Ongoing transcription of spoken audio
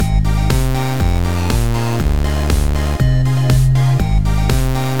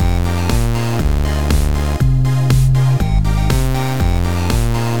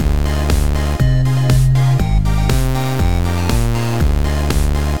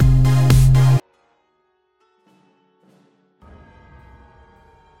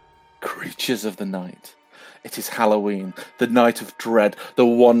creatures of the night. It is Halloween, the night of dread, the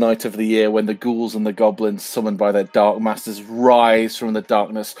one night of the year when the ghouls and the goblins, summoned by their dark masters, rise from the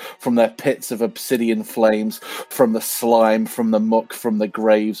darkness, from their pits of obsidian flames, from the slime, from the muck, from the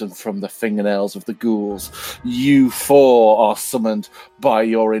graves, and from the fingernails of the ghouls. You four are summoned by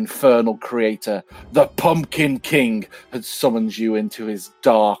your infernal creator. The Pumpkin King had summoned you into his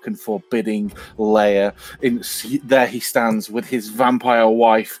dark and forbidding lair. There he stands with his vampire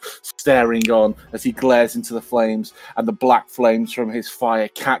wife staring on as he glares into the flames, and the black flames from his fire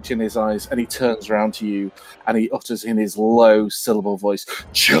catch in his eyes, and he turns around to you and he utters in his low syllable voice,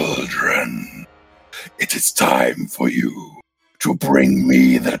 "Children, it is time for you to bring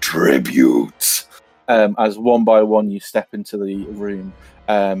me the tribute." As one by one you step into the room,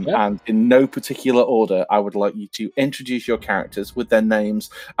 and in no particular order, I would like you to introduce your characters with their names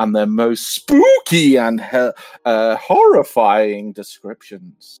and their most spooky and horrifying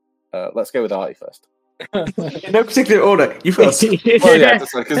descriptions. Let's go with Artie first. In no particular order, you first. Well, yeah,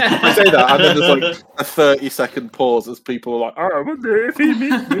 because I say that, and then there's like a 30-second pause as people are like, "I wonder if he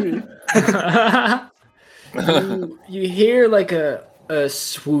meets me." You hear like a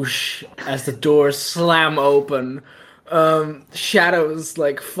swoosh as the doors slam open. Shadows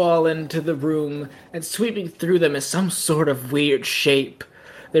like fall into the room, and sweeping through them is some sort of weird shape.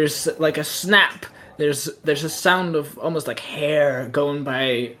 There's like a snap. There's a sound of almost like hair going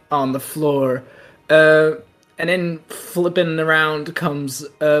by on the floor. And then flipping around comes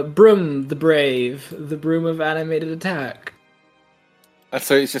Broom the Brave, the broom of animated attack. And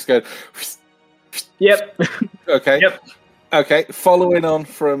so it's just going. Yep. Okay. Yep. Okay. Following on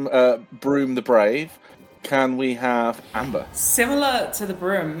from Broom the Brave, can we have Amber? Similar to the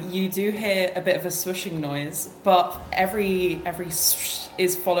broom, you do hear a bit of a swishing noise, but every swish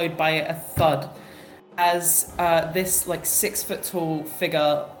is followed by a thud as this like 6 foot tall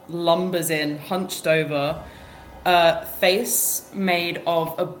figure lumbers in, hunched over, face made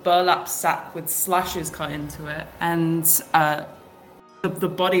of a burlap sack with slashes cut into it, and the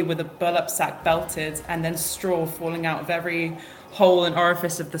body with a burlap sack belted, and then straw falling out of every hole and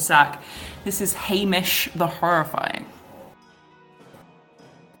orifice of the sack. This is Hamish the Horrifying.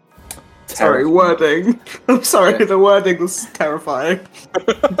 Sorry, wording. I'm sorry, Yeah. the wording was terrifying.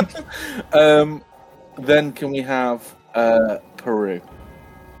 Then can we have Peru?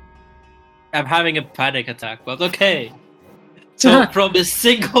 I'm having a panic attack, but okay. So from a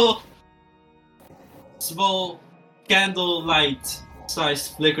single small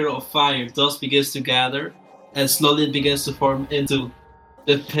candlelight-sized flicker of fire, dust begins to gather, and slowly it begins to form into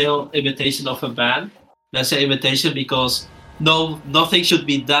the pale imitation of a man. I say imitation because nothing should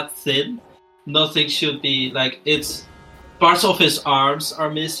be that thin. Nothing should be like it's. Parts of his arms are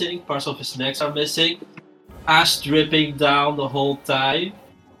missing. Parts of his necks are missing. Ash dripping down the whole time,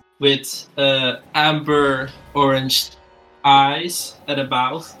 with amber orange eyes and a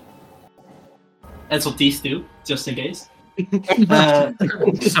mouth, and some teeth too, just in case.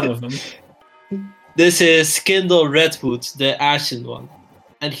 Some of them. This is Kindle Redwood, the Ashen one,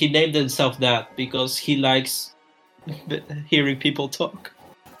 and he named himself that because he likes hearing people talk.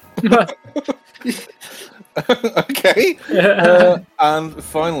 Okay. And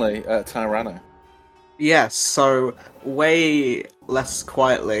finally, Tyrano. Yes, so way less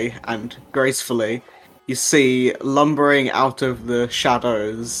quietly and gracefully, you see lumbering out of the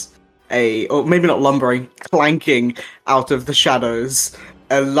shadows, or maybe not lumbering, clanking out of the shadows,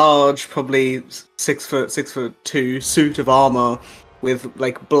 a large, probably 6'2" suit of armor with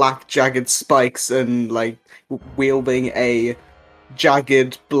like black jagged spikes and like wielding a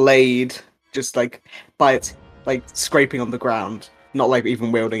jagged blade, just like by its like scraping on the ground. Not like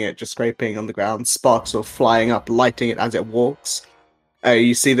even wielding it, just scraping on the ground, sparks are flying up, lighting it as it walks.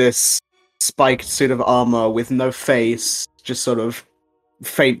 You see this spiked suit of armor with no face, just sort of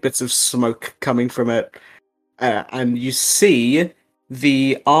faint bits of smoke coming from it. And you see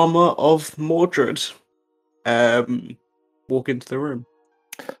the armor of Mordred walk into the room.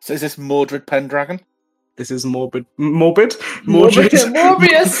 So is this Mordred Pendragon? This is Mordred. Morbius. No.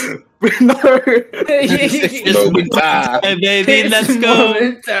 It's Moment time. Hey, baby, let's go.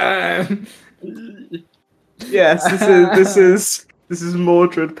 Moment time. Yes, this is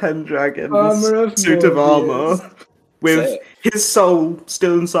Mordred Pendragon. Armor of suit of Morbius. armor with his soul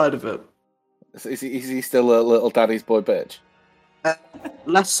still inside of it. Is he still a little daddy's boy bitch?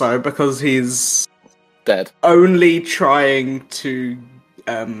 Less so because he's Dead. only trying to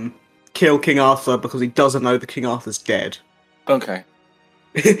kill King Arthur because he doesn't know that King Arthur's dead. Okay.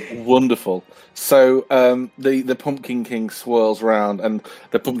 Wonderful. So the Pumpkin King swirls around, and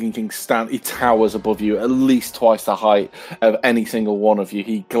the Pumpkin King he towers above you, at least twice the height of any single one of you.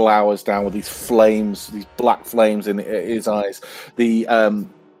 He glowers down with these flames, these black flames in his eyes.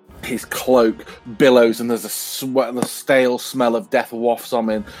 His cloak billows, and there's the stale smell of death wafts on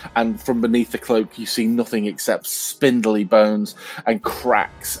him. And from beneath the cloak, you see nothing except spindly bones and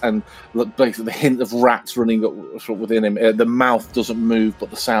cracks, and basically the hint of rats running up within him. The mouth doesn't move, but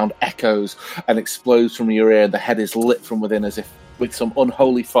the sound echoes and explodes from your ear. The head is lit from within as if with some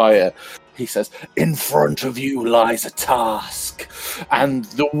unholy fire. He says, "In front of you lies a task, and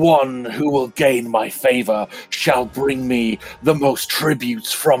the one who will gain my favor shall bring me the most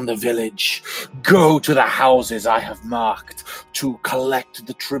tributes from the village. Go to the houses I have marked to collect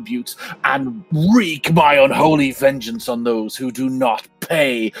the tributes and wreak my unholy vengeance on those who do not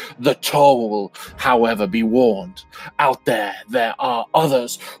pay the toll. However, be warned, out there are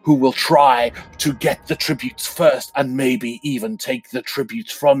others who will try to get the tributes first and maybe even take the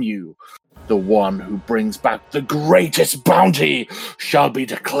tributes from you. The one who brings back the greatest bounty shall be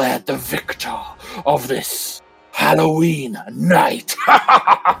declared the victor of this Halloween night."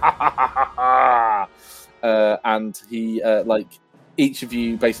 And he, each of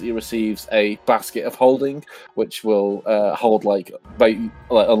you basically receives a basket of holding, which will hold like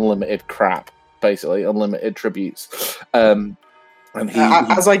unlimited crap, basically unlimited tributes. And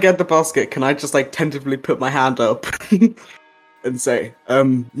as I get the basket, can I just like tentatively put my hand up and say,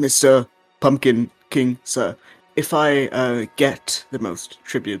 Mr. Pumpkin King, sir, if I get the most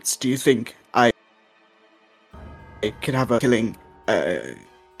tributes, do you think I could have a killing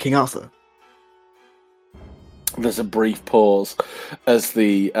King Arthur? There's a brief pause as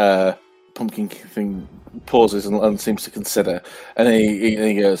the Pumpkin King pauses and seems to consider, and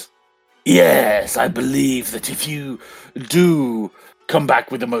he goes, "Yes, I believe that if you do come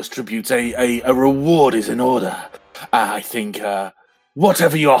back with the most tributes, a reward is in order. I think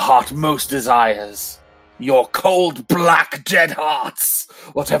whatever your heart most desires, your cold, black, dead hearts,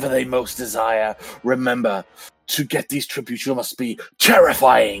 whatever they most desire, remember, to get these tributes, you must be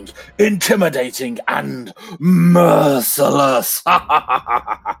terrifying, intimidating, and merciless."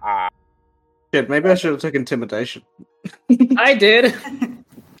 Shit, maybe I should have took intimidation. I did.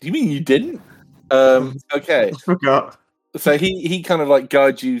 You mean you didn't? Okay. I forgot. So he kind of like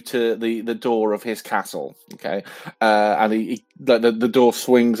guides you to the door of his castle, okay, and the door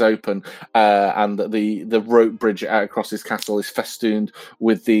swings open, and the rope bridge out across his castle is festooned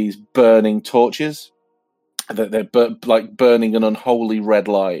with these burning torches. They're burning an unholy red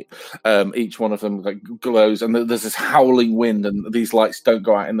light. Each one of them like glows, and there's this howling wind, and these lights don't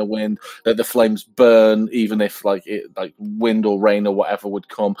go out in the wind. That the flames burn, even if like wind or rain or whatever would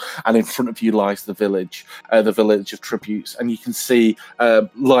come. And in front of you lies the village of tributes, and you can see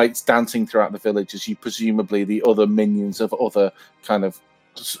lights dancing throughout the village as you presumably the other minions of other kind of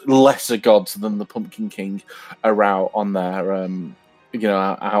lesser gods than the Pumpkin King are out on their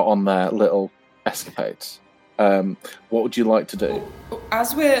out on their little escapades. What would you like to do?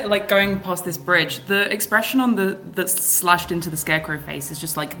 As we're like going past this bridge, the expression on that's slashed into the scarecrow face is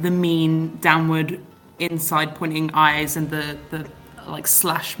just like the mean downward inside pointing eyes and the like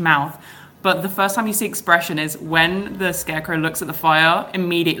slash mouth. But the first time you see expression is when the scarecrow looks at the fire,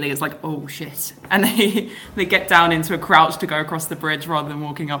 immediately it's like, oh shit. And they get down into a crouch to go across the bridge rather than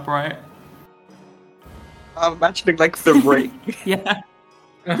walking upright. I'm imagining like the ring. Yeah.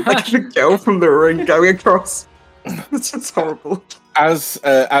 Like the girl from the ring going across. It's horrible. As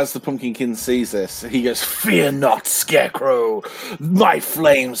the Pumpkin King sees this, he goes, "Fear not, Scarecrow! My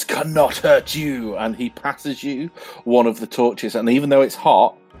flames cannot hurt you!" And he passes you one of the torches, and even though it's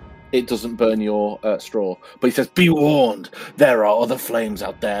hot, it doesn't burn your straw. But he says, "Be warned, there are other flames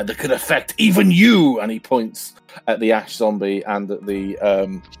out there that could affect even you!" And he points at the ash zombie and at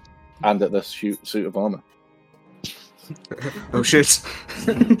the suit of armor. Oh shit.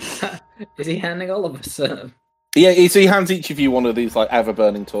 Is he handing all of us? Yeah, so he hands each of you one of these like ever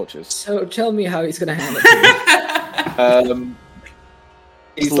burning torches. So tell me how he's gonna hand it to me.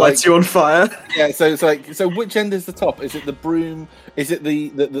 He lights you on fire. Yeah, so which end is the top? Is it the broom? Is it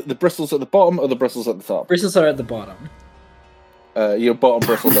the bristles at the bottom or the bristles at the top? Bristles are at the bottom. Your bottom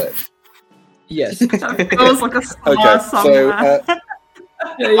bristle bit. Yes. That feels like a star Okay, somewhere. so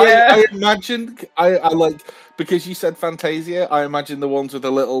Yeah. I imagined I like because you said Fantasia. I imagine the ones with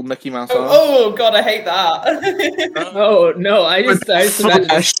the little Mickey Mouse arms. Oh god, I hate that. Oh no, I just imagine a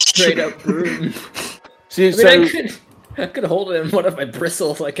flash. straight up broom. So, I could hold it in one of my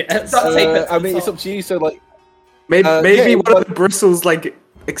bristles, I guess. That's tape it to I the mean, it's top. up to you. So like, Maybe yeah, one of the bristles like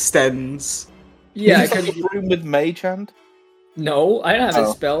extends. Yeah, I is it could. a broom with mage hand. No, I don't have any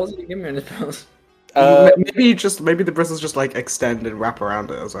Oh. spells. You give me any spells. Maybe the bristles just like extend and wrap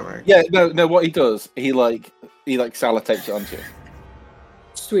around it or something. Yeah, no. What he does, he sellotapes it onto you.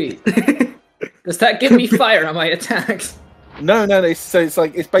 Sweet. Does that give me fire on my attacks? No.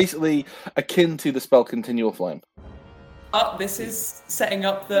 It's basically akin to the spell Continual Flame. Oh, this is setting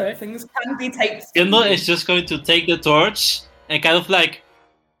up that Right. things can be taped. Kindle is just going to take the torch and kind of like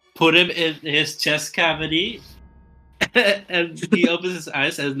put him in his chest cavity, and he opens his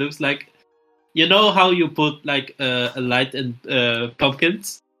eyes and it looks like, you know how you put like a light in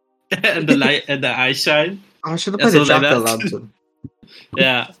pumpkins, and the light and the eyes shine. I should have Yeah, played a something like that. jack-o'-lantern.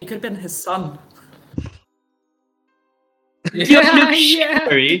 Yeah, It could have been his son. Yeah.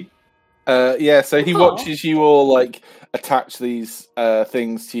 Scary. Yeah, so he Aw. watches you all like attach these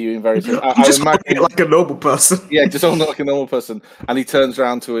things to you in various ways. I Just imagine, holding it like a normal person. yeah, just all like a normal person. And he turns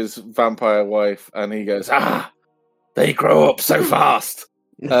around to his vampire wife and he goes, they grow up so fast.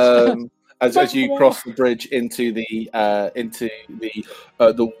 As you cross the bridge into the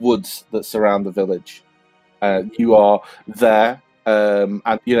woods that surround the village, you are there, and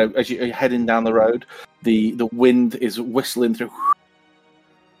you know as you're heading down the road, the wind is whistling through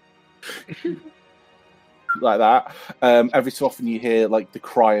like that. Every so often you hear like the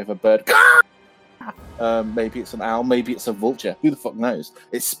cry of a bird. Maybe it's an owl, maybe it's a vulture. Who the fuck knows?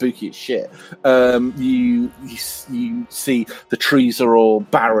 It's spooky as shit. You see the trees are all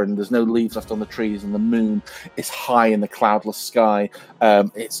barren. There's no leaves left on the trees, and the moon is high in the cloudless sky.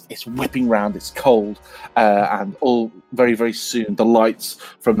 It's whipping round. It's cold, and all very very soon the lights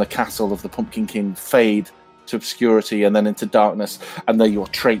from the castle of the Pumpkin King fade to obscurity and then into darkness, and then you're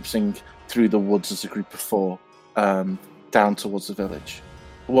traipsing through the woods as a group of four down towards the village.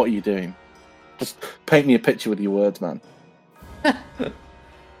 What are you doing? Just paint me a picture with your words, man.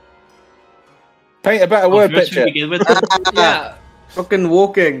 Paint a better word Where should picture. we begin with? Yeah. Fucking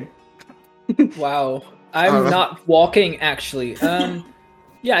walking. Wow. I'm not walking actually.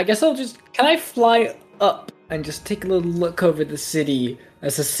 Yeah, I guess I'll just. Can I fly up and just take a little look over the city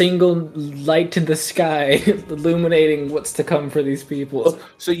as a single light in the sky, illuminating what's to come for these people?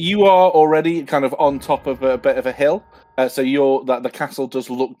 So you are already kind of on top of a bit of a hill. So the castle does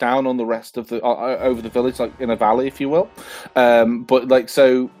look down on the rest of the over the village, like in a valley, if you will. But like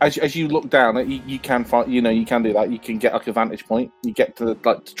so, as you look down, you can find, you can do that. You can get like a vantage point. You get to the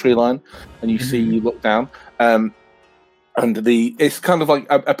tree line, and you see, you look down. And it's kind of like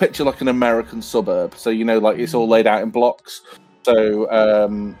a picture like an American suburb. So like it's all laid out in blocks. So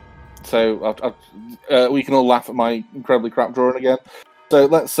we can all laugh at my incredibly crap drawing again. So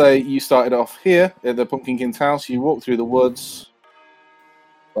let's say you started off here at the Pumpkin King's house. You walk through the woods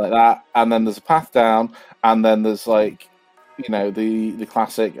like that, and then there's a path down, and then there's like, the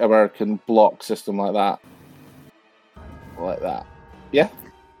classic American block system like that. Yeah.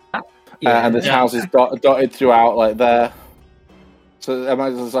 And there's houses dotted throughout like there. So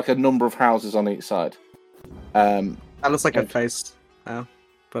there's like a number of houses on each side. That looks like a face. Oh,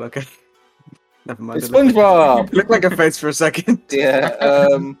 but okay. Never mind. It's SpongeBob. It looked like a face for a second. Yeah.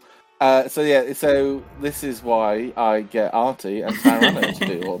 So this is why I get Artie and Tyrano to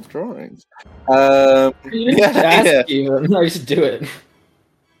do all the drawings. You didn't ask even. I just do it.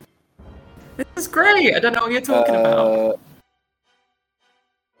 This is great. I don't know what you're talking about.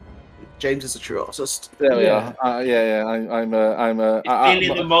 James is a true artist. There we Yeah. are. I'm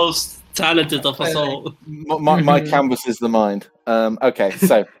Really the most talented of us all. my canvas is the mind. Okay,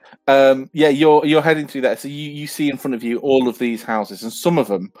 so you're heading through that. So you see in front of you all of these houses, and some of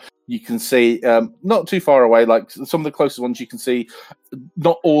them you can see not too far away. Like some of the closest ones you can see,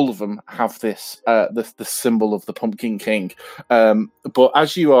 not all of them have this the symbol of the Pumpkin King. But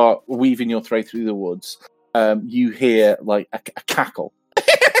as you are weaving your way through the woods, you hear like a cackle.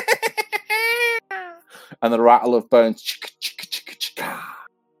 And the rattle of bones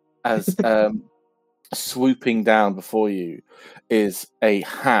as swooping down before you is a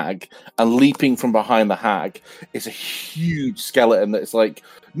hag, and leaping from behind the hag is a huge skeleton that's like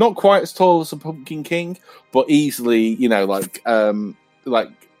not quite as tall as a Pumpkin King, but easily,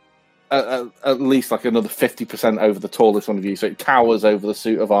 at least like another 50% over the tallest one of you. So it towers over the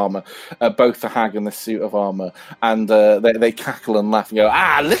suit of armor, both the hag and the suit of armor, and they cackle and laugh and go,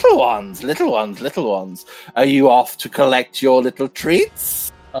 little ones, are you off to collect your little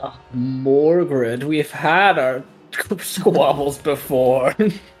treats? Morgred, we've had our squabbles before.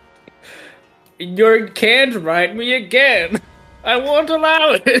 You can't write me again. I won't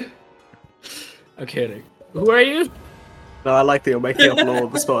allow it. I'm kidding. Who are you? No, I like that you're making up law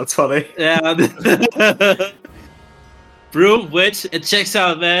on the spot. It's funny. Yeah. Broom, witch, it checks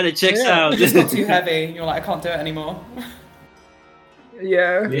out, man. It checks out. It's not too heavy. You're like, I can't do it anymore.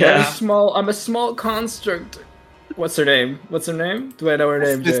 Yeah. Yeah. I'm a small construct. What's her name? Do I know her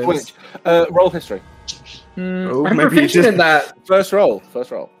name? This James? witch. Roll history. Oh, I'm maybe you proficient just- in that. First roll.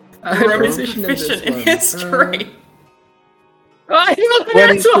 I'm Roman proficient proficient in in this one. history. Oh, I look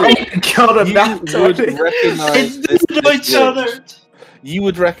at 22. God, a You nat would 20. recognize They this know each witch. other. You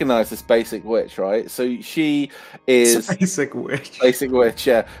would recognize this basic witch, right? So she is Basic witch. basic witch,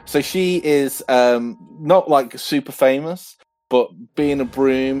 yeah. So she is not like super famous, but being a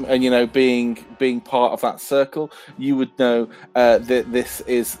broom and being part of that circle, you would know that this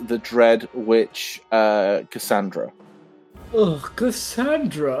is the dread witch Cassandra. Ugh,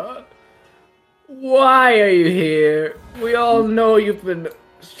 Cassandra. Why are you here? We all know you've been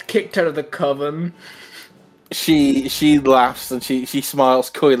kicked out of the coven. She laughs and she smiles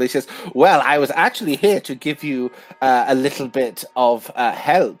coyly. She says, "Well, I was actually here to give you a little bit of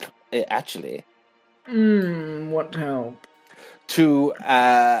help, actually, What help? to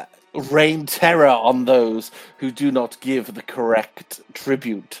rain terror on those who do not give the correct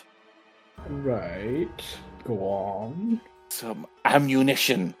tribute. Right. Go on. Some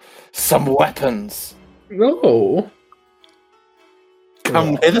ammunition, some weapons. No.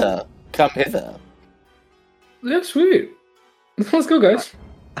 Come hither, come hither." Yeah, sweet. Let's go, guys.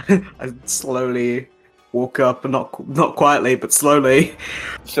 I slowly walk up, and not quietly, but slowly.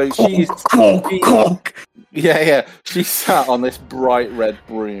 So she's Conk. yeah. She sat on this bright red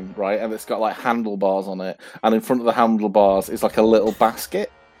broom, right, and it's got like handlebars on it, and in front of the handlebars is like a little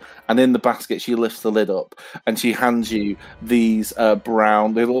basket, and in the basket she lifts the lid up, and she hands you these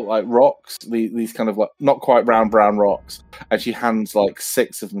brown. They look like rocks. These kind of like not quite brown rocks, and she hands like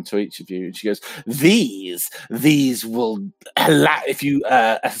 6 of them to each of you, and she goes, "These will if you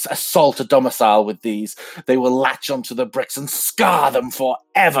assault a domicile with these, they will latch onto the bricks and scar them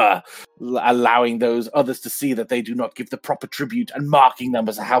forever, allowing those others to see that they do not give the proper tribute and marking them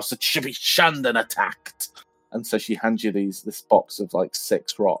as a house that should be shunned and attacked." And so she hands you this box of like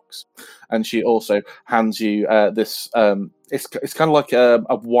 6 rocks, and she also hands you this. It's kind of like a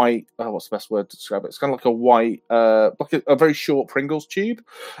white. What's the best word to describe it? It's kind of like a white, like a very short Pringles tube.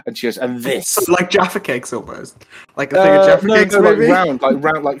 And she goes, "And this, So, like Jaffa cakes almost, like a thing of Jaffa cakes, like maybe.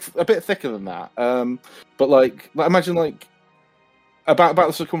 round, like a bit thicker than that. But like imagine like about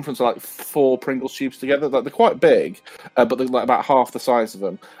the circumference of like 4 Pringles tubes together. Like they're quite big, but they're like about half the size of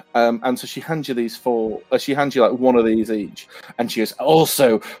them. And so she hands you these 4. She hands you like one of these each, and she goes,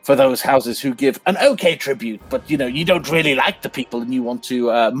 "Also for those houses who give an okay tribute, but you don't really like the people and you want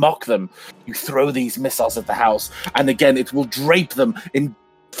to mock them, you throw these missiles at the house, and again it will drape them in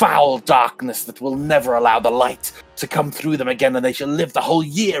foul darkness that will never allow the light to come through them again, and they shall live the whole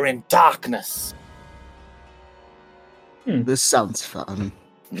year in darkness." This sounds fun.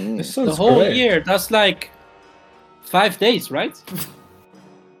 This The sounds whole great. year, that's like 5 days, right?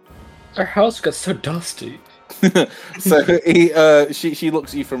 Our house got so dusty. So she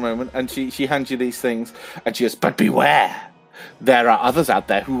looks at you for a moment, and she hands you these things, and she goes, "But beware, there are others out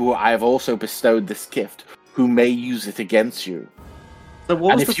there who I have also bestowed this gift, who may use it against you." So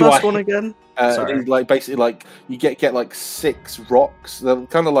what And was if the you first are one hit- again? Sorry. It's like basically like you get like 6 rocks. They're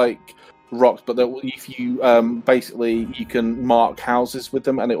kind of like rocks, but if you basically you can mark houses with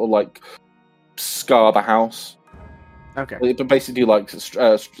them, and it will like scar the house. Okay. It basically do like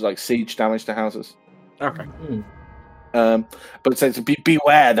siege damage to houses. Okay. But it says,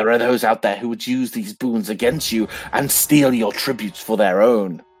 beware, there are those out there who would use these boons against you and steal your tributes for their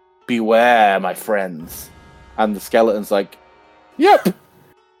own. Beware, my friends. And the skeleton's like, "Yep."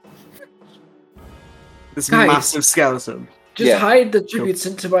 This Guys. massive skeleton. Just Yeah. hide the tributes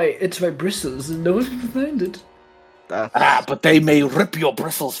into my bristles, and no one can find it. "Ah, but they may rip your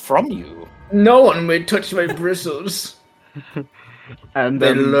bristles from you." No one may touch my bristles. And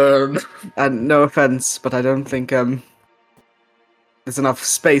They learn. and no offense, but I don't think there's enough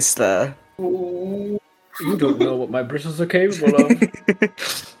space there. You don't know what my bristles are capable of.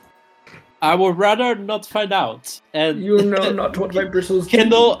 I would rather not find out. And You know not what my bristles do.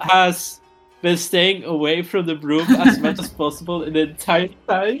 Kendall has been staying away from the broom as much as possible in the entire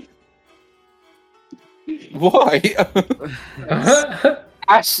time. Why?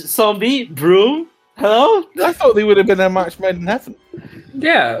 Ash, zombie, broom, hello? I thought they would have been a match made in heaven.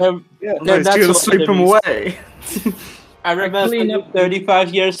 Yeah. Yeah. No, it's that's to what sweep it them is. away. I remember clean up-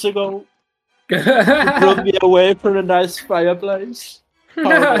 35 years ago, brought me away from a nice fireplace.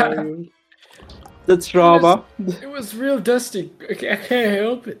 Oh, the trauma. It was real dusty. I can't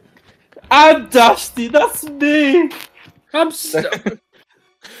help it. I'm Dusty, that's me! I'm so...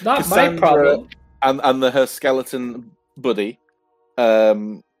 Not my Cassandra problem. and her skeleton buddy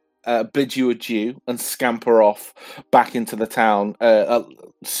bid you adieu and scamper off back into the town at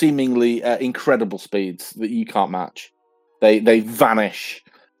seemingly incredible speeds that you can't match. They vanish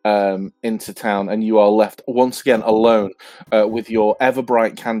into town, and you are left once again alone with your ever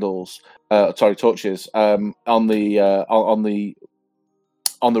bright candles, torches, on the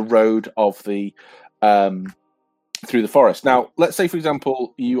road of the through the forest. Now, let's say, for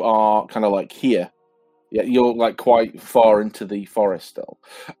example, you are kind of like here. Yeah, you're like quite far into the forest still.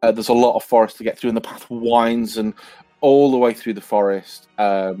 There's a lot of forest to get through, and the path winds and all the way through the forest.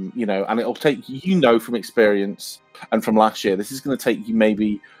 And it'll take from experience and from last year, this is going to take you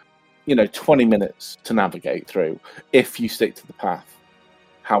maybe 20 minutes to navigate through if you stick to the path.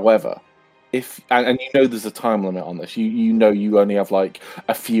 However, and there's a time limit on this. You only have like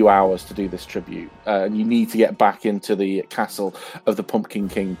a few hours to do this tribute, and you need to get back into the castle of the Pumpkin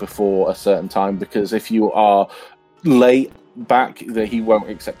King before a certain time, because if you are late back, he won't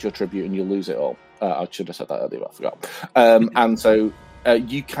accept your tribute and you'll lose it all. I should have said that earlier, but I forgot. And so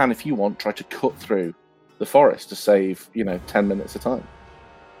you can, if you want, try to cut through the forest to save 10 minutes of time,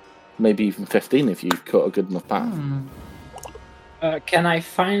 maybe even 15 if you cut a good enough path. Can I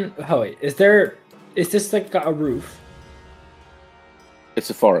find? Oh wait, is this like a roof? It's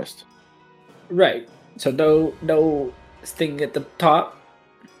a forest. Right. So no thing at the top.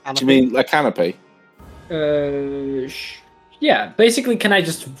 Do you mean a canopy? Yeah. Basically, can I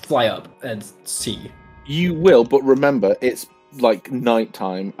just fly up and see? You will, but remember, it's like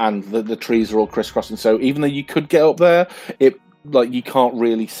nighttime and the trees are all crisscrossing. So even though you could get up there, you can't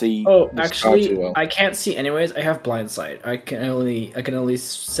really see. Oh, the actually, sky too well. I can't see anyways. I have blind sight. I can only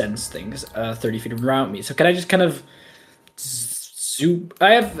sense things 30 feet around me. So can I just kind of zoom?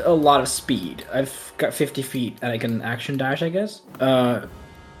 I have a lot of speed. I've got 50 feet, and I can action dash, I guess.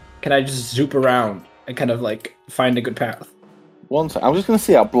 Can I just zoop around and kind of like find a good path? One second. I'm just going to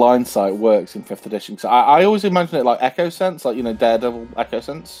see how blind sight works in 5th edition. So I always imagine it like Echo Sense, like Daredevil Echo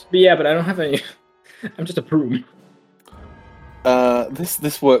Sense. But yeah, but I don't have any. I'm just a broom.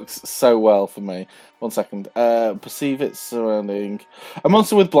 This works so well for me. One second. Perceive its surrounding. A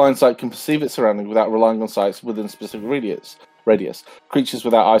monster with blind sight can perceive its surrounding without relying on sights within a specific radius. Creatures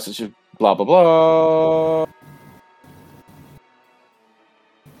without eyes, such as blah blah blah.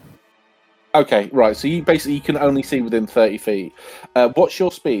 Okay, right. So you can only see within 30 feet. What's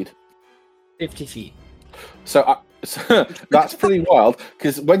your speed? 50 feet. So that's pretty wild,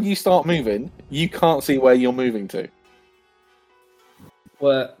 because when you start moving, you can't see where you're moving to.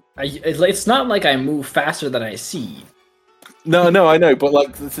 Well, it's not like I move faster than I see. No, I know, but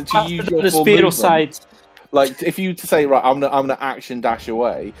like to use your the full speed of movement, sight. like if you to say right, I'm gonna action dash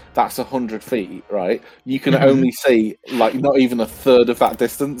away. That's 100 feet, right? You can only see like not even a third of that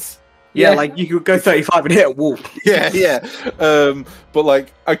distance. Yeah, like you could go 35 and hit a wall. Yeah. But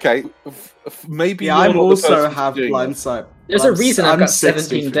like, okay, maybe. Yeah, you're I not the also person have doing blind this. sight. There's a reason I've got 60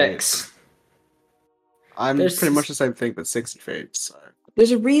 17 feet. decks. I'm There's- pretty much the same thing, but 60 feet. So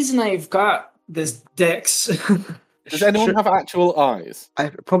There's a reason I've got this dex. Does anyone have actual eyes?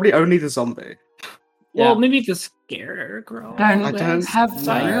 probably only the zombie. Well, maybe the scarecrow. I don't have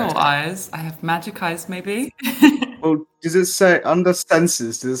know. real eyes. I have magic eyes, maybe. Well, does it say under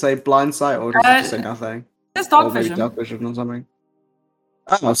senses? Does it say blind sight, or does it just say nothing? There's Or dark maybe vision. dark vision or something.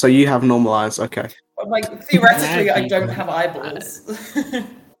 Oh, so you have normal eyes? Okay. Like theoretically, I don't have eyeballs.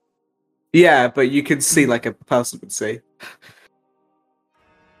 Yeah, but you can see like a person would see.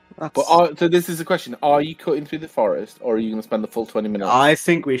 But so this is the question: are you cutting through the forest, or are you going to spend the full 20 minutes? I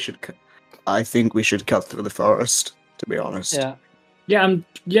think we should. I think we should cut through the forest. To be honest. Yeah.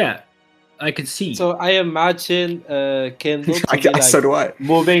 Yeah, I can see. So I imagine Kindle to I be, guess, so do I.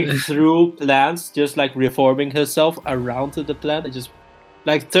 moving through plants, just like reforming herself around to the plant, and just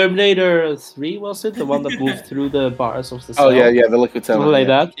like Terminator 3, was it the one that moved through the bars of the cell? Oh yeah, the liquid Something terminal. like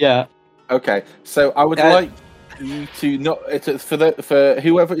that. Yeah. Okay, so I would like you to not for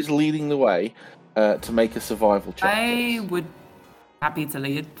whoever is leading the way to make a survival check. I would happy to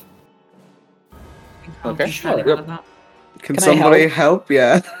lead. Okay, Sure. sure. Can Can I somebody help?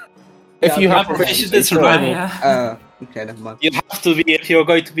 Yeah. If you have proficiency proficiency, in survival. Yeah. Okay, never mind. You have to be if you're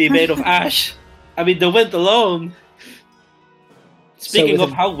going to be made of ash. I mean, the wind alone. Speaking with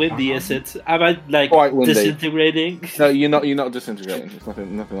of a- how windy is it? Am I like Quite windy. disintegrating? No, you're not disintegrating. It's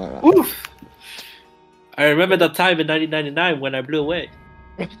nothing like that. Oof. I remember that time in 1999 when I blew away.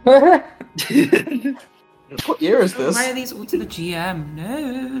 What year is this? Why are these all to the GM?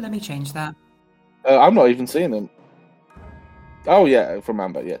 No, let me change that. I'm not even seeing them. Oh yeah, from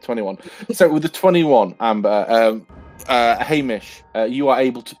Amber. Yeah, 21. So with the 21, Amber, Hamish, you are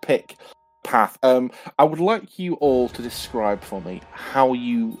able to pick path. I would like you all to describe for me how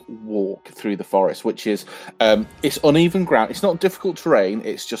you walk through the forest, which is it's uneven ground. It's not difficult terrain.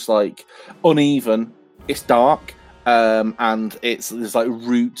 It's just like uneven. It's dark, and there's like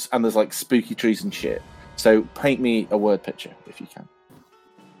roots and there's like spooky trees and shit. So paint me a word picture if you can.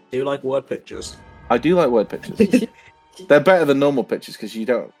 Do you like word pictures? I do like word pictures. They're better than normal pictures because you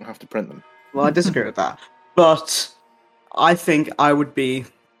don't have to print them. Well, I disagree with that. But I think I would be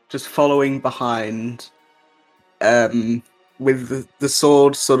just following behind, with the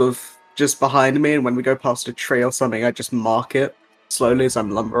sword sort of just behind me, and when we go past a tree or something, I just mark it slowly as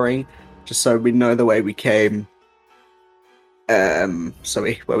I'm lumbering, just so we know the way we came,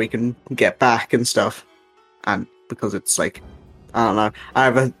 where we can get back and stuff. And because it's like, I don't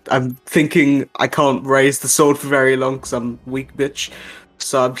know, I'm thinking I can't raise the sword for very long because I'm weak bitch,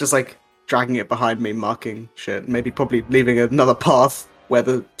 so I'm just like dragging it behind me, marking shit, maybe probably leaving another path where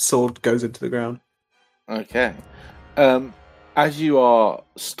the sword goes into the ground. Okay. As you are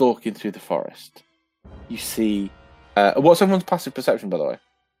stalking through the forest, you see. What's everyone's passive perception, by the way?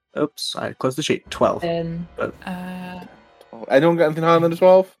 Oops, I closed the sheet. 12. And Anyone got anything higher than a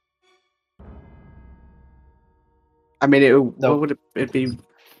 12? I mean, No. what would it be?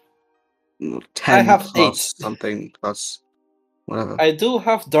 10 I have plus 8. something plus whatever. I do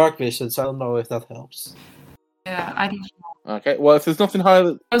have dark vision, so I don't know if that helps. Yeah, I do. Okay. Well, if there's nothing higher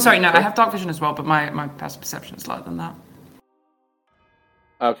than... Oh, sorry, no, I have dark vision as well, but my passive perception is lower than that.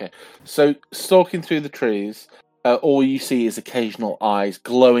 Okay. So, stalking through the trees, all you see is occasional eyes,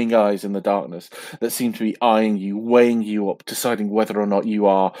 glowing eyes in the darkness that seem to be eyeing you, weighing you up, deciding whether or not you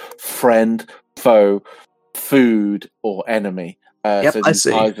are friend, foe, food, or enemy. Yep, So I these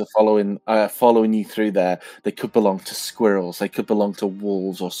see. eyes are following you through there. They could belong to squirrels. They could belong to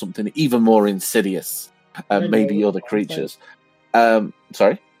wolves or something even more insidious. Maybe know other blindside? creatures.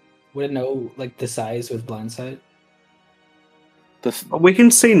 Sorry? would it know like the size with blindsight? We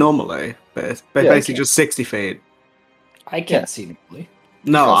can see normally, but it's basically okay. just 60 feet. I can't see normally.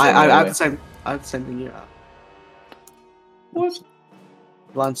 No, Can't see I have anyway. the same. I have the same thing you have. What?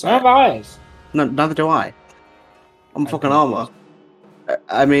 Blind I have sight. eyes. No, neither do I. I'm I fucking don't armor.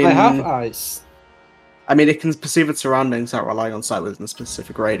 I mean, I have eyes. I mean, it can perceive its surroundings without relying on sight within a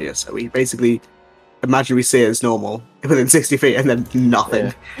specific radius. So we basically imagine we see it as normal within 60 feet, and then nothing.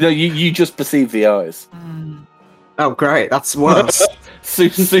 Yeah. No, you just perceive the eyes. Oh, great! That's worse.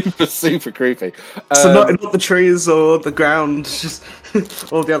 super creepy. So not the trees or the ground, just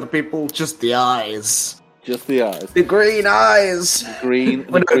all the other people, just the eyes. Just the eyes. The green eyes. Green.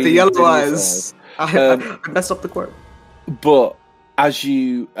 Well, no, green the yellow insidious eyes. I messed up the quote. But as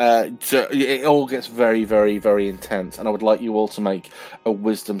you, so it all gets very, very, very intense, and I would like you all to make a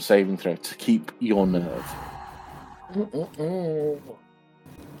wisdom saving throw to keep your nerve.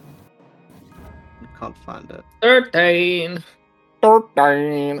 I can't find it. 13.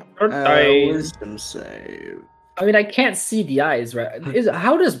 13. Wisdom save. I mean, I can't see the eyes, right?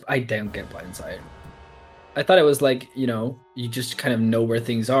 How does I don't get blindsight? I thought it was like, you just kind of know where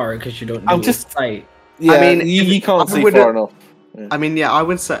things are because you don't know I'm just- sight. Yeah, I mean, you can't I see would- far enough. I mean, yeah, I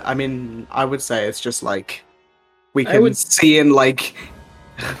would say. I would say it's just like we I can would- see in like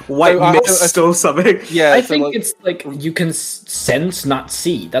white I- mist or something. Yeah, I so, think like, it's like you can sense, not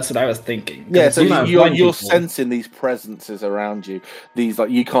see. That's what I was thinking. 'Cause yeah. it's So usually you're blind people. sensing these presences around you. These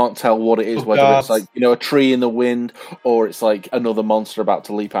like you can't tell what it is, Oh, whether it's God. like a tree in the wind or it's like another monster about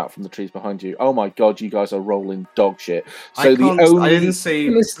to leap out from the trees behind you. Oh my god, you guys are rolling dog shit. So I the can't. only I didn't see.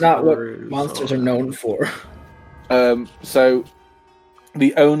 It's not what Bruise monsters or- are known for. So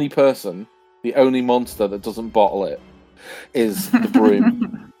the only monster that doesn't bottle it is the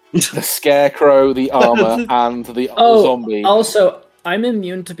broom. The scarecrow, the armor, and the zombie. Also, I'm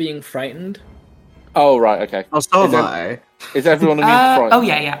immune to being frightened. Oh, right, okay. Oh, so Is am that- I. Is everyone immune to fright? Oh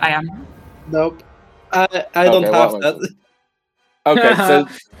yeah, I am. Nope. I don't Okay, have well, that. Okay, so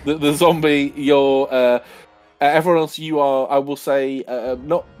the zombie, you're... everyone else, you are, I will say,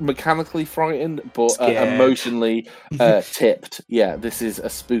 not mechanically frightened, but Scared. emotionally tipped. Yeah, this is a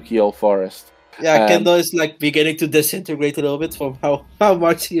spooky old forest. Yeah, Kendall is like beginning to disintegrate a little bit from how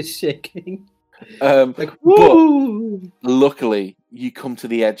much he is shaking. Like, Like, but woo! luckily, you come to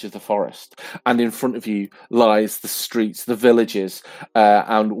the edge of the forest, and in front of you lies the streets, the villages,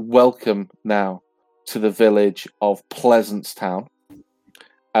 and welcome now to the village of Pleasantstown.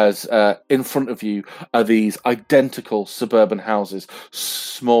 As in front of you are these identical suburban houses,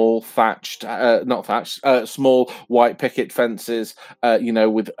 small not thatched, small white picket fences,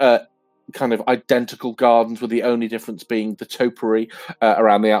 with kind of identical gardens, with the only difference being the topiary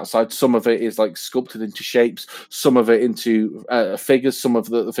around the outside. Some of it is like sculpted into shapes, some of it into figures. Some of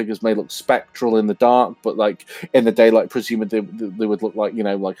the figures may look spectral in the dark, but like in the daylight, presumably they would look like,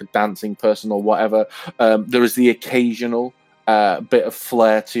 like a dancing person or whatever. There is the occasional bit of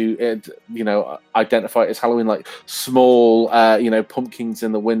flair to it, identify it as Halloween, like small, pumpkins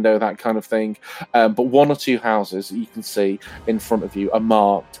in the window, that kind of thing. But one or two houses that you can see in front of you are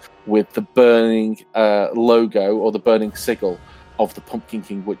marked with the burning logo or the burning sigil of the Pumpkin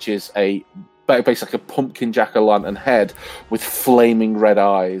King, which is basically like a pumpkin jack-o'-lantern head with flaming red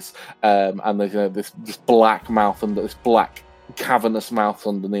eyes, and there's this black mouth under this black cavernous mouth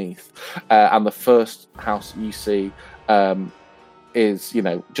underneath. And the first house you see is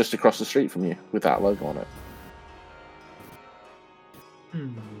just across the street from you with that logo on it.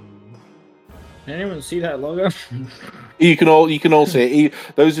 Can anyone see that logo? You can all see it.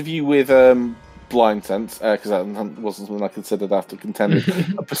 Those of you with blind sense, because that wasn't something I considered after contending,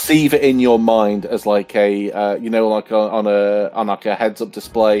 perceive it in your mind as like a like on a heads up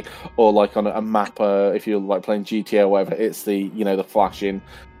display, or like on a map. If you're like playing GTA or whatever, it's the the flashing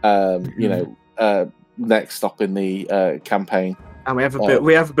next stop in the campaign. And we have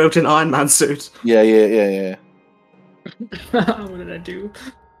a built-in Iron Man suit. Yeah. What did I do?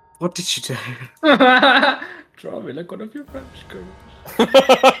 What did you do? Draw me like one of your French girls.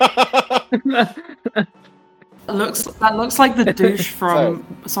 That looks like the douche from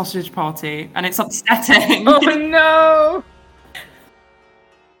Sausage Party, and it's upsetting. Oh no!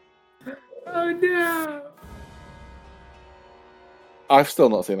 Oh no! I've still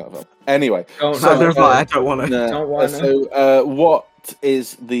not seen that film. Anyway, I don't want to. Don't want to. So, what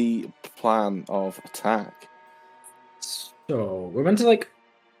is the plan of attack? So we're meant to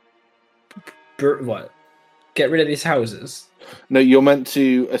get rid of these houses. No, you're meant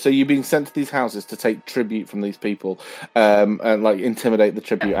to. So you're being sent to these houses to take tribute from these people, and like intimidate the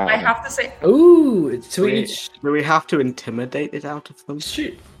tribute out. I of them. have to say, Ooh, so Do we have to intimidate it out of them?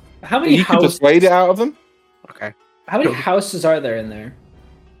 shoot. How many You can houses? persuade it out of them Okay. How many houses are there in there?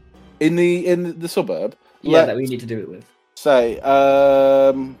 in the suburb. Yeah, that we need to do it with. Say,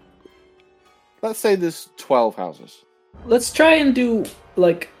 let's say there's 12 houses. Let's try and do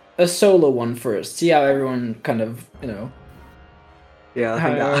like a solo one first. See how everyone kind of Yeah,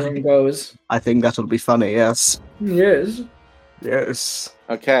 how everyone goes. I think that'll be funny. Yes. Yes. Yes.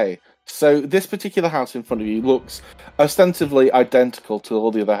 Okay, so this particular house in front of you looks ostensibly identical to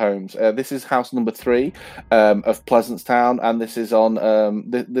all the other homes. This is house number 3 of Pleasantstown, and this is on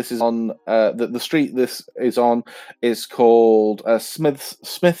the street. This is on is called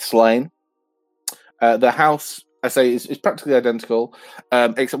Smith's Lane. The house, I say, is practically identical,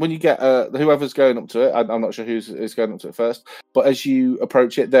 except when you get whoever's going up to it. I'm not sure who's going up to it first, but as you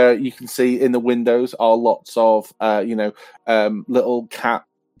approach it, there you can see in the windows are lots of little cat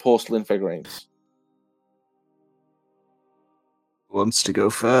porcelain figurines. Who wants to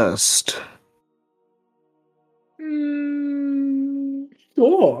go first?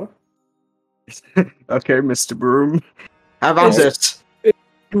 Sure. Okay, Mr. Broom. Have at it.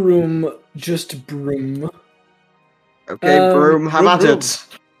 Broom, just broom. Okay, Broom, have at Broom. it.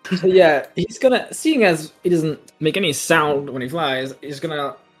 So yeah, he's gonna, seeing as he doesn't make any sound when he flies, he's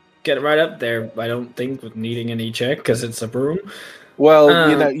gonna get right up there. I don't think with needing any check because it's a broom.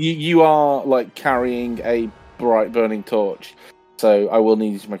 Well, you are like carrying a bright burning torch, so I will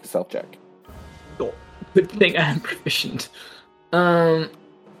need you to make a stealth check. Good thing I'm proficient.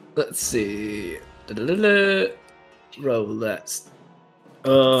 Let's see. Roll that.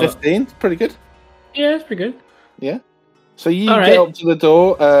 15, pretty good. Yeah, it's pretty good. Yeah. So you All get right. up to the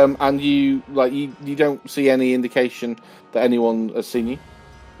door, and you don't see any indication that anyone has seen you.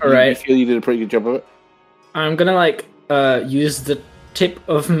 All You right. feel you did a pretty good job of it. I'm gonna use the tip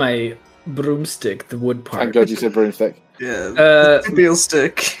of my broomstick, the wood part. Thank God you said broomstick. Yeah. Steel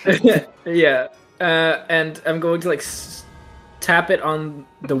stick. Yeah. And I'm going to tap it on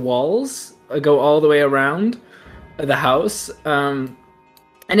the walls, go all the way around the house.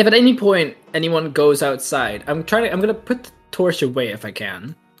 And if at any point anyone goes outside, I'm gonna put the torch away if I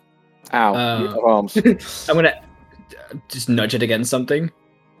can. Ow, you have arms. I'm gonna just nudge it against something.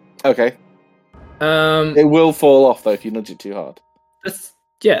 Okay. Um, It will fall off though if you nudge it too hard.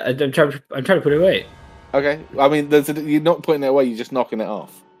 I'm trying to put it away. Okay. I mean, you're not putting it away. You're just knocking it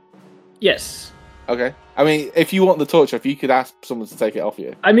off. Yes. Okay. I mean, if you want the torch off, you could ask someone to take it off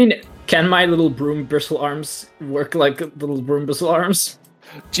you. I mean, can my little broom bristle arms work like little broom bristle arms?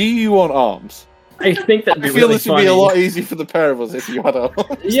 Do you want arms? I think that'd be I feel really this would funny. be a lot easier for the pair of us if you had arms.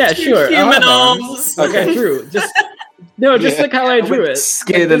 Yeah, sure. I'll Human have arms. Okay, true. Just No, just Yeah. like how I drew With it.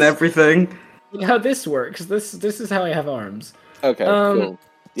 skin Like and this- everything. like how this works. This is how I have arms. Okay, cool.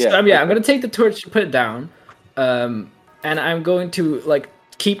 Yeah, Yeah, I'm gonna take the torch and put it down, and I'm going to like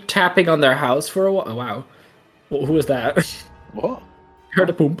keep tapping on their house for a while. Oh, wow, who was that? What? Heard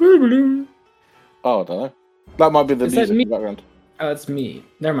a boom, boom, boom. Oh, I don't know. That might be the Is that music in me? the background. Oh, it's me.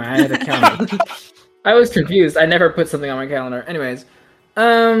 Never mind. I had a calendar. I was confused. I never put something on my calendar. Anyways,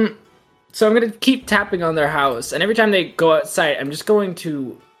 so I'm gonna keep tapping on their house, and every time they go outside, I'm just going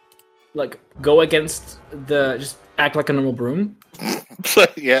to like go against just act like a normal broom.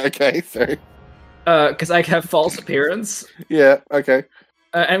 Yeah, okay, sorry. Because I have false appearance. Yeah, okay.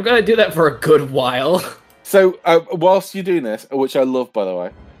 I'm gonna do that for a good while. So, whilst you're doing this, which I love, by the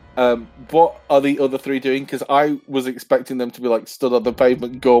way, what are the other three doing? Because I was expecting them to be like stood on the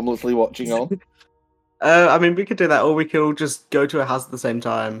pavement, gormlessly watching on. I mean, we could do that, or we could all just go to a house at the same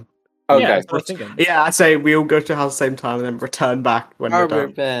time. Okay, Yeah, that's what I was thinking. Yeah, I say we all go to a house at the same time and then return back when we're Rubber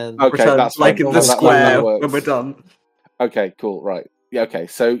done. band. okay, Return, that's like fine. in the That square works. when we're done. Okay, cool, right. Yeah, okay,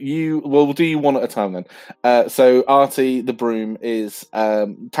 so we'll do you one at a time then. So Artie, the broom, is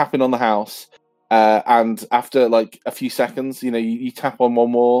tapping on the house, and after like a few seconds, you tap on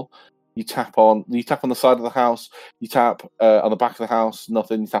one wall, you tap on the side of the house, you tap on the back of the house,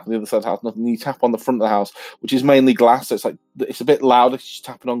 nothing, you tap on the other side of the house, nothing, you tap on the front of the house, which is mainly glass, so it's a bit louder because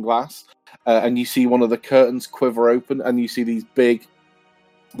you're tapping on glass, and you see one of the curtains quiver open, and you see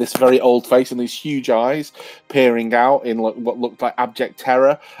this very old face and these huge eyes peering out in what looked like abject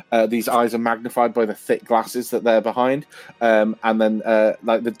terror. These eyes are magnified by the thick glasses that they're behind. And then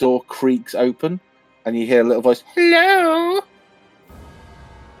like the door creaks open and you hear a little voice, "Hello."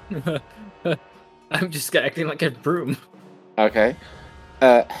 I'm just acting like a broom. Okay.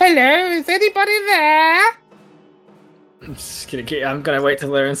 Hello, is anybody there? I'm just kidding. I'm gonna wait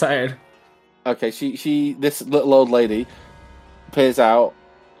till they're inside. Okay, this little old lady peers out.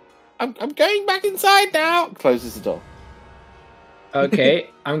 I'm going back inside now. Closes the door.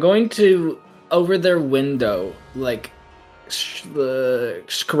 Okay, I'm going to over their window, like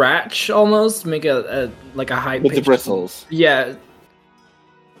scratch almost, make a high With the pitched- bristles. Yeah.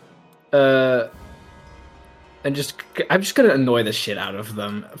 And I'm just gonna annoy the shit out of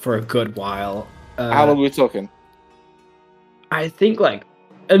them for a good while. How long are we talking? I think like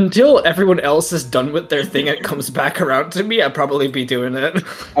until everyone else is done with their thing and it comes back around to me, I'd probably be doing it.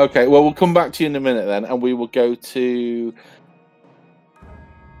 Okay, well, we'll come back to you in a minute then, and we will go to...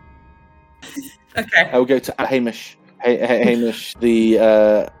 Okay. I'll go to Hamish. Hamish,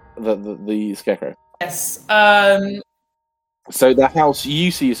 the scarecrow. Yes. So the house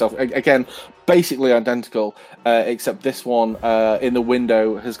you see yourself again, basically identical, except this one in the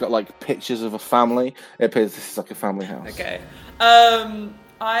window has got like pictures of a family. It appears this is like a family house. Okay.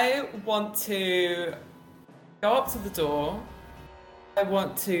 I want to go up to the door. I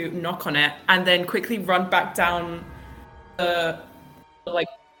want to knock on it and then quickly run back down the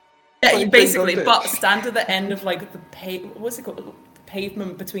basically, but stand at the end of like the what's it called? The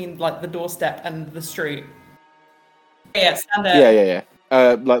pavement between like the doorstep and the street. Yeah, stand there.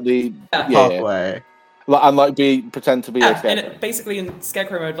 Yeah. Like the yeah. Halfway. And pretend to be a And scarecrow. basically in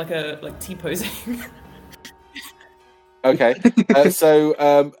scarecrow mode, like T-posing. Okay. So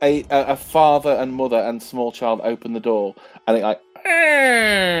a father and mother and small child open the door, and it like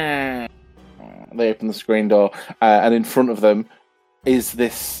they open the screen door, and in front of them is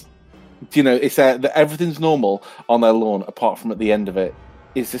this. It's that everything's normal on their lawn, apart from at the end of it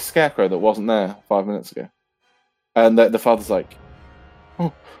is this scarecrow that wasn't there 5 minutes ago, and the father's like,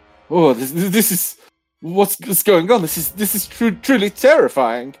 "Oh, this is what's going on. This is truly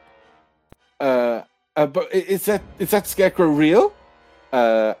terrifying." But is that scarecrow real?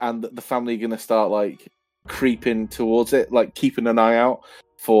 And the family are gonna start like creeping towards it, like keeping an eye out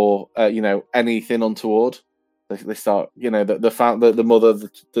for anything untoward. They start, the mother,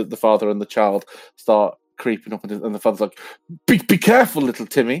 the father, and the child start creeping up, and the father's like, "Be careful, little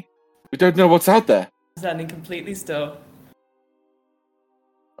Timmy. We don't know what's out there." Standing completely still.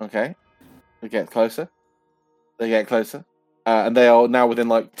 Okay, they get closer. And they are now within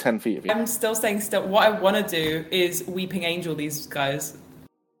like 10 feet of you. I'm still staying still. What I want to do is Weeping Angel these guys.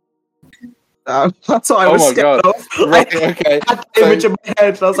 That's what I Oh was my scared God. of. Right, I okay. had the image in my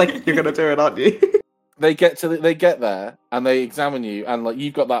head, and I was like, "You're gonna do it, aren't you?" They get there and they examine you, and like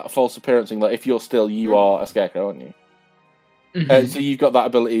you've got that false appearance thing. Like if you're still, you are a scarecrow, aren't you? So you've got that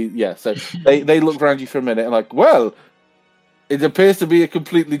ability, yeah. So they look around you for a minute and like, well, it appears to be a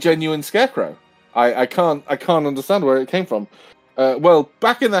completely genuine scarecrow. I can't understand where it came from. Well,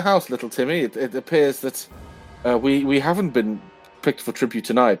 back in the house, little Timmy, it appears that we haven't been picked for tribute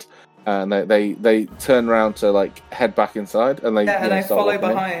tonight. and they turn around to like head back inside, and they and I start follow walking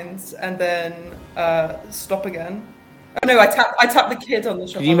in. behind, and then stop again. Oh no! I tap the kid on the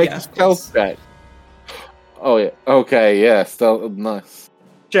shoulder. Can you make a stealth check? Oh yeah. Okay. Yeah. Stealth. Nice.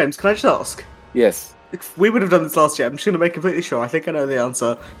 James, can I just ask? Yes. We would have done this last year. I'm just going to make completely sure. I think I know the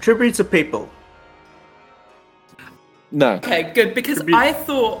answer. Tribute to people. No. Okay, good, because I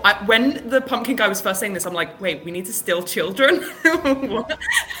thought, when the pumpkin guy was first saying this, I'm like, wait, we need to steal children? What?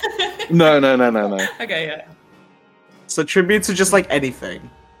 No. Okay, yeah. So tributes are just like anything.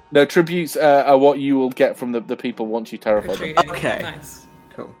 No, tributes are what you will get from the people once you terrify them. Retreating. Okay. Nice.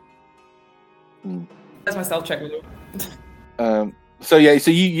 Cool. That's my stealth check. So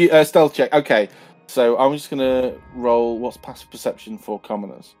you stealth check. Okay. So I'm just gonna roll. What's passive perception for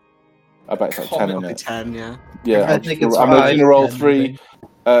commoners? I bet it's like 10 in It'll be it. 10, yeah. Yeah, I think it's I'm going to roll 10, 3.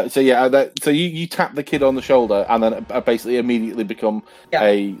 So you tap the kid on the shoulder and then basically immediately become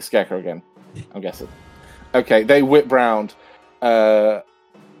a scarecrow again. I'm guessing. Okay, they whip round, and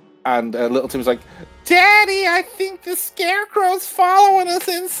little Tim's like, "Daddy, I think the scarecrow's following us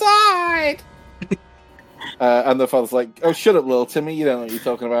inside." And the father's like, "Oh, shut up, little Timmy. You don't know what you're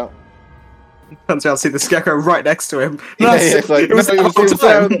talking about." Turns out, see the scarecrow right next to him. It's like, it was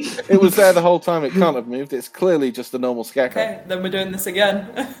there the whole time. It can't have moved. It's clearly just a normal scarecrow. Okay, then we're doing this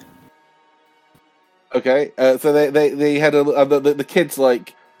again. Okay, so they had the kid's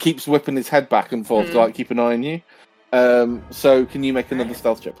like keeps whipping his head back and forth to like keep an eye on you. So can you make another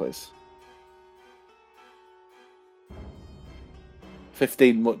stealth check, please?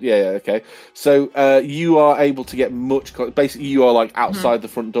 15. Yeah, okay. So you are able to get much. Basically, you are like outside the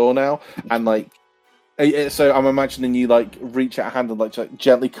front door now, and like. So I'm imagining you like reach out a hand and like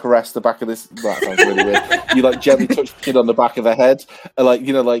gently caress the back of this. That sounds really weird. You like gently touch the kid on the back of the head,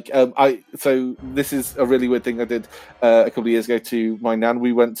 So this is a really weird thing I did a couple of years ago to my nan.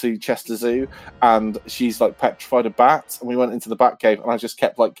 We went to Chester Zoo, and she's like petrified of bats, and we went into the bat cave, and I just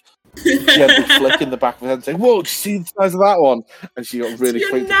kept like gently flicking the back of her head and saying, "Whoa, did you see the size of that one?" And she got really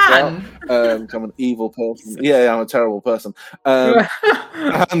freaked out. I'm an evil person. Yeah, I'm a terrible person. But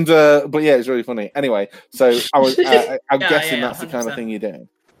yeah, it's really funny. Anyway, so I'm guessing that's 100%. The kind of thing you're doing.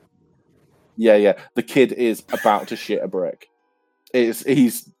 Yeah. The kid is about to shit a brick. He's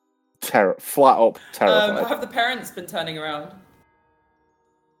flat up terrified. Have the parents been turning around?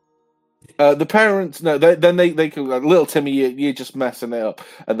 The parents, no. They could like, little Timmy, you're just messing it up.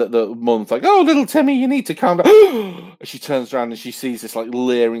 And the mum's like, "Oh, little Timmy, you need to calm down." She turns around and she sees this like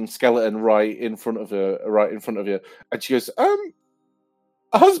leering skeleton right in front of her, and she goes,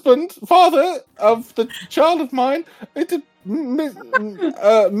 "Husband, father of the child of mine,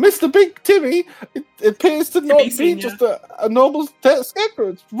 Mr. Big Timmy, it appears to not be just a normal scarecrow.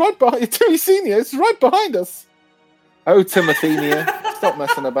 It's right behind Timmy Senior. It's right behind us." "Oh, Timothenia, stop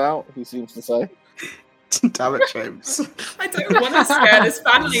messing about," he seems to say. Damn it, James. I don't want to scare this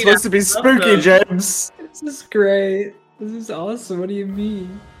family. It's supposed to be spooky, James. This is great. This is awesome. What do you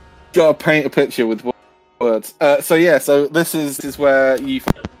mean? Gotta paint a picture with words. So this is where you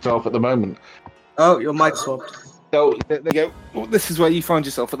find yourself at the moment. Oh, your mic swapped. So there you go. This is where you find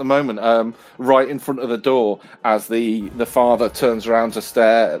yourself at the moment, right in front of the door, as the father turns around to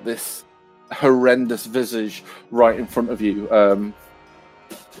stare at this horrendous visage right in front of you.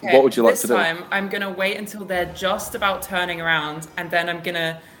 What would you like to do? This time, I'm going to wait until they're just about turning around, and then I'm going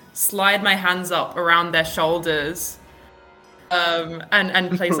to slide my hands up around their shoulders,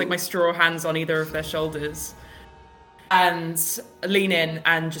 and place like my straw hands on either of their shoulders, and lean in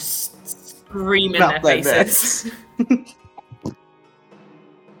and just scream in their faces.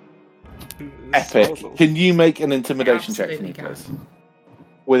 Epic. Can you make an intimidation check for me, please?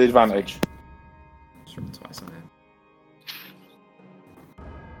 With advantage. Twice on it.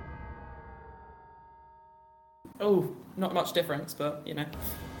 Oh, not much difference, but you know.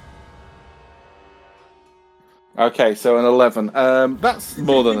 Okay, so an 11. That's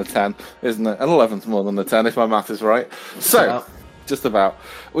more than a 10, isn't it? An 11's more than a 10, if my math is right. So, just about.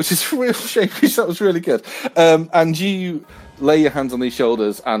 Which is a real shame, because that was really good. And you lay your hands on these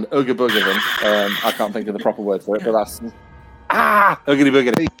shoulders and ooga booga them. I can't think of the proper word for it, but that's... Oogity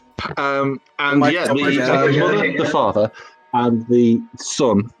boogity. The father and the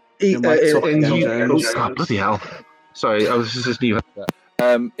son. Bloody hell! Sorry, I was just leaving.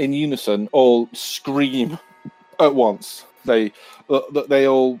 In unison, all scream at once. They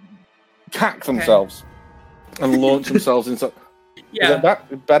all cack themselves and launch themselves inside. Yeah. Is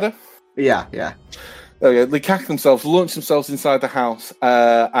that better? Yeah. Okay, they cack themselves, launch themselves inside the house,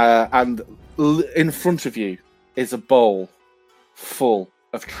 and in front of you is a bowl full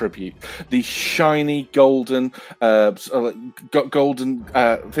of tribute. These shiny golden, golden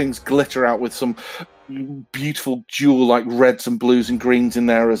things glitter out with some beautiful jewel like reds and blues and greens in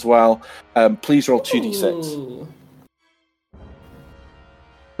there as well. Please roll 2d6. Ooh.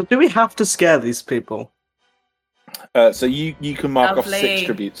 But do we have to scare these people? So you can mark off 6 Lovely.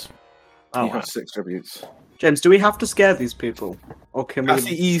 tributes. Oh, You wow. have 6 tributes. James, do we have to scare these people? Or can we That's the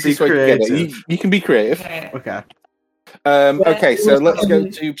be easiest way to get it. creative? You can be creative. Okay. Okay. Okay, so let's go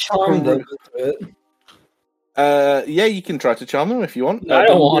to Charm them into it. yeah, you can try to charm them if you want. I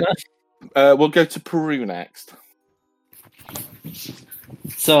don't want to. We'll go to Peru next.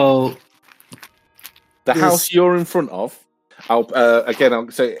 So The This- house you're in front of. I'll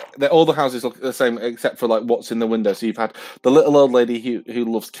say that all the houses look the same except for like what's in the window. So you've had the little old lady who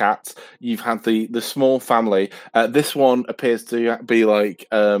loves cats. You've had the small family. This one appears to be like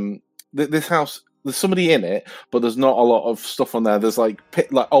this house. There's somebody in it, but there's not a lot of stuff on there. There's like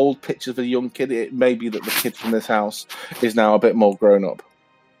old pictures of a young kid. It may be that the kid from this house is now a bit more grown up.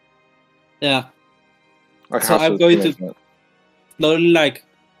 yeah, Like So House I'm of going Teenage to- Man. slowly like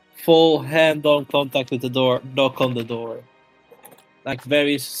full hand-on contact with the door, knock on the door, like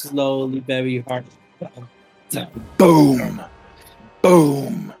very slowly, very hard. Boom,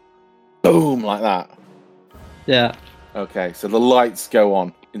 boom, boom, like that. Yeah, Okay, so the lights go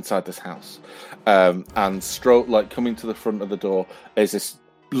on inside this house, and coming to the front of the door is this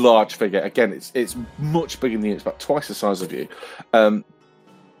large figure. Again, it's much bigger than you. It's about twice the size of you, and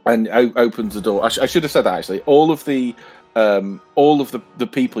opens the door. I should have said that actually. All of the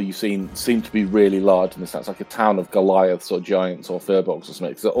people you've seen seem to be really large in this house, like a town of Goliaths or giants or firbolgs or something.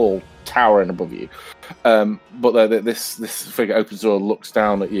 Because they're all towering above you. But this figure opens the door, looks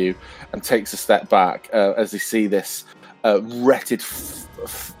down at you, and takes a step back as they see this wretched,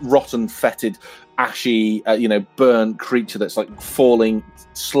 rotten, fetid, ashy, burnt creature that's like falling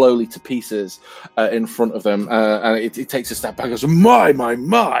slowly to pieces in front of them. And it takes a step back and goes,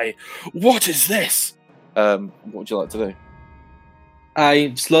 my, what is this? What would you like to do?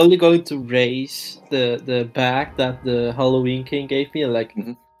 I'm slowly going to raise the bag that the Halloween King gave me, and like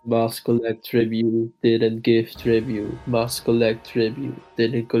Mhm. must collect tribute, didn't give tribute, must collect tribute,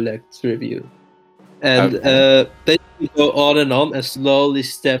 didn't collect tribute, and then we go on and slowly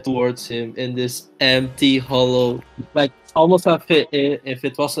step towards him in this empty, hollow, like almost like if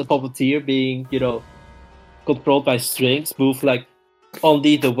it was a puppeteer being controlled by strings, move like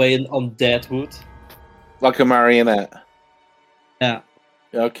only the way on Deadwood. Like a marionette. Yeah.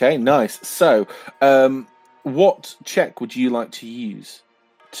 Okay, nice. So, what check would you like to use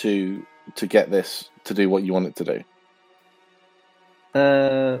to get this to do what you want it to do?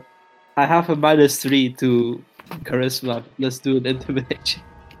 I have a -3 to charisma. Let's do an intimidation.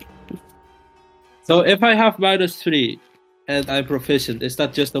 So if I have -3 and I'm proficient, is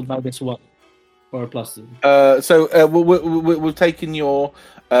that just a -1 or a +2? We've taken your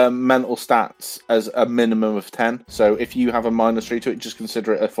mental stats as a minimum of 10. So if you have a -3 to it, just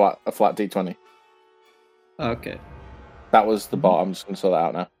consider it a flat D20. Okay. That was the bar. I'm just going to sort that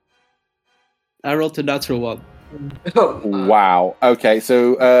out now. I rolled a natural 1. Wow. Okay, so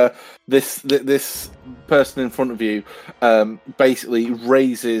this person in front of you basically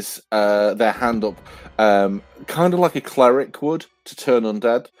raises their hand up, kind of like a cleric would to turn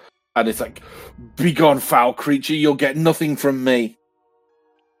undead, and it's like, "Begone, foul creature! You'll get nothing from me."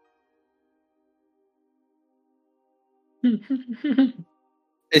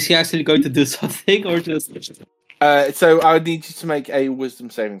 Is he actually going to do something or just? So I need you to make a wisdom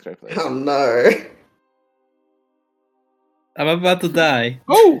saving throw, please. Oh no. I'm about to die.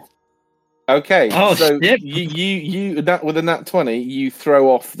 Oh. Okay. Oh, so shit. you that with a nat 20, you throw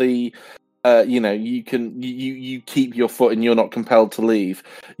off the you keep your foot and you're not compelled to leave.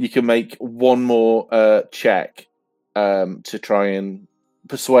 You can make one more check to try and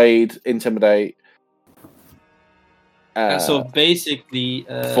persuade, intimidate. So basically,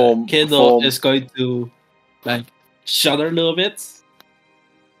 form- Kindle is going to like shudder a little bit,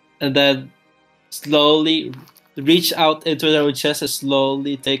 and then slowly reach out into their own chest and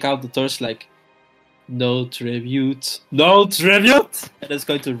slowly take out the torch, like no tribute, no tribute, and it's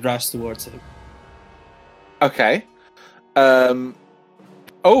going to rush towards him. Okay.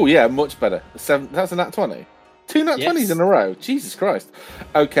 Oh yeah, much better. That's a nat 20. 2 nat 20s Yes. in a row. Jesus Christ.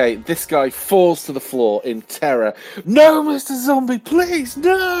 Okay, this guy falls to the floor in terror. No, Mr. Zombie, please,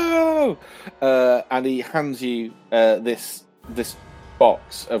 no! And he hands you this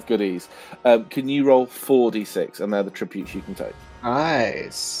box of goodies. Can you roll 4d6, and they're the tributes you can take.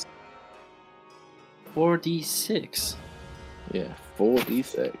 Nice. 4d6. Yeah,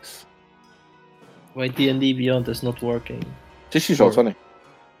 4d6. Wait, D&D Beyond is not working. Just use roll 20.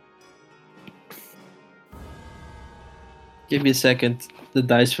 Give me a second. The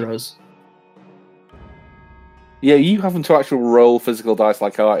dice froze. Yeah, you having to actually roll physical dice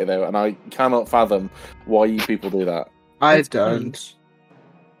like Artie though, and I cannot fathom why you people do that. I That's don't.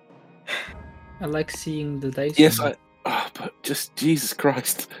 I like seeing the dice. Yes, roll. but just Jesus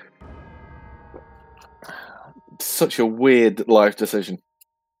Christ, such a weird life decision.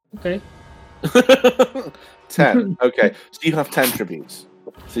 Okay. 10. Okay, so you have 10 tributes.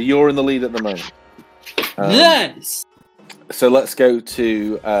 So you're in the lead at the moment. Nice. So let's go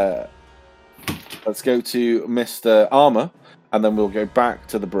to Mr. Armor, and then we'll go back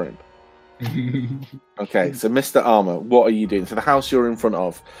to the broom. Okay, so Mr. Armor, what are you doing? So the house you're in front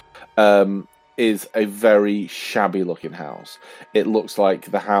of is a very shabby looking house. It looks like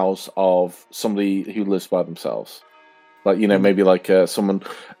the house of somebody who lives by themselves. Like, maybe like someone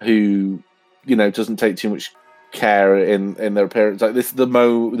who, doesn't take too much care in their appearance. Like this, the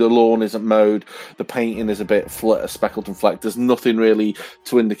lawn isn't mowed, the painting is a bit speckled and flecked. There's nothing really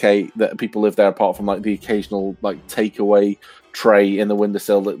to indicate that people live there apart from like the occasional like takeaway tray in the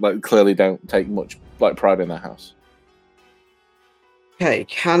windowsill that like clearly don't take much like pride in their house. Okay,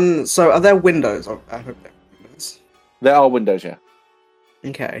 so are there windows? I hope there are windows. There are windows, yeah.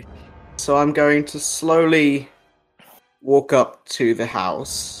 Okay, so I'm going to slowly walk up to the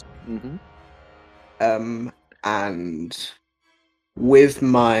house. Mm-hmm. And with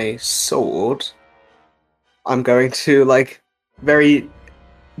my sword, I'm going to like very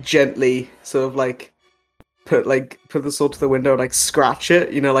gently sort of like put the sword to the window and like scratch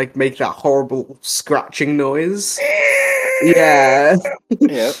it, like make that horrible scratching noise. Yeah.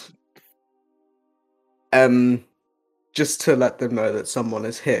 Yeah. Just to let them know that someone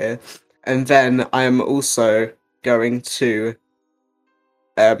is here. And then I am also going to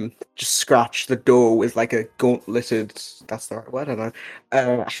just scratch the door with like a gauntleted, that's the right word, I don't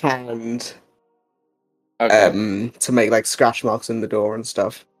know, hand. Okay. To make like scratch marks in the door and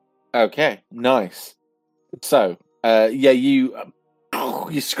stuff. Okay. Nice. So, you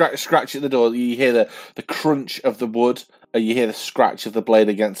scratch at the door. You hear the crunch of the wood. You hear the scratch of the blade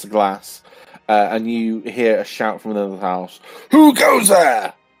against the glass, and you hear a shout from another house. Who goes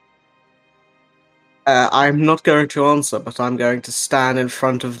there? I'm not going to answer, but I'm going to stand in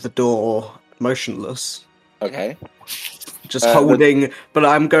front of the door, motionless. Okay. Just holding, but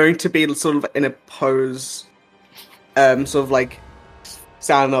I'm going to be sort of in a pose, sort of like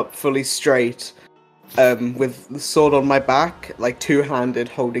stand up fully straight, with the sword on my back, like two-handed,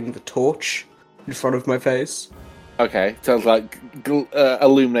 holding the torch in front of my face. Okay. Sounds like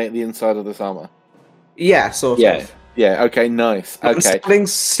illuminate the inside of this armor. Yeah, sort of. Yeah, okay, nice. I'm Okay. standing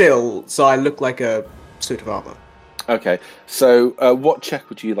still, so I look like a suit of armor. Okay. So, what check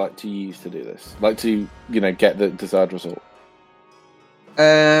would you like to use to do this? Like to, get the desired result?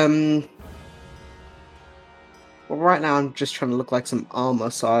 Well, right now I'm just trying to look like some armor,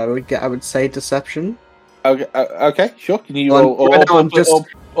 so I would say deception. Okay, sure. Can you Well, roll right now I'm just-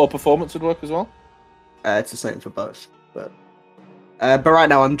 or performance would work as well? It's the same for both, but right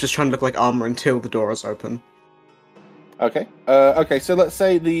now I'm just trying to look like armor until the door is open. Okay. Okay. So let's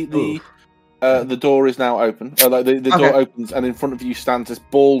say the door is now open. Like the door Okay. opens, and in front of you stands this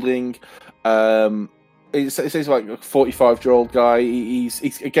balding. It says like a 45-year-old guy.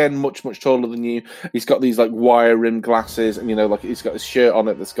 He's again much taller than you. He's got these like wire rimmed glasses, and like he's got his shirt on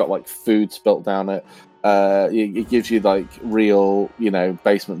it that's got like food spilt down it. It gives you like real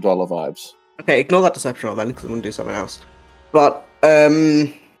basement dweller vibes. Okay, ignore that deception roll then, because I'm gonna do something else. But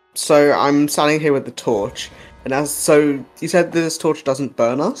so I'm standing here with the torch, and so you said this torch doesn't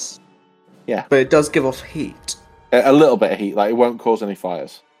burn us. Yeah. But it does give off heat. A little bit of heat, like it won't cause any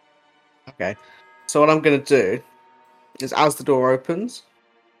fires. Okay. So what I'm going to do is, as the door opens,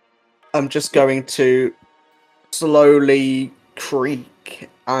 I'm just going to slowly creak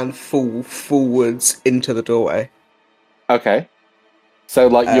and fall forwards into the doorway. Okay. So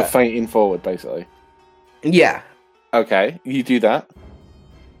like you're fainting forward, basically. Yeah. Okay, you do that.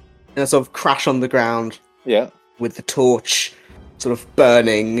 And I sort of crash on the ground. Yeah. With the torch sort of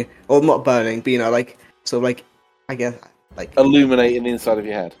burning, or not burning, but like sort of like, I guess, like illuminating the inside of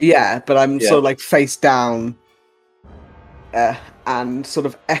your head. Yeah, but I'm sort of like face down, and sort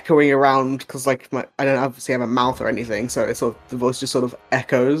of echoing around because like I don't obviously have a mouth or anything, so it's sort of the voice just sort of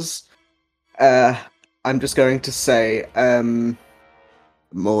echoes. I'm just going to say,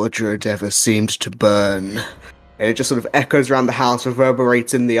 Mordred ever seemed to burn, and it just sort of echoes around the house,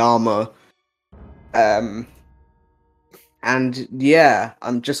 reverberates in the armor. And yeah,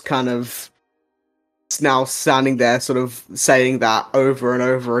 I'm just kind of now standing there, sort of saying that over and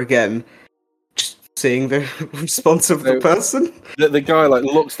over again, just seeing the response of the person. The guy like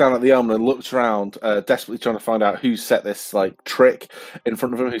looks down at the armor and looks around, desperately trying to find out who set this like trick in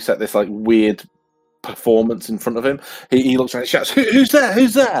front of him, who set this like weird performance in front of him. He looks around and shouts, "Who's there?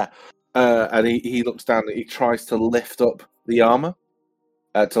 Who's there?" And he looks down and he tries to lift up the armor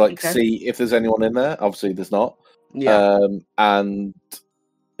to like see if there's anyone in there. Obviously, there's not. Yeah. And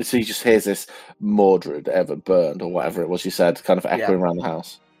so he just hears this Mordred ever burned or whatever it was you said, kind of echoing around the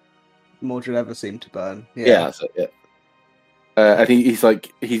house. Mordred ever seemed to burn. Yeah, that's it. Yeah. And he's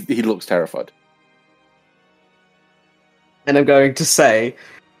like he looks terrified. And I'm going to say,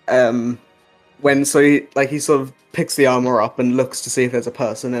 he sort of picks the armor up and looks to see if there's a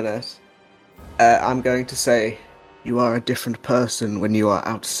person in it. I'm going to say, "You are a different person when you are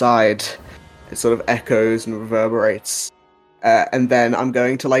outside." It sort of echoes and reverberates. And then I'm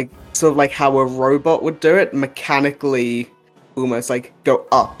going to sort of like how a robot would do it, mechanically almost like go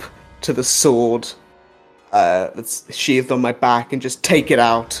up to the sword that's sheathed on my back and just take it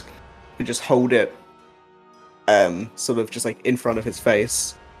out and just hold it sort of just like in front of his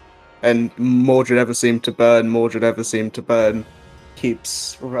face. And Mordred ever seemed to burn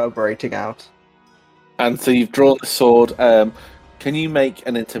keeps reverberating out. And so you've drawn the sword. Can you make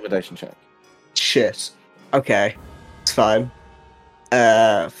an intimidation check? Shit. Okay. It's fine.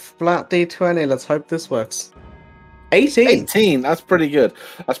 Flat D20, let's hope this works. 18! 18, that's pretty good.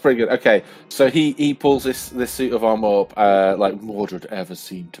 Okay, so he pulls this suit of armor up, like Mordred ever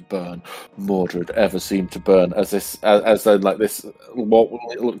seemed to burn. As though like this, what will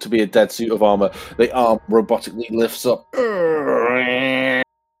look to be a dead suit of armor, the arm robotically lifts up, and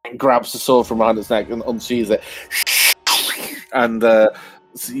grabs the sword from behind its neck and unsheathes it. And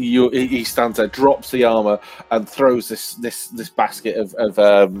he stands there, drops the armor, and throws this basket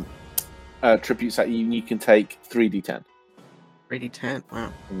of tributes at you. You can take 3d10. 3d10,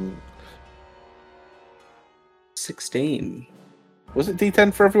 wow. 16. Was it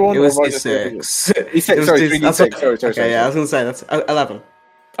d10 for everyone? It was d6. D6. Sorry, 3d6. Sorry. Okay, yeah, I was going to say that's 11.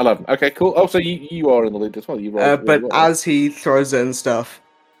 11. Okay, cool. Oh, so you are in the lead as well. You rolled, but well. as he throws it and stuff,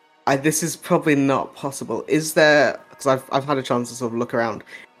 this is probably not possible. Is there? Because I've had a chance to sort of look around.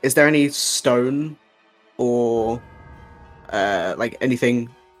 Is there any stone or like anything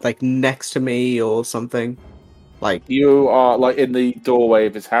like next to me or something? Like you are like in the doorway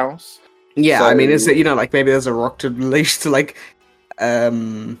of his house. Yeah, so... I mean, is it like maybe there's a rock to leash to like I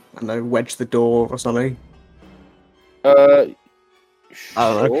don't know, wedge the door or something? Sure.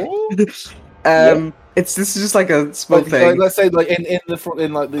 I don't know. Yeah. This is just like a small thing. Like, let's say like in the front,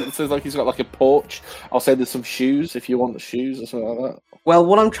 in like it says like he's got like a porch. I'll say there's some shoes if you want the shoes or something like that. Well,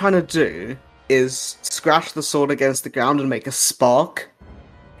 what I'm trying to do is scratch the sword against the ground and make a spark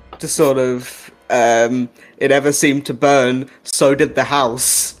to sort of it ever seemed to burn. So did the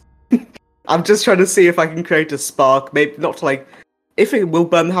house. I'm just trying to see if I can create a spark. Maybe not to like if it will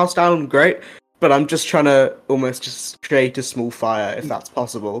burn the house down, great. But I'm just trying to almost just create a small fire if that's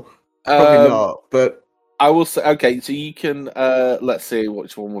possible. Probably not, but I will say, okay, so you can, let's see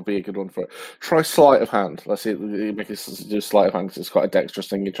which one would be a good one for it. Try sleight of hand. Let's see, make it do sleight of hand because it's quite a dexterous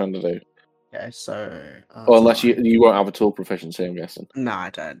thing you're trying to do. Okay, so... or unless you won't have a tool proficiency, I'm guessing. No,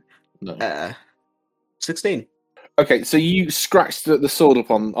 I don't. No. 16. Okay, so you scratch the sword up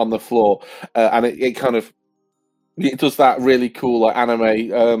on the floor, and it kind of, it does that really cool, like,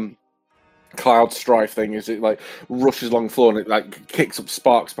 anime, cloud strife thing. Is it like rushes along the floor and it like kicks up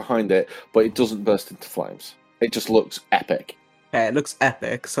sparks behind it, but it doesn't burst into flames. It just looks epic. Okay, it looks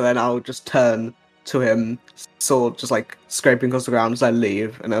epic. So then I'll just turn to him, sword just like scraping across the ground as I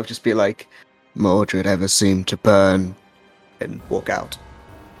leave, and I'll just be like, "Mordred ever seemed to burn," and walk out.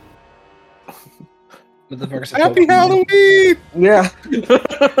 Happy Halloween! Yeah.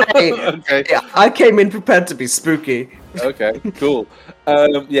 Hey, okay. Yeah, I came in prepared to be spooky. Okay, cool.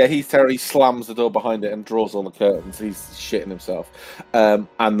 Yeah, he slams the door behind it and draws all the curtains. He's shitting himself.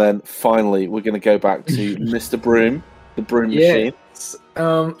 And then finally, we're going to go back to Mr. Broom, the broom machine.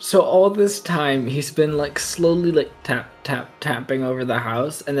 So all this time, he's been like slowly like tapping over the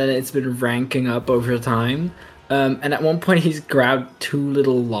house, and then it's been ranking up over time. And at one point, he's grabbed 2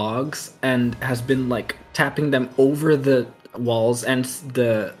 little logs and has been like tapping them over the walls and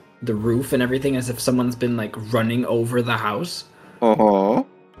the roof and everything, as if someone's been like running over the house. Uh-huh.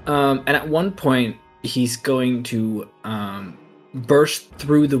 And at one point, he's going to burst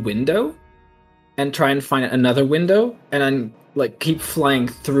through the window and try and find another window, and then like keep flying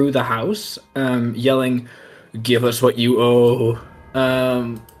through the house, yelling, "Give us what you owe,"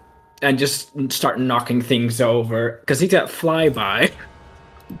 and just start knocking things over because he's got flyby.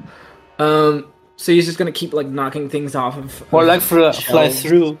 So he's just gonna keep like knocking things off of. Or like fly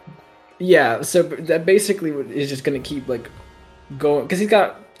through. Yeah, so that basically is just gonna keep like going because he's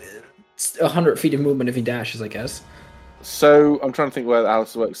got 100 feet of movement if he dashes, I guess. So I'm trying to think where the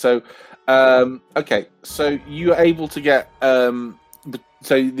house works. So, okay, so you're able to get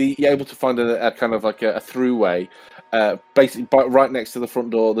you're able to find a kind of like a throughway, basically right next to the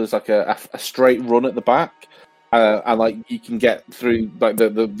front door. There's like a straight run at the back, and like you can get through like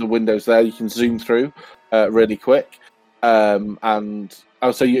the windows there. You can zoom through really quick, and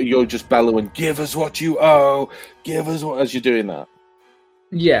so you're just bellowing, "Give us what you owe! Give us what!" as you're doing that.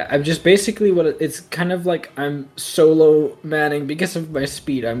 Yeah, I'm just basically it's kind of like I'm solo manning because of my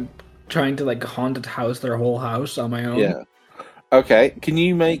speed. I'm trying to like haunted house their whole house on my own. Yeah. Okay. Can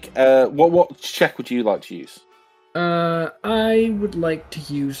you make what check would you like to use? I would like to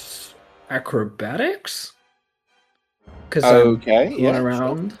use acrobatics because Okay. I'm going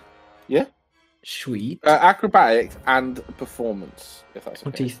around. Sure. Yeah. Sweet. Acrobatics and performance, if that's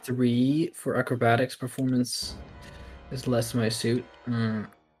okay. 23 for acrobatics. Performance is less my suit.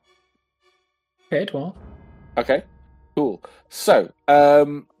 Okay, 12. Okay. Cool. So,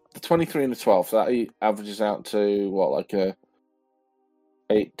 the 23 and the 12, so that averages out to what, like a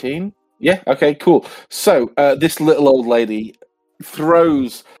 18? Yeah. Okay. Cool. So, this little old lady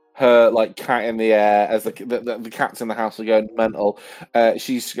throws her like cat in the air as the cats in the house are going mental.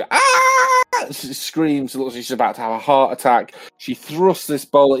 She's she screams, looks like she's about to have a heart attack. She thrusts this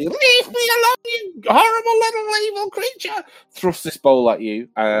bowl at you. Leave me alone, you horrible little evil creature! Thrusts this bowl at you,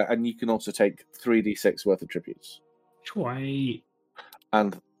 and you can also take 3d6 worth of tributes. Sweet.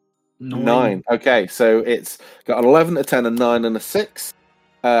 And 9. Okay, so it's got an 11, a 10, a 9, and a 6.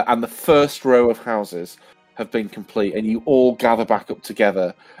 And the first row of houses have been complete, and you all gather back up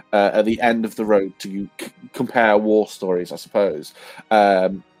together at the end of the road to compare war stories, I suppose.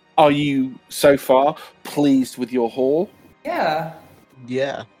 Are you so far pleased with your haul? Yeah.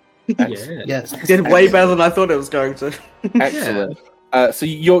 Yeah. Yeah. Yes. Did way better than I thought it was going to. Excellent. So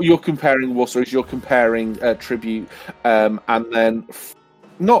you're comparing war stories, you're comparing tribute, and then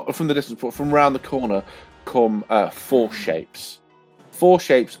not from the distance, but from around the corner come 4 shapes. 4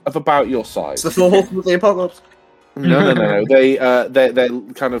 shapes of about your size. It's the 4 horsemen of the apocalypse. No. They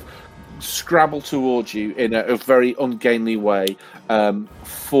kind of scrabble towards you in a very ungainly way.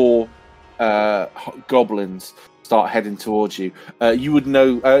 4 goblins start heading towards you. You would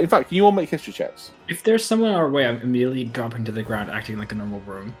know. In fact, can you all make history checks? If there's someone our way, I'm immediately dropping to the ground, acting like a normal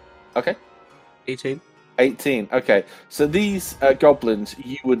room. Okay. 18. 18. Okay. So these goblins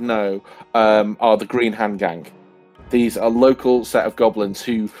you would know are the Green Hand Gang. These are local set of goblins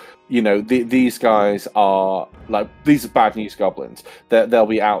who, you know, these guys are like, these are bad news goblins. They'll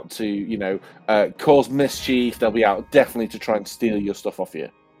be out to, you know, cause mischief. They'll be out definitely to try and steal your stuff off you.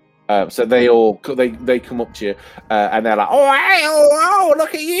 So they come up to you and they're like, "Oh, hey, oh,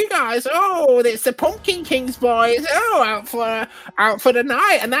 look at you guys! Oh, it's the Pumpkin Kings boys! Oh, out for the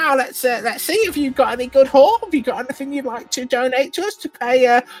night! And now let's see if you've got any good haul. Have you got anything you'd like to donate to us to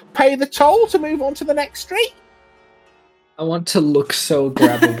pay the toll to move on to the next street?" I want to look so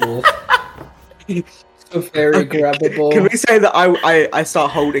grabbable. So very grabbable. Can we say that I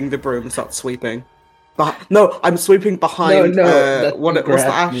start holding the broom and start sweeping? No, I'm sweeping behind. What's the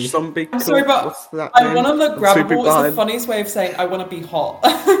ash zombie? I'm sorry, but I want to look grabbable. It's the funniest way of saying I want to be hot.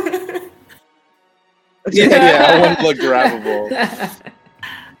 Yeah, I want to look grabbable.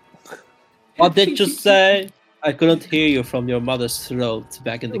 What did you say? I couldn't hear you from your mother's throat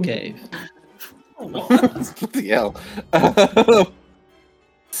back in the cave. Bloody hell.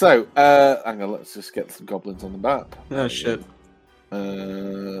 So, hang on, let's just get some goblins on the map. Oh shit.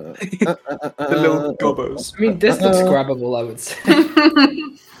 The little gobbos. I mean, this looks grabbable, I would say.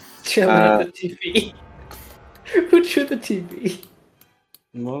 Chilling at the TV. Who drew the TV?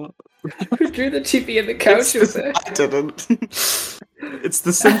 What? Who drew the TV and the couch with it? I didn't. It's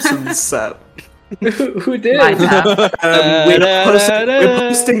the Simpsons set. Who did? We're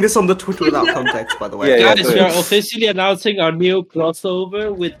posting this on the Twitter without context, by the way. Yeah, Guys, we are officially announcing our new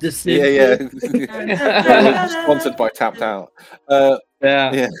crossover with the Simpsons. Yeah. Sponsored by Tapped Out.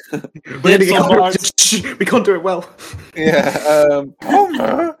 Yeah. We can't do it well. Yeah.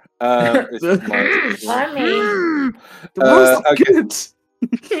 Homer. Okay. Good.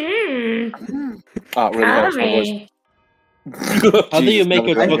 Really helps my voice. How do you make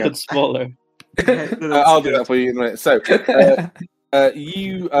your bucket smaller? I'll do that for you in a minute. So,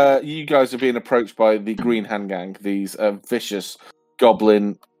 you guys are being approached by the Green Hand Gang, these vicious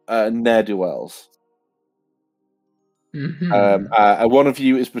goblin ne'er-do-wells. Mm-hmm. One of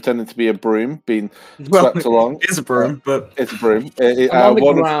you is pretending to be a broom, being swept along. It's a broom, but it's a broom. I'm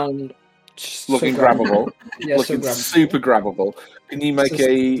on the ground, looking So grabbable, Yeah, looking so grabbable. super grabbable. Can you make So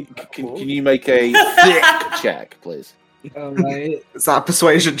a grabbable. can you make a thick check, please? Alright. Is that a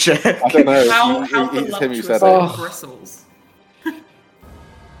persuasion check? I don't know. How It's him who voluptuous said are it. the bristles?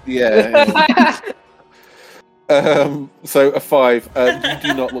 Yeah. So a 5. You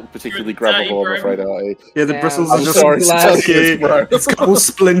do not look particularly You're a dirty grabbable, I'm bro. afraid, Artie. Yeah, the Damn, bristles I'm are just sorry to tell you this, sticky. bro. It's got all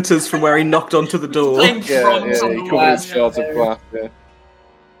splinters from where he knocked onto the door. Playing Yeah, bronze yeah, on you the covered wall. in shards of glass.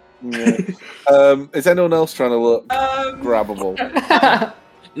 Yeah. Is anyone else trying to look grabbable?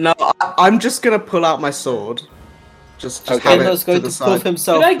 No, I'm just gonna pull out my sword. Just Okay. have it Kendo's to going the to side. puff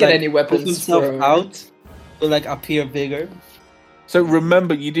himself. Did I get like, any weapons puff himself thrown? out to like appear bigger. So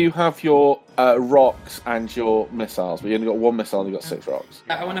remember, you do have your rocks and your missiles, but you only got 1 missile and you got 6 rocks.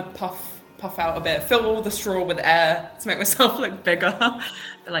 I want to puff out a bit, fill all the straw with air to make myself look bigger.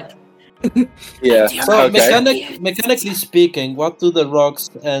 Like, Yeah. So Okay. mechanically speaking, what do the rocks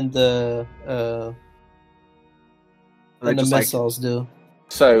and the Just like- missiles do?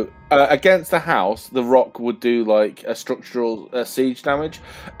 So against the house, the rock would do like a structural siege damage.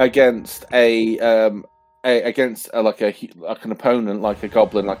 Against against like an opponent, like a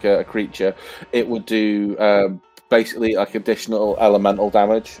goblin, like a creature, it would do basically like additional elemental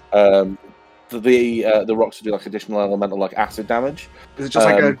damage. The rocks would do like additional elemental, like acid damage. Is it just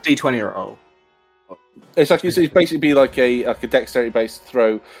like a D20 roll? It's basically be like a dexterity based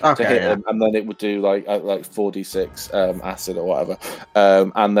throw to Okay, hit yeah. them, and then it would do like 4d6 acid or whatever.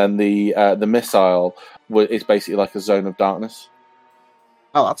 And then the missile is basically like a zone of darkness.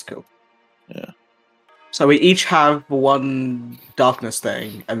 Oh, that's cool. Yeah. So we each have 1 darkness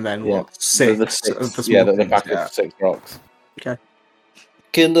thing, and then Yeah. what? 6 The of the small yeah, the things, back yeah. of 6 rocks.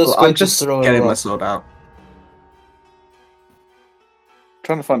 Kendo's Well, going I'm just to throw a getting my rock. sword out.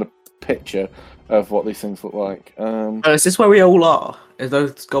 Trying to find a picture of what these things look like. Oh, is this where we all are? Is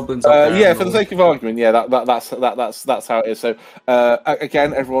those goblins up there? Yeah, for the sake of argument, yeah, that's how it is. So,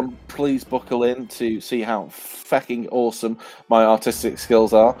 again, everyone, please buckle in to see how fucking awesome my artistic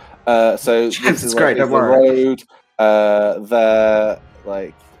skills are. So Yes, this it's is great, like, don't the worry. road. There,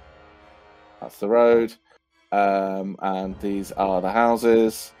 like that's the road, and these are the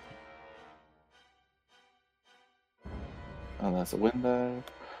houses, and there's a window.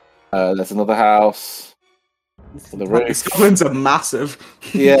 There's another house. The These roof. goblins are massive.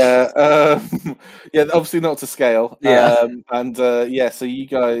 Yeah, yeah. Obviously not to scale. Yeah. And yeah. So you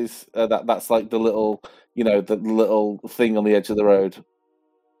guys, that's like the little, the little thing on the edge of the road,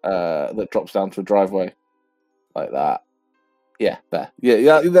 that drops down to a driveway, like that. Yeah, there.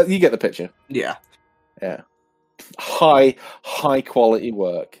 Yeah. You get the picture. Yeah. Yeah. High quality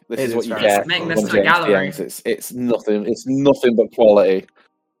work. This It is what is you very get Making from this to a James gallery. PMs. It's nothing. It's nothing but quality.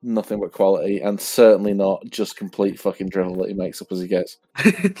 Nothing but quality, and certainly not just complete fucking drivel that he makes up as he goes.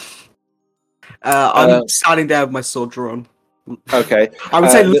 I'm standing there with my sword drawn. Okay. I would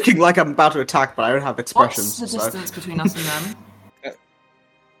say the- looking like I'm about to attack, but I don't have expressions. what's the so- distance between us and them?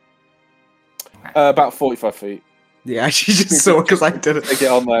 About 45 feet. Yeah, she just saw because I did it. Take it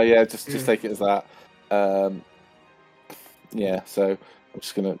on there, yeah. Just take it as that. Yeah. So I'm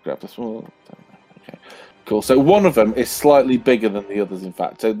just gonna grab this one. Okay. Cool. So one of them is slightly bigger than the others. In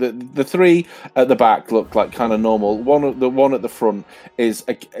fact, so the 3 at the back look like kind of normal. The one at the front is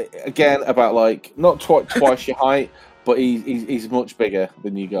again about like not twice your height, but he's much bigger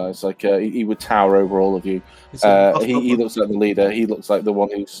than you guys. Like he would tower over all of you. He looks like the leader. He looks like the one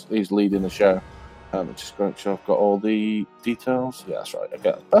who's leading the show. Just make sure I've got all the details. Yeah, that's right.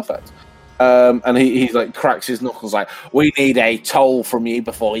 Okay, perfect. And he's like cracks his knuckles like, we need a toll from you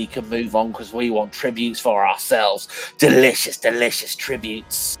before you can move on because we want tributes for ourselves. Delicious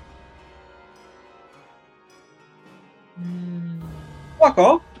tributes. Fuck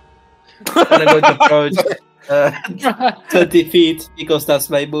off! And I'm going to approach 20 feet because that's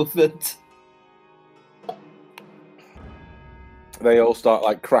my movement. They all start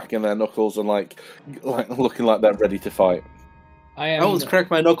like cracking their knuckles and like looking like they're ready to fight. I almost crack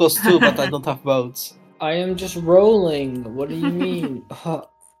my knuckles too, but I don't have bones. I am just rolling. What do you mean?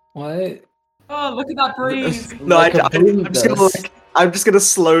 What? Oh, look at that breeze! No, Like a broom I'm just gonna does. I'm just gonna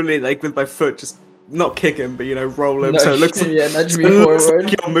slowly like with my foot just not kick him, but roll him so it looks like, yeah, nudge so me it looks forward.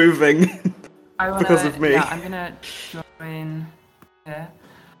 like you're moving. Because of me. Yeah, I'm gonna join here.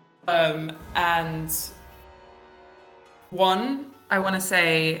 And one, I want to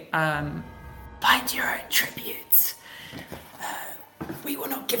say, find your own tributes. We will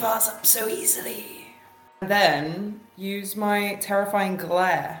not give ours up so easily. And then use my terrifying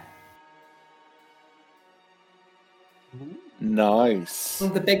glare. Nice.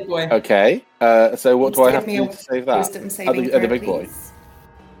 The big boy. Okay. So what do I have to Give do me to a save that? Wisdom saving the throw, big boy. please.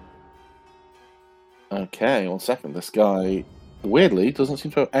 Okay, 1 second. This guy, weirdly, doesn't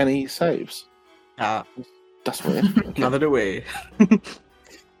seem to have any saves. That's weird. Okay. Neither do we.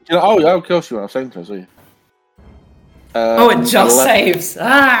 Of course you are. Same to us, were you? Oh, it just 11. saves.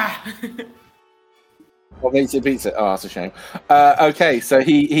 Ah! What makes it beats it? Oh, that's a shame. Okay, so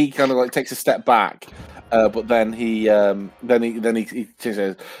he kind of like takes a step back, but then he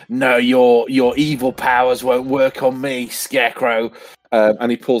says, "No, your evil powers won't work on me, Scarecrow."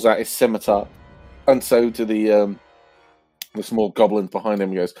 And he pulls out his scimitar, and so to the small goblins behind him.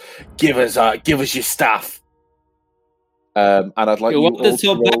 He goes, "Give us your stuff." And I'd like You you want all it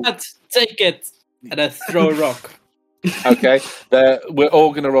so to roll. bad? Take it! And I throw a rock. Okay, we're all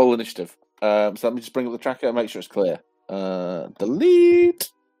going to roll initiative. So let me just bring up the tracker and make sure it's clear.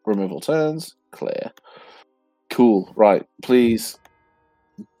 Delete. Removal turns. Clear. Cool. Right. Please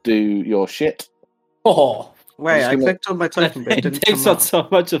do your shit. Oh, Wait, I gonna- clicked on my token, but it It didn't takes come up up. so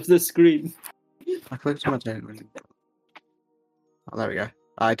much of the screen. I clicked on my token. Oh, there we go.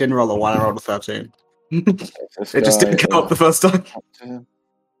 I didn't roll a 1, I rolled a 13. This It just guy didn't come up the first time.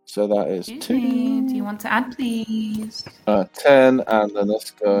 So that is Excuse 2, me, do you want to add, please? 10, and then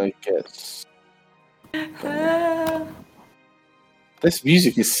this guy gets. This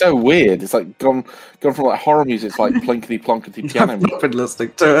music is so weird. It's like gone from like horror music. It's like plinkety plonkety piano I've music. not been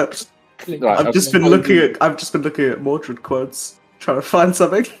listening to it. Right, I've just been looking at Mordred quotes, trying to find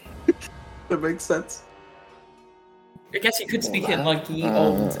something that makes sense. I guess you could speak in like ye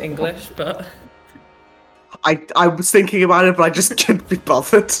old English, but I was thinking about it, but I just couldn't be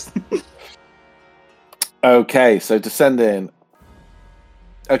bothered. Okay, so descend in.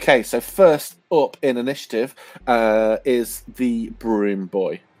 Okay, so first up in initiative is the Broom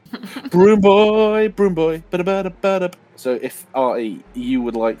Boy. Broom Boy, Broom Boy. Ba-da-ba-da-ba-da. So if RE, you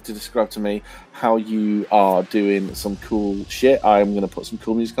would like to describe to me how you are doing some cool shit, I'm going to put some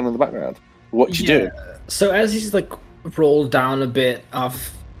cool music on in the background. What you do? So as he's like rolled down a bit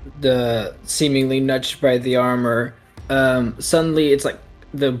off the seemingly nudged by the armor, suddenly it's like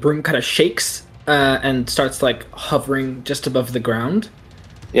the broom kind of shakes and starts like hovering just above the ground.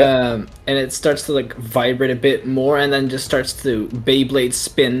 Yeah. And it starts to like vibrate a bit more, and then just starts to Beyblade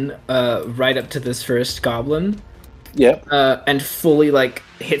spin right up to this first goblin. Yeah. And fully like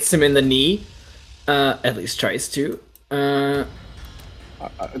hits him in the knee. At least tries to.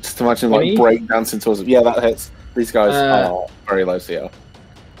 Just imagine like 20? break dancing towards it. Yeah, that hits. These guys Uh, are very low CR.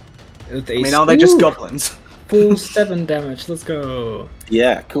 With I mean, are they just Ooh, goblins? full 7 damage? Let's go.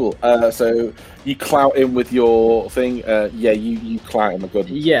 Yeah, cool. So you clout him with your thing. Yeah, you clout him a good.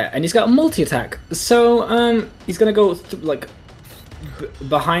 Yeah, and he's got a multi-attack. So he's gonna go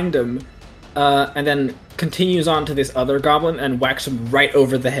behind him, and then continues on to this other goblin and whacks him right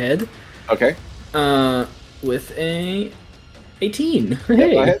over the head. Okay. With a 18. Yeah,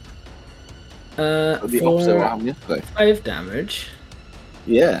 Hey. go ahead. For The opposite of what happened yesterday. 5 damage.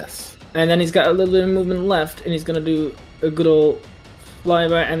 Yes. And then he's got a little bit of movement left, and he's gonna do a good old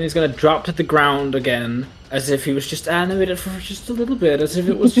flyby, and he's gonna drop to the ground again, as if he was just animated for just a little bit, as if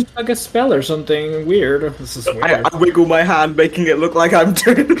it was just like a spell or something weird. This is weird. I wiggle my hand, making it look like I'm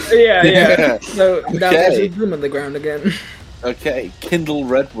doing. Yeah. Yeah. So now Okay. there's a broom on the ground again. Okay. Kindle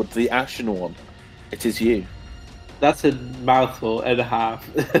Redwood, the Ashen one. It is you. That's a mouthful and a half.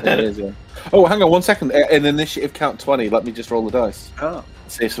 It is, yeah. Oh, hang on 1 second. In initiative count 20, let me just roll the dice. Oh.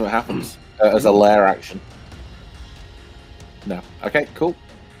 See if something happens as a lair action. No. Okay, cool.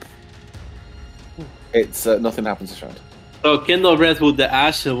 It's nothing happens this round. So Kindle Redwood, the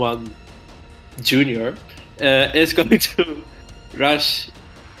Ashen One Junior, is going to rush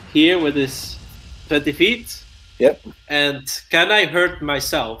here with his 20 feet. Yep. And can I hurt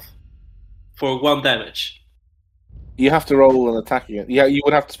myself for 1 damage? You have to roll an attack again. Yeah, you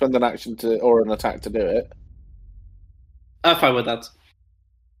would have to spend an action or an attack to do it. I'm fine with that.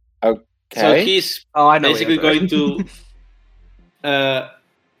 Okay. So he's Oh, I know. basically what you're going to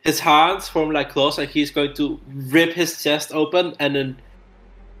his hands form like claws, and he's going to rip his chest open, and then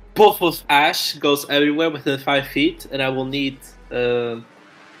puff of ash goes everywhere within 5 feet, and I will need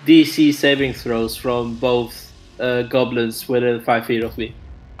DC saving throws from both goblins within 5 feet of me.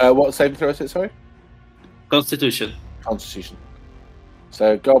 What saving throw is it, sorry? Constitution. Constitution.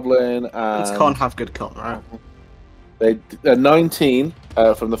 So Goblin and... It can't have good con, right? They 19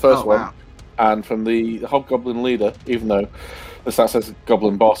 from the first Oh, one, wow. and from the Hobgoblin leader, even though the stat says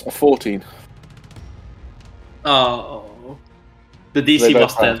Goblin boss, a 14. Oh, the They DC both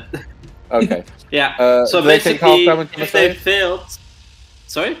was 10. Okay. Yeah. So do they take half basically, damage on a if they save? failed,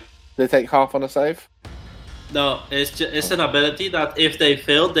 sorry. They take half on a save. No, it's an ability that if they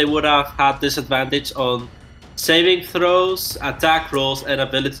failed, they would have had disadvantage on saving throws, attack rolls, and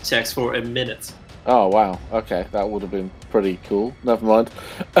ability checks for a minute. Oh wow. Okay, that would have been pretty cool. Never mind.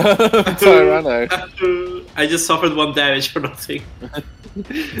 Tyranno. I just suffered 1 damage for nothing.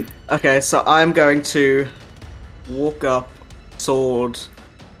 Okay, so I'm going to walk up, sword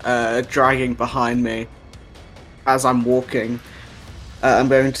dragging behind me. As I'm walking, I'm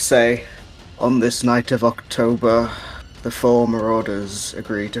going to say, on this night of October, the 4 marauders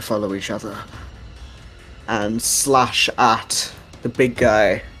agree to follow each other. And slash at the big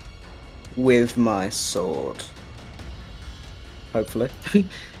guy with my sword. Hopefully.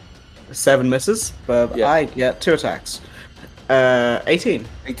 7 misses, but Yeah. I get 2 attacks. 18.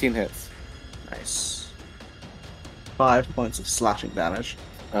 18 hits. Nice. 5 points of slashing damage.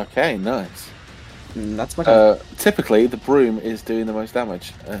 Okay, nice. And that's my turn. Typically, the broom is doing the most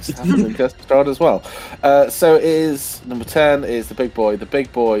damage. It's happened in Cursed Strahd as well. So it is number 10 is the big boy. The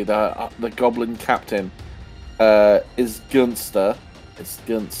big boy, the goblin captain, is Gunster. It's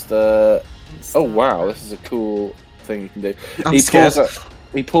Gunster. Oh wow, this is a cool thing you can do. I'm scared.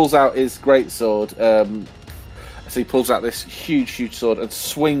 He pulls out his great sword. So he pulls out this huge sword and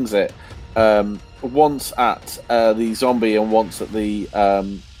swings it once at the zombie and once at the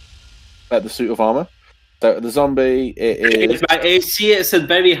suit of armor. So the zombie it is My AC is a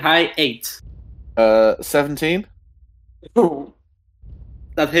very high 8. 17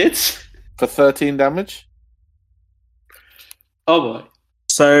 That hits. for 13 damage. Oh boy.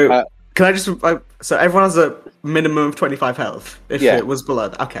 So, can I just... so everyone has a minimum of 25 health if Yeah. it was below...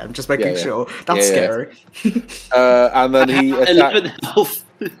 Okay, I'm just making Yeah. sure. That's Yeah. scary. And then he 11 health.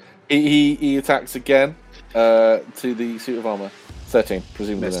 he attacks again to the suit of armor. 13,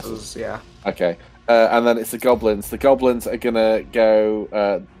 presumably misses. Misses, yeah. Okay, and then it's the goblins. The goblins are gonna go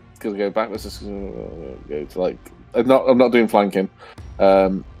backwards. Just go to like. I'm not doing flanking.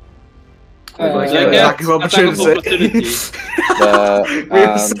 Attack of opportunity.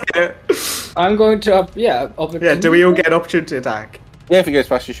 I'm going to opportunity. Yeah, do we all get an opportunity attack? Yeah, if it goes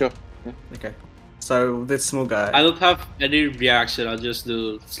past you, sure. Yeah. Okay. So, this small guy... I don't have any reaction. I'll just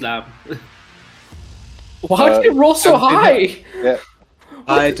do slam. Why did you roll so high? Yeah.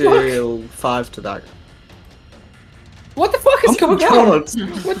 I do 5 to that. What the fuck is going God. on?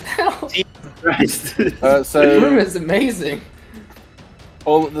 What the hell? Christ. The room So is amazing.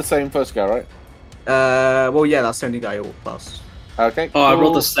 all at the same first go, right? Well, yeah, that's the only guy who passed. Okay. Oh, I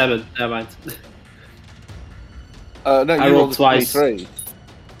rolled cool. a 7. Never mind. No, I you rolled twice. 3.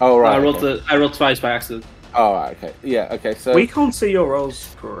 Oh right. I rolled twice by accident. Oh right, okay. Yeah. Okay. So We can't see your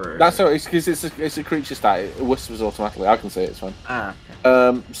rolls, bro. that's all. It's because it's a creature stat. It whispers automatically. I can see it. It's fine. Ah,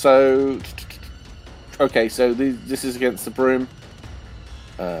 So okay. So this is against the broom.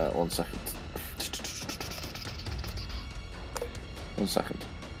 1 second. 1 second.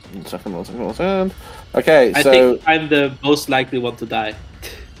 1 second. 1 second. 1 second. Okay. I So think I'm the most likely one to die.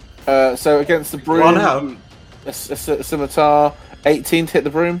 so against the broom, One out. a scimitar. 18 to hit the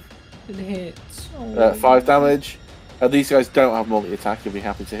broom. It hits. 5 damage. These guys don't have multi-attack. You'll be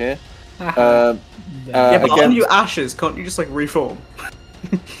happy to hear. Haha. yeah, but again- on you ashes, can't you just like reform?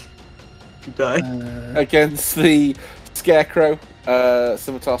 You die. Against the scarecrow,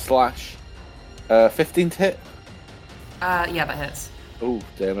 scimitar slash. 15 to hit. Yeah, that hits. Oh,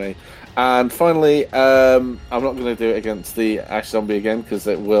 dear me. And finally, I'm not going to do it against the ash zombie again because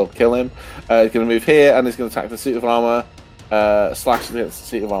it will kill him. He's going to move here and he's going to attack the suit of armor. Slash against the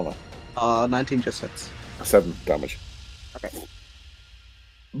suit of armor. 19 just hits. 7 damage. Okay.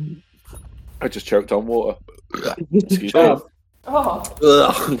 I just choked on water. Excuse me. Oh, Oh,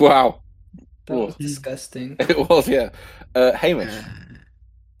 Ugh, wow. that was Oh. disgusting. It was, yeah. Hamish,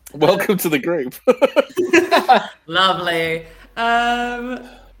 welcome to the group. lovely.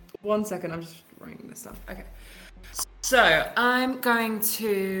 1 second, I'm just writing this stuff. Okay. So I'm going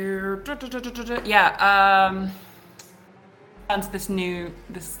to turn to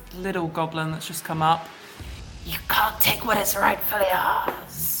this little goblin that's just come up. You can't take what is rightfully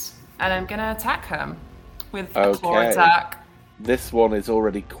ours. And I'm gonna attack him with a claw Okay. attack. This one is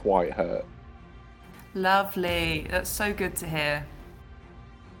already quite hurt. Lovely. That's so good to hear.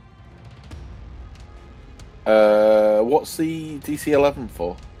 What's the DC 11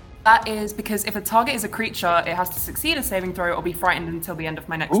 for? That is because if a target is a creature, it has to succeed a saving throw or be frightened until the end of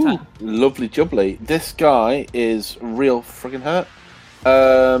my next Ooh, turn. lovely jubbly. This guy is real friggin' hurt.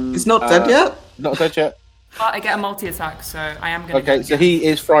 He's not dead yet? Not dead yet. But I get a multi-attack, so I am going to Okay, so he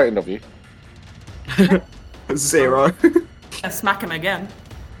is frightened of you. 0. smack him again.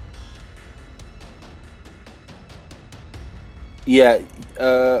 Yeah.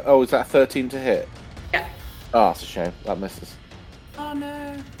 Is that 13 to hit? Yeah. Oh, that's a shame. That misses. Oh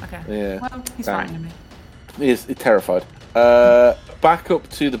no. Okay. Yeah. Well, he's Damn. frightened of me. He is terrified. Back up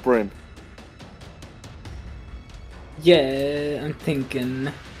to the broom. Yeah, I'm thinking.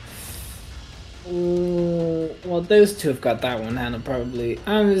 Well, those two have got that one handled probably.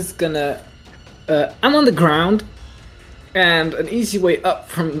 I'm just gonna. I'm on the ground, and an easy way up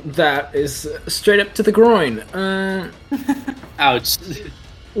from that is straight up to the groin. Ouch.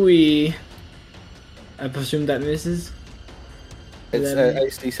 I presume that misses. It's 11.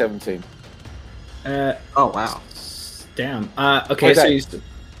 AC 17. Oh wow. Damn. Okay, so Okay. he's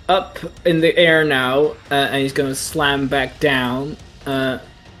up in the air now, and he's gonna slam back down.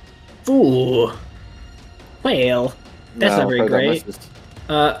 Ooh. Well, that's not very afraid that great. misses.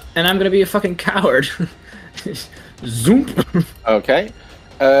 And I'm gonna be a fucking coward. Zoom. Okay.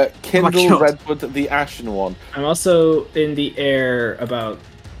 Kindle God. Redwood, the Ashen one. I'm also in the air about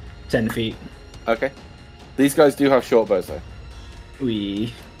 10 feet. Okay. These guys do have short bows, though.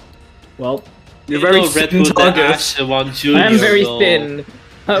 Well, You're very thin Redwood the target. Ashen One Junior. I'm very though. thin.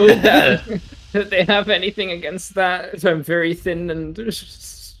 How would that? Do they have anything against that? If I'm very thin and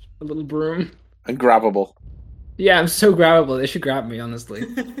there's a little broom. And grabbable. Yeah, I'm so grabbable. They should grab me, honestly.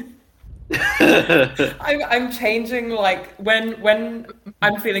 I'm changing, like, when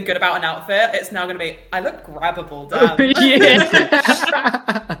I'm feeling good about an outfit, it's now gonna be, I look grabbable, damn.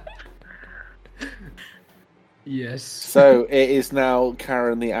 Yeah. Yes. So it is now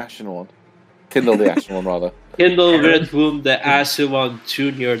Karen the Ashen one. Kindle the Ashen one, rather. Kindle Redwood the Ashen One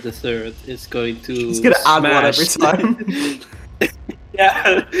Junior the Third is going to. He's gonna add one every smash- time.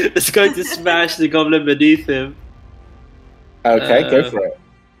 Yeah, it's going to smash the goblin beneath him. Okay, go for it.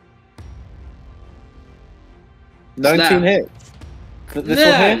 19 Snap. hits. This one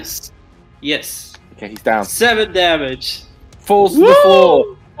here? Nice. Yes. Okay, he's down. 7 damage. Falls to the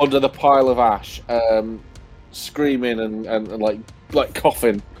floor under the pile of ash, screaming and like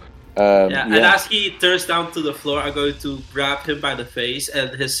coughing. And as he turns down to the floor, I'm going to grab him by the face,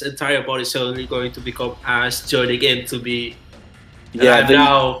 and his entire body is suddenly going to become ash, joining in to be. Yeah, And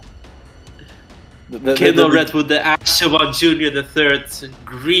now the Kindle Redwood the Ashen One Junior the Third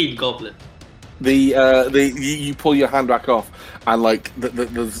Green Goblin. you pull your hand back off, and like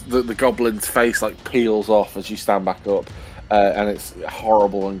the goblin's face like peels off as you stand back up, and it's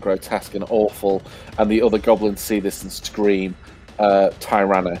horrible and grotesque and awful. And the other goblins see this and scream,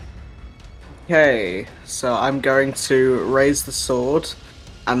 "Tyranno!" Okay, so I'm going to raise the sword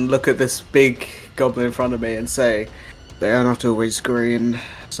and look at this big goblin in front of me and say, "They are not always green.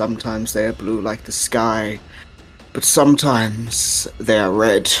 Sometimes they are blue like the sky, but sometimes they are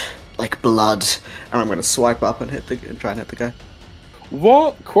red like blood." And I'm going to swipe up and try and hit the guy.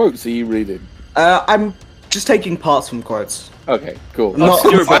 What quotes are you reading? I'm just taking parts from quotes. Okay, cool. Not-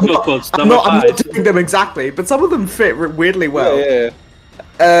 Obscure I'm Bible not- quotes, I'm number not 5. doing them exactly, but some of them fit weirdly well. Yeah,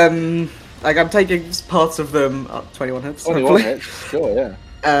 Like I'm taking parts of them. 21 hits. 21 hopefully. hits. Sure,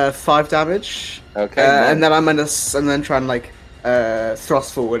 yeah. 5 damage. Okay, And nice. then I'm gonna try and like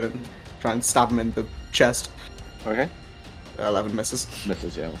thrust forward and try and stab him in the chest. Okay. 11 misses.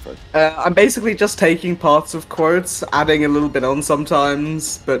 Misses, yeah, I'm afraid. I'm basically just taking parts of quotes, adding a little bit on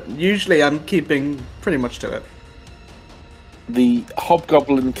sometimes, but usually I'm keeping pretty much to it. The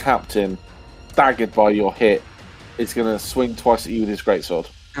hobgoblin captain, staggered by your hit, is going to swing twice at you with his greatsword.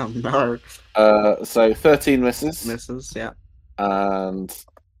 Oh no. So 13 misses. Misses, yeah. And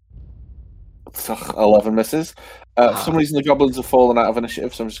 11 misses. For some reason, the goblins have fallen out of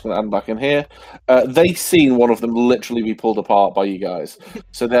initiative, so I'm just going to add them back in here. They've seen one of them literally be pulled apart by you guys,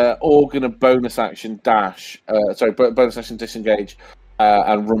 so they're all going to bonus action disengage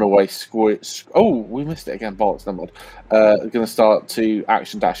and run away. Oh, we missed it again. Bollocks, never mind. Going to start to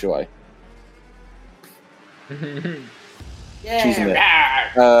action dash away. Choosing it.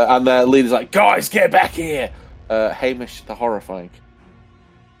 And their leader's like, "Guys, get back here!" Hamish the Horrifying.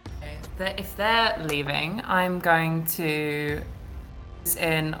 If they're leaving, I'm going to focus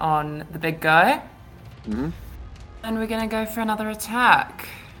in on the big guy. Mm-hmm. And we're going to go for another attack.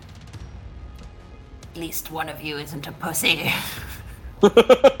 At least one of you isn't a pussy.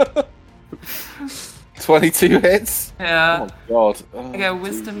 22 hits. Yeah. Oh my god. Oh, Okay,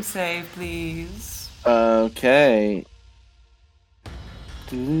 wisdom save, please. Okay.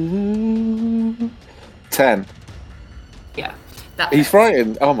 10. Yeah. That He's hits.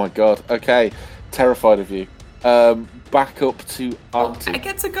 frightened. Oh my god. Okay. Terrified of you. Back up to Auntie. I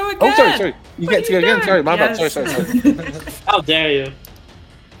get to go again. Oh, sorry. You What get to are go you again. Sorry, my bad. doing? Sorry. Yes. How dare you?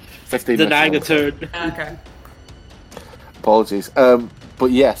 15 Denying a misses. turn. Okay. Apologies.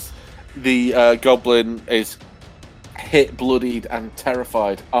 But yes, the goblin is hit, bloodied, and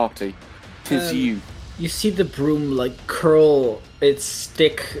terrified. Artie, 'tis you. You see the broom like curl its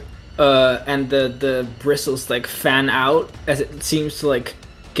stick, and the bristles like fan out as it seems to like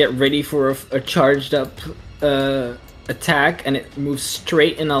get ready for a charged up attack, and it moves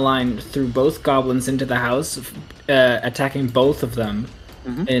straight in a line through both goblins into the house, attacking both of them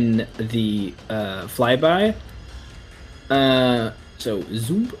in the flyby. So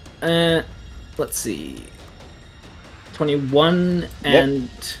zoom. Let's see. 21 and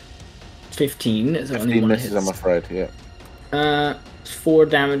 15. So only 15 one misses, hits. I'm afraid. Yeah. 4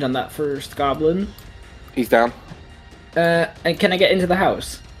 damage on that first goblin. He's down. And can I get into the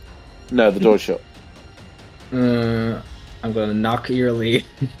house? No, the door's shut. I'm gonna knock eerily.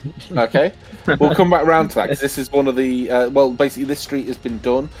 Okay, we'll come back round to that because this is one of the basically this street has been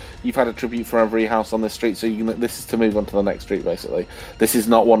done. You've had a tribute for every house on this street, so this is to move on to the next street. Basically, this is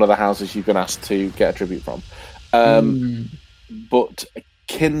not one of the houses you've been asked to get a tribute from. But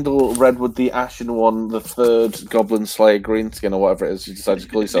Kindle Redwood, the Ashen One, the third Goblin Slayer Greenskin, or whatever it is you decided to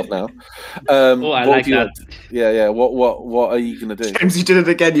call yourself now. I like that. Yeah. What are you gonna do? James, you did it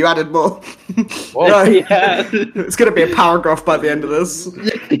again. You added more. What? Yeah. It's going to be a paragraph by the end of this.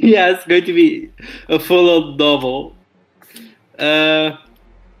 Yeah, it's going to be a full-on novel. Going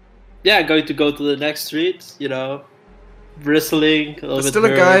to go to the next street, bristling, a little There's bit still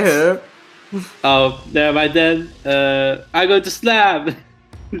a guy hurt. here. Oh, never mind then. I'm going to slam!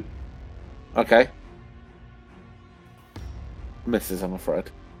 Okay. Misses, I'm afraid.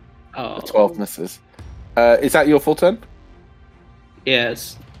 Oh, 12 misses. Is that your full turn?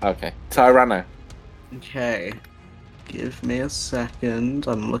 yes. Okay. Tyranno. Okay. Give me a second.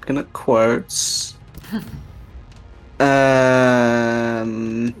 I'm looking at quotes. I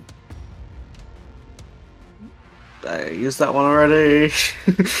used that one already.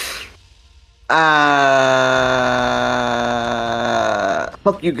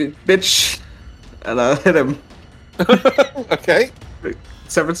 Fuck you, bitch. And I hit him. Okay.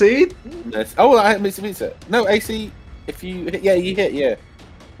 17? Miss. Oh, that meets it. No, AC. If you hit, you hit. Yeah.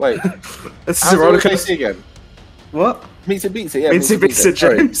 Wait. This is How's a roller it with coaster. AC again? What? Meets it. Yeah. Meets it,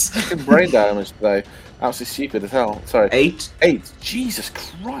 Sorry. James. Fucking brain damage today. Absolutely stupid as hell. Sorry. 8? 8. Jesus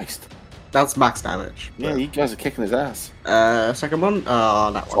Christ. That's max damage. Yeah, you guys are kicking his ass. Second one?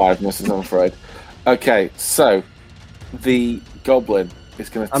 Oh, that one. 5 misses, I'm afraid. Okay, so the goblin is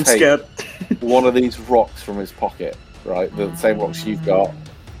going to I'm take scared. one of these rocks from his pocket, right? The same rocks you've got.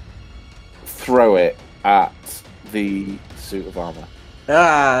 Throw it at the suit of armor.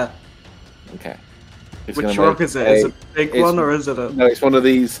 Ah, Okay. It's which gonna rock make is it? Is it a big it's- one or is it No, it's one of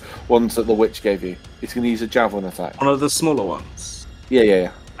these ones that the witch gave you. It's going to use a javelin attack. one of the smaller ones?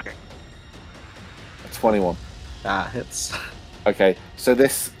 Yeah. Okay. 21. That hits. Okay, so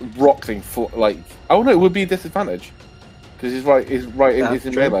this rock thing, oh no, it would be a disadvantage because he's right That's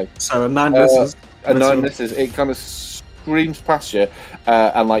in true. melee. So a 9 misses. A 9 Misses. misses. It kind of screams past you,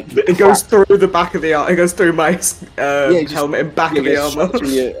 and like It goes through the back of the armor. It goes through my just- helmet and back of the armor.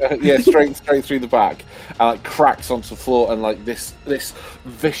 straight through the back, and like cracks onto the floor, and like this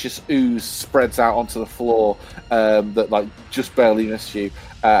vicious ooze spreads out onto the floor that like just barely missed you,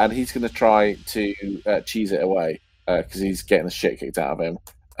 and he's going to try to cheese it away because he's getting the shit kicked out of him.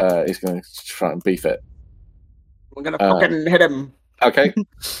 He's going to try and beef it. We're gonna fucking hit him. Okay,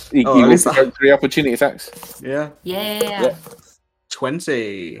 you Oh, at will least get 3 opportunity attacks. Yeah. Yeah.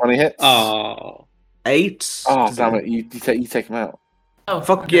 20. 20 hits. Oh. 8. Oh, damn it! You take him out. Oh,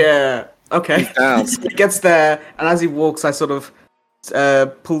 Fuck yeah. Okay. He's down. So he gets there, and as he walks, I sort of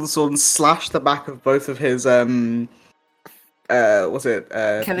pull the sword and slash the back of both of his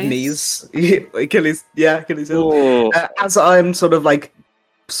Achilles? knees. Achilles. Yeah, Achilles heel. Oh, As I'm sort of like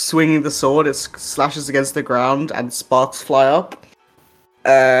swinging the sword, it slashes against the ground and sparks fly up.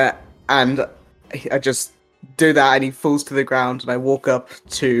 And I just do that, and he falls to the ground, and I walk up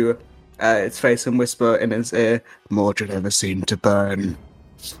to its face and whisper in his ear, "Mordred ever seemed to burn."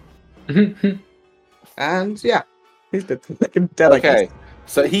 And yeah, he's dead. Dead, I okay. guess.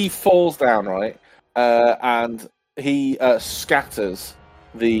 So he falls down, right, and he scatters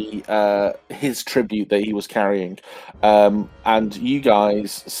the his tribute that he was carrying, and you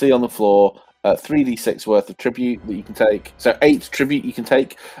guys see on the floor 3d6 worth of tribute that you can take. So 8 tribute you can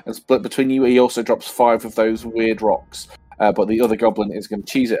take and split between you. He also drops 5 of those weird rocks, but the other goblin is going to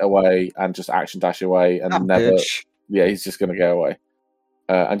cheese it away and just action dash away and That never. bitch. Yeah, he's just going to go away.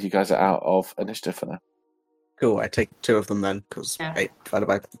 And you guys are out of initiative for now. Cool. I take 2 of them then, because Yeah. 8 divided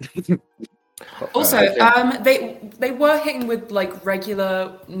by. Also, Okay. they were hitting with like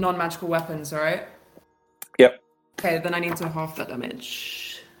regular non-magical weapons, alright? Yep. Okay, then I need to half that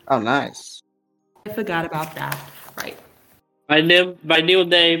damage. Oh, nice. I forgot about that. Right. My new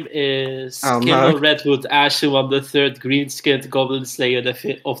name is Oh, Kindle no. Redwood Ashen One, the third green-skinned goblin slayer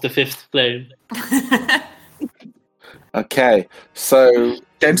of the fifth plane. Okay, so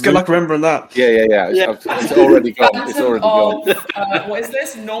James, good luck remembering that. Yeah. It's already gone. It's already gone. What is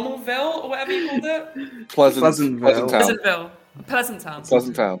this? Normalville or whatever you called it? Pleasantville. Town. Pleasant Town.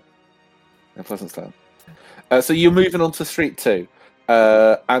 Pleasant Town. Yeah, Pleasant Town. So you're moving on to Street 2.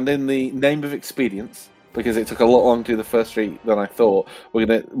 And in the name of expedience, because it took a lot longer to do the first street than I thought, we're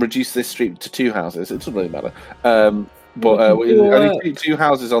going to reduce this street to 2 houses. It doesn't really matter. But we only need 2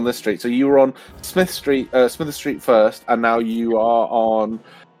 houses on this street. So you were on Smith Street first, and now you are on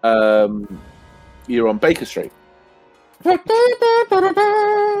Baker Street.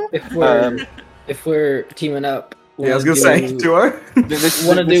 If we're teaming up, Yeah, I was gonna say duo.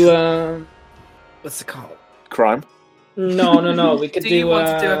 Want to do what's it called? Crime. No. We could Do do. you want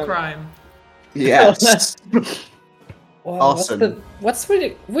to do a crime? Yes. Well, Awesome.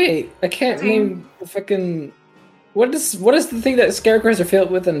 Wait, I can't name the fucking. What is the thing that scarecrows are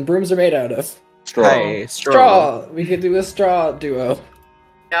filled with and brooms are made out of? Straw. Hey, Straw. We could do a straw duo.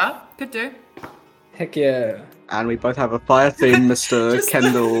 Yeah, could do. Heck yeah. And we both have a fire theme, Mr. Just-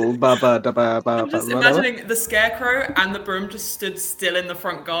 Kendall. I'm just imagining the scarecrow and the broom just stood still in the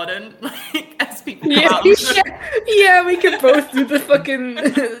front garden, like as people come out. Yeah, we could both do the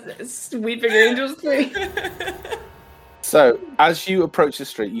fucking sweeping angels thing. So, as you approach the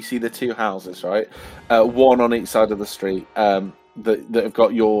street, you see the 2 houses, right? One on each side of the street that have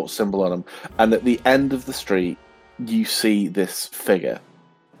got your symbol on them. And at the end of the street, you see this figure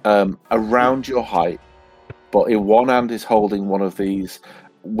around your height, but in one hand is holding one of these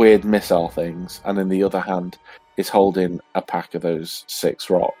weird missile things, and in the other hand is holding a pack of those 6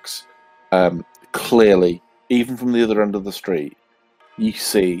 rocks. Clearly, even from the other end of the street, you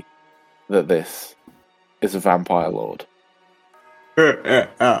see that this is a vampire lord.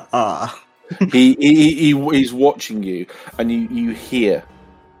 He's watching you, and you hear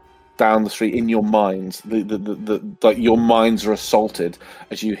down the street in your minds, like your minds are assaulted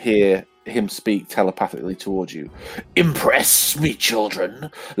as you hear him speak telepathically towards you. Impress me, children.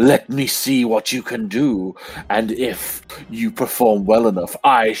 Let me see what you can do, and if you perform well enough,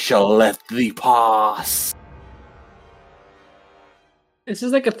 I shall let thee pass. This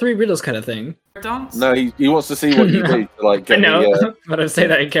is like a 3 riddles kind of thing. Dance? No, he wants to see what you do to like I get know, the. but I say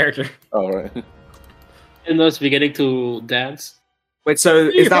that in character. Oh right. And those beginning to dance. Wait, so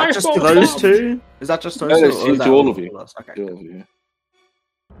is that just those 2? Is that just those No, 2? it's or is that to all of you. us? Okay. To all of you.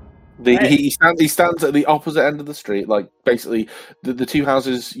 He stands at the opposite end of the street, like basically the 2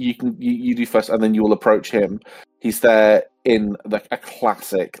 houses you do first, and then you will approach him. He's there in like a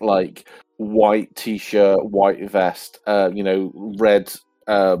classic like white t-shirt, white vest, red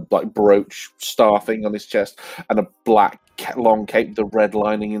like brooch star thing on his chest, and a black long cape with a red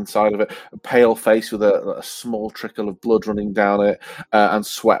lining inside of it. A pale face with a small trickle of blood running down it, and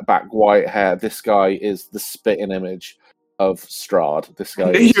swept back white hair. This guy is the spitting image of Strahd. This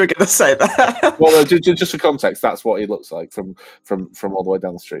guy. You were going to say that. Well, just for context, that's what he looks like from all the way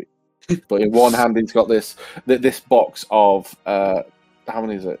down the street. But in one hand, he's got this box of how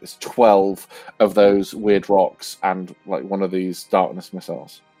many is it? It's 12 of those weird rocks and like one of these darkness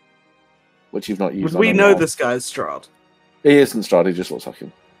missiles, which you've not used. Would we know this guy's Strahd? He isn't Strahd. He just looks like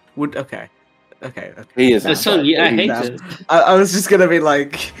him. Okay. He is. I hate it. I was just going to be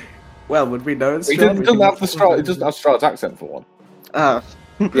like, well, would we know it's He Strahd? doesn't have the Strahd. He doesn't have Strahd's accent for one.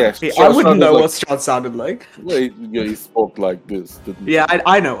 Yes, I wouldn't know what Strahd sounded like. Well, he spoke like this. Didn't he? Yeah,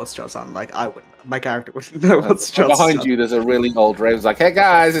 I know what Strahd sounded like. I wouldn't. My character wouldn't know what Strahd Behind sounded you, there's a really old Raven's like, "Hey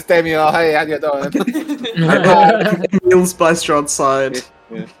guys, it's Damiel. Hey, how you doing?" like. Kneels by Strahd's side.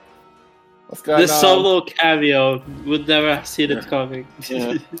 Yeah. What's going The on? solo cameo would never have seen it coming.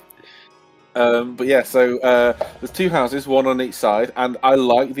 Yeah. But yeah, so there's 2 houses, one on each side, and I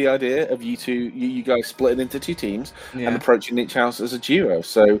like the idea of you guys splitting into 2 teams and approaching each house as a duo.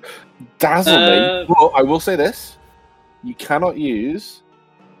 So dazzle me. Well, I will say this: you cannot use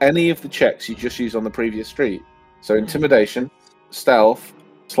any of the checks you just used on the previous street. So intimidation, stealth,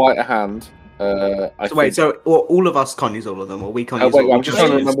 sleight of hand. So all of us can't use all of them, or we can't use all of them. I'm just trying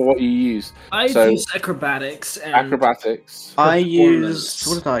to remember what you used. I've used acrobatics and Acrobatics. I used...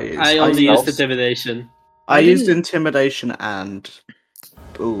 What did I use? I only used intimidation. I used intimidation and...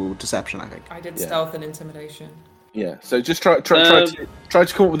 deception, I think. I did stealth and intimidation. Yeah, so just try to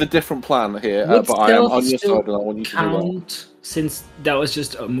come up with a different plan here, Would but I am on your still side and I want you to do well. count, since that was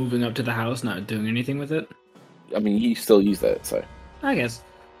just moving up to the house, not doing anything with it? I mean, you still use that, so. I guess.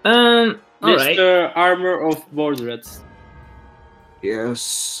 Alright. Mr. Armor of Mordred.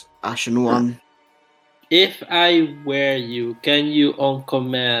 Yes, Ashen One. If I wear you, can you on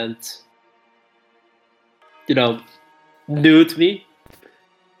command, nude me?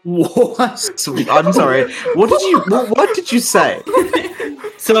 What? I'm sorry. What did you say?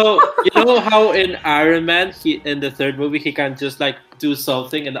 So you know how in Iron Man, in the third movie, he can just like do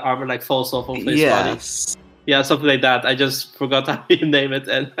something and the armor like falls off of his body. Yes. Yeah, something like that. I just forgot how you name it,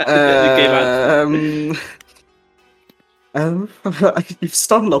 and it came out. You've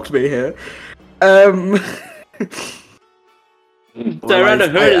stunlocked me here. Diana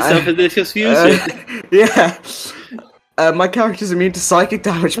hurt herself and this confusion. Yeah. My character's immune to psychic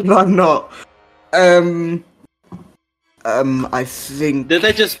damage, but I'm not. I think. Did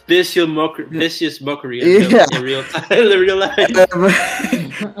I just vicious mockery Yeah. in real time, in real life?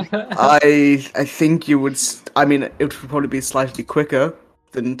 I think you would. I mean, it would probably be slightly quicker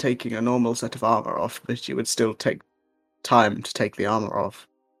than taking a normal set of armor off, but you would still take time to take the armor off.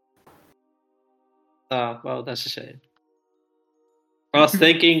 Well, that's a shame. I was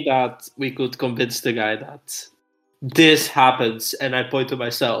thinking that we could convince the guy that this happens, and I point to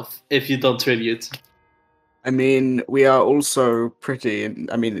myself if you don't tribute. I mean, we are also pretty.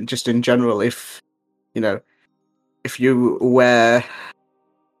 I mean, just in general, if you wear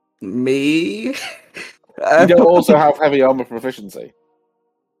me, You don't also have heavy armor proficiency.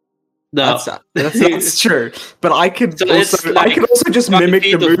 No, that's true. But I could So also, it's like I could also just 5 mimic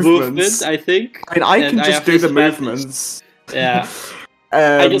the feet of movements. I think. I mean, I and can I just have do the disadvantage. movements. Yeah,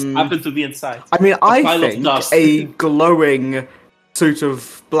 I just happen to be inside. I mean, I pile of think dust. a glowing suit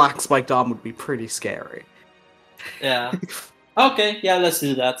of black spiked armor would be pretty scary. Yeah. Okay, yeah, let's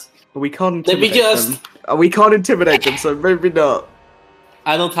do that. But we can't Let me intimidate just- them. We can't intimidate them, so maybe not.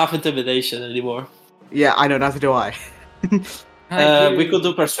 I don't have intimidation anymore. Yeah, I know, neither do I. We could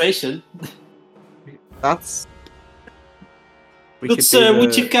do persuasion. That's... We Good could sir, do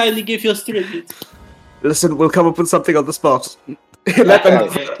would the- you kindly give your tribute? Listen, we'll come up with something on the spot. let them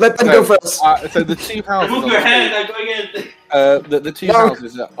go first. So the two houses. Move on your the hand, I'm going in. The two No.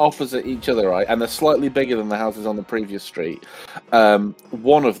 houses are opposite each other, right? And they're slightly bigger than the houses on the previous street.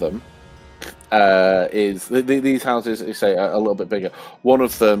 One of them is these houses, you say, are a little bit bigger. One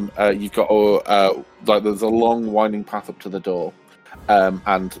of them, you've got like there's a long winding path up to the door,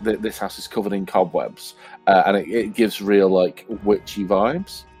 and this house is covered in cobwebs, and it gives real like witchy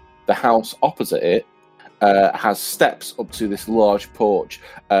vibes. The house opposite it has steps up to this large porch,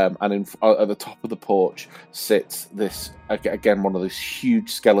 and at the top of the porch sits this again one of those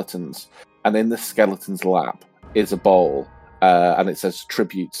huge skeletons, and in the skeleton's lap is a bowl, and it says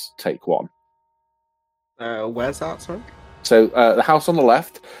 "Tributes, take one." Where's that, sorry? So the house on the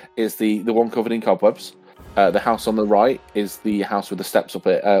left is the one covered in cobwebs. The house on the right is the house with the steps up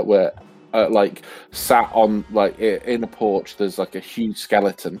it, where like sat on like in a porch. There's like a huge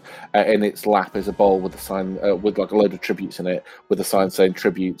skeleton. In its lap is a bowl with a sign with like a load of tributes in it, with a sign saying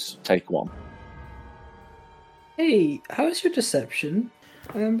 "Tributes, take one." Hey, how's your deception,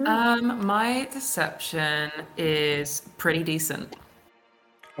 Amber? My deception is pretty decent.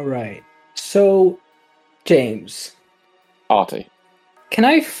 All right. So, James, Artie. can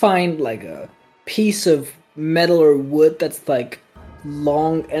I find like a piece of metal or wood that's like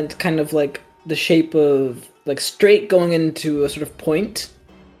long and kind of like the shape of like straight going into a sort of point?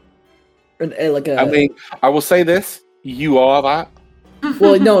 Or, like a. I mean, I will say this: you are that.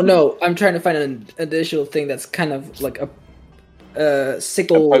 Well, no. I'm trying to find an additional thing that's kind of like a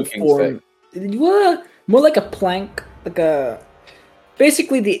sickle A poking form. Well, more like a plank, like a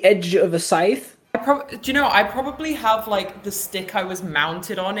basically the edge of a scythe. Do you know, I probably have like the stick I was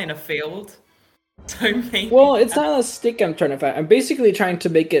mounted on in a field. So maybe. Well, it's not a stick I'm trying to find. I'm basically trying to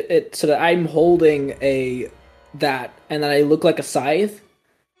make it so that I'm holding that, and then I look like a scythe.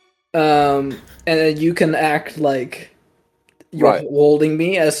 And then you can act like you're Right. holding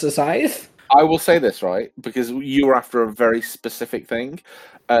me as a scythe. I will say this, right? Because you were after a very specific thing.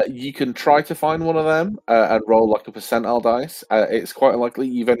 You can try to find one of them and roll like a percentile dice. It's quite unlikely.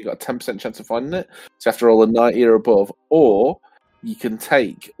 You've only got a 10% chance of finding it. So you have to roll a 90 or above. Or you can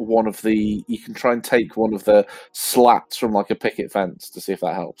take one of the... You can try and take one of the slats from like a picket fence to see if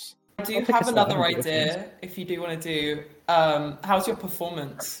that helps. I do I'll take have a another second. idea if you do want to do. How's your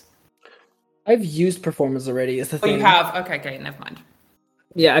performance? I've used performance already. Is the Oh, thing. you have? Okay, never mind.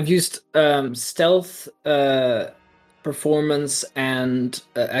 Yeah, I've used stealth, performance, and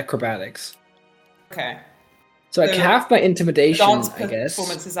acrobatics. Okay. So I So have my intimidation, Dance I guess.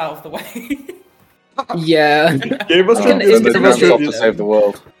 performance is out of the way. Yeah. Give us Can- a is Send the it- dance off to is- save the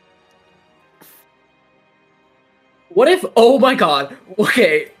world. What if? Oh my god.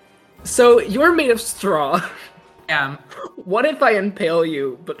 Okay. So you're made of straw. Yeah. What if I impale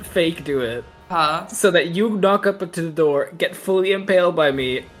you, but fake do it, so that you knock up to the door, get fully impaled by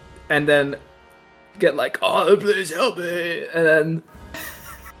me, and then get like, "Oh, please help me," and then,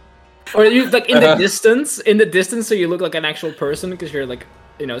 or you like in the distance, so you look like an actual person because you're like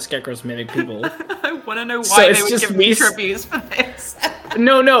scarecrows mimic people. I want to know why So they it's would just give me me s- tributes for this.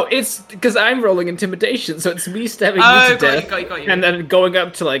 No, it's because I'm rolling intimidation, so it's me stabbing Oh, you to got you, death, got you. and then going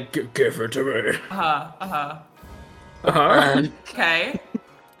up to like, give her to me. Uh-huh. Okay.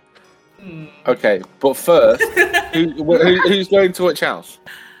 Okay, but first, who's going to which house?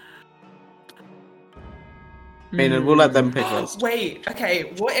 I mean, we'll let them pick first. Wait,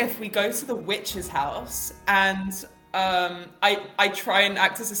 okay, what if we go to the witch's house and I try and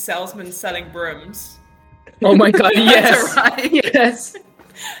act as a salesman selling brooms? Oh my god, yes! Right. Yes!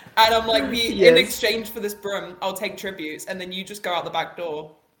 And I'm like, in Yes. exchange for this broom, I'll take tributes, and then you just go out the back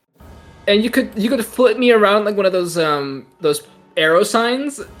door. And you could flip me around like one of those arrow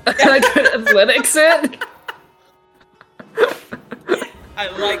signs, and I could athletics it. I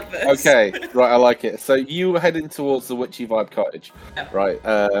like this. Okay, right, I like it. So you were heading towards the Witchy Vibe Cottage, right?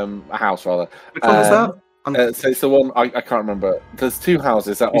 A house rather. Which one was that? So it's the one I can't remember. There's two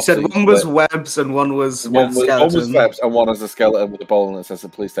houses that You said obviously one was split. webs and one was one was skeleton. webs and one has a skeleton with a bowl and it says,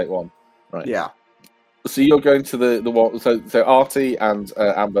 "Please take one." Right. Yeah. So you're going to the one. So Artie and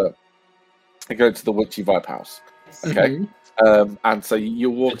Amber are going to the Witchy Vibe house. Okay. Mhm. And so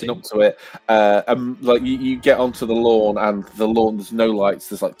you're walking up to it, like you get onto the lawn, and the lawn there's no lights.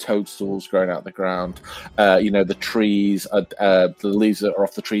 There's like toadstools growing out the ground. The trees, the leaves that are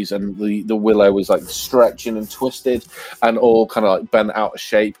off the trees, and the willow is like stretching and twisted, and all kind of like bent out of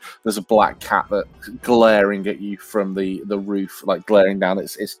shape. There's a black cat that's glaring at you from the roof, like glaring down.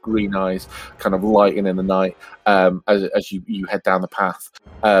 Its green eyes kind of lighting in the night as you head down the path.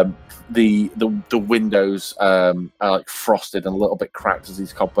 The windows are like frosted and a little bit cracked as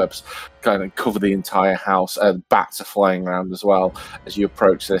these cobwebs kind of cover the entire house. Bats are flying around as well as you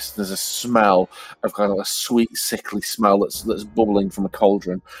approach this. There's a smell of kind of a sweet, sickly smell that's bubbling from a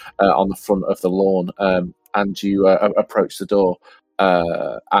cauldron on the front of the lawn. And you approach the door,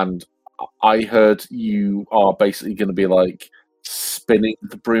 and I heard you are basically going to be like spinning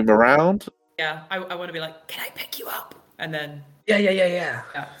the broom around. Yeah, I want to be like, can I pick you up? And then, Yeah. yeah,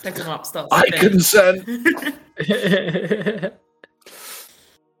 pick them up, start I spinning. consent.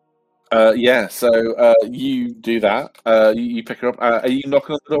 So you do that. You pick her up. Are you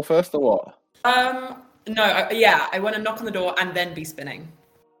knocking on the door first, or what? No, I want to knock on the door and then be spinning.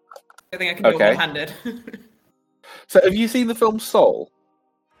 I think I can do it Okay. one-handed. So have you seen the film Soul?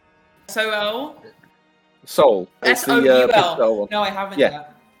 Soul? Soul. It's the Pixar one. No, I haven't Yeah.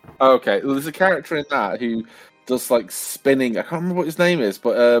 yet. Okay. Well, there's a character in that who does like spinning. I can't remember what his name is,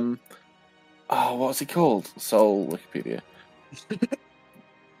 but what's he called? Soul Wikipedia.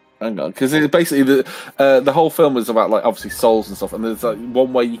 Hang on, because basically the whole film is about like obviously souls and stuff, and there's like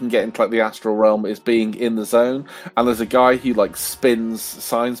one way you can get into like the astral realm is being in the zone, and there's a guy who like spins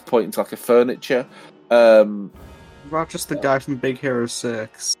signs pointing to like a furniture. About just the guy from Big Hero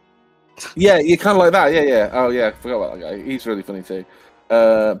 6. Yeah, you're kind of like that. Yeah. Oh yeah, I forgot about that guy. He's really funny too.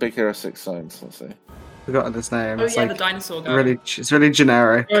 Big Hero 6 signs. Let's see. Forgotten his name. Oh It's yeah, like the dinosaur guy. it's really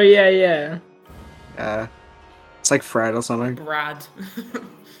generic. Oh yeah. It's like Fred or something. Brad.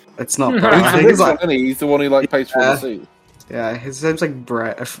 It's not He's Brad. I the think rich it's one, like isn't he? He's the one who like pays for all Yeah. the suit. yeah, his name's like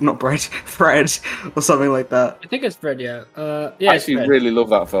Brett, not Brett, Fred or something like that. I think it's Fred. Yeah. I Yeah. It's actually Fred. really love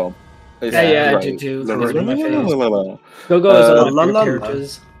that film. It's Yeah, I great. do too. La- It's one of my favorites. la- la- la- Go-Go is a lot of La your La La.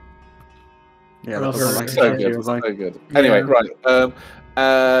 characters. Yeah, Love that's her. what I So like. good, She was like, so good. Anyway, Yeah.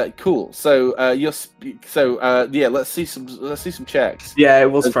 right. Cool. So let's see some checks. yeah, it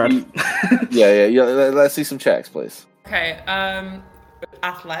was Let's Fred. see- yeah. Let's see some checks, please. Okay,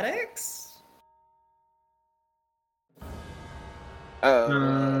 athletics?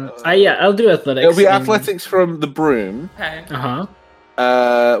 I'll do athletics. It'll be athletics from the broom. Okay.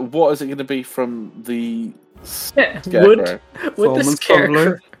 What is it going to be from the Would scarecrow? the Performance,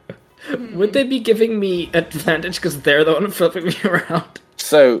 scarecrow? Would they be giving me advantage because they're the one flipping me around?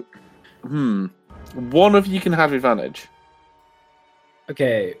 So, one of you can have advantage.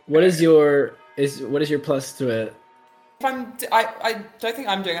 Okay, what is your plus to it? If I don't think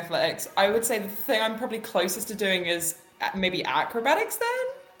I'm doing athletics. I would say the thing I'm probably closest to doing is maybe acrobatics then?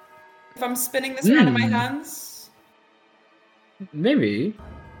 If I'm spinning this around in my hands? Maybe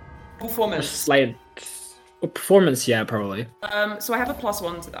a Performance. slight performance. Yeah, probably. So I have a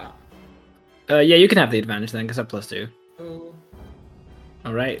 +1 to that. Yeah, you can have the advantage then because I'm +2. Ooh.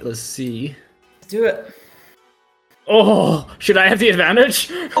 All right, let's see. Do it. Oh, should I have the advantage?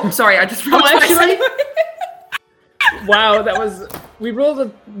 Oh, sorry, I just rolled actually- twice. Wow, that was. We rolled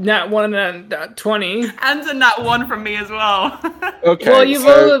a nat 1 and a 20. And a nat 1 from me as well. Okay. Well, you so,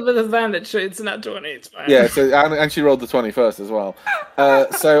 rolled it with advantage, so it's not 20. It's fine. Yeah, so and she rolled the 20 first as well.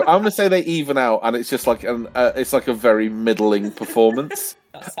 So I'm gonna say they even out, and it's just like it's like a very middling performance.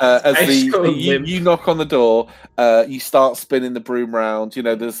 As so you limp. knock on the door, you start spinning the broom round. You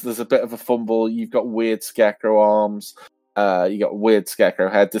know, there's a bit of a fumble. You've got weird scarecrow arms. You got a weird scarecrow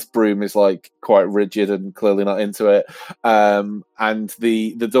head. This broom is like quite rigid and clearly not into it. And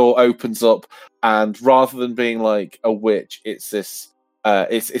the door opens up, and rather than being like a witch, it's this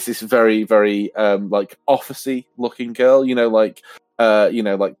it's this very very like officey looking girl. You know, like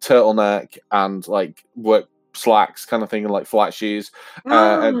turtleneck and like work slacks kind of thing, and like flat shoes.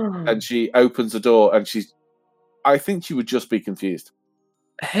 And she opens the door, and I think she would just be confused.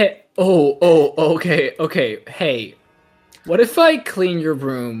 Hey, okay. Hey, what if I clean your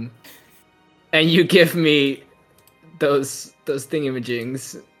room and you give me those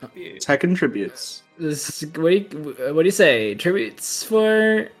thingamajigings? Tech and tributes. What do you say? Tributes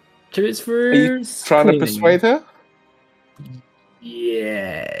for Are you trying to persuade her?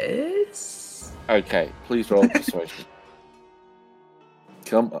 Yes. Okay, please roll persuasion.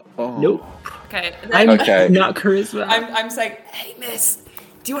 Come. Oh. Nope. Okay. I'm Okay. not charisma. I'm saying, hey miss,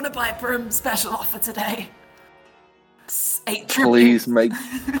 do you want to buy a broom special offer today? It's 8 Please make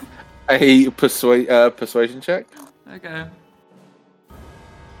a persuasion check. Okay.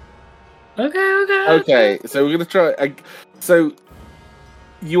 Okay. So we're gonna try. So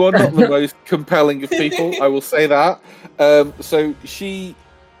you are not the most compelling of people, I will say that. So she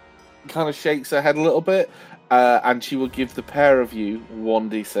kind of shakes her head a little bit, and she will give the pair of you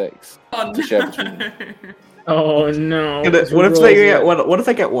 1d6 Oh, to share between you. Oh no. What if they get one? What if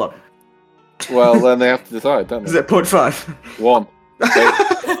they get one? Well, then they have to decide, don't Is they? it 0.5? 1. Okay.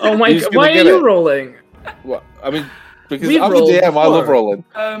 Oh my Who's god! gonna Why are get you it? rolling? Well, I mean, because We've I'm a rolled DM, I love before. rolling.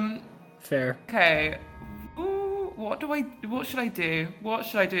 Fair. Okay. Ooh, what should I do?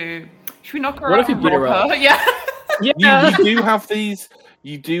 Should we knock her What out if you and beat her rob up? Yeah. Yeah. You do have these.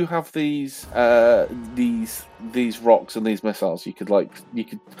 You do have these rocks and these missiles. You could Well,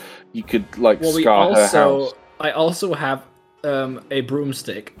 scar her house. I also have a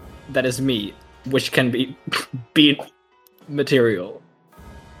broomstick that is meat, which can be beat material.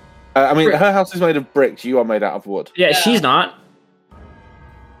 I mean, her house is made of bricks. You are made out of wood. Yeah, she's not.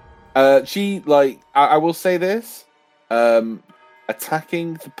 I will say this: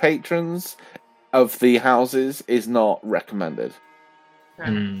 attacking the patrons of the houses is not recommended.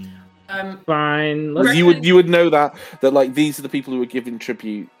 Fine. You would know that like these are the people who are giving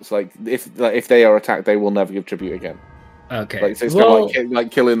tribute. It's like if they are attacked, they will never give tribute again. Okay. Like so it's kind of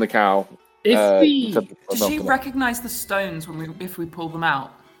like killing the cow. If we Does she recognize the stones if we pull them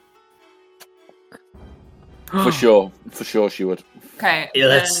out? for sure she would. Okay. Yeah,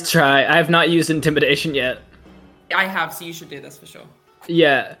 let's try. I have not used intimidation yet. I have, so you should do this for sure.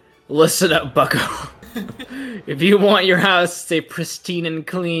 Yeah, listen up, bucko. If you want your house to stay pristine and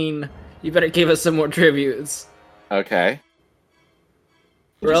clean, you better give us some more tributes. Okay.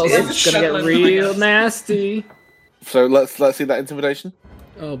 Or else it's gonna get real nasty. So let's see that intimidation.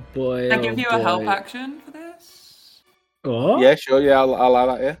 Oh boy. Can I give you a help action for this? Oh? Yeah, sure. Yeah, I'll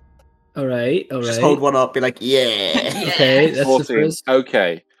allow that. Yeah. All right. Just hold one up, be like, yeah. Okay, that's 14. the first.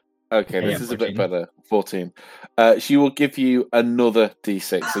 Okay, Yeah, this is 14. a bit better. 14. She will give you another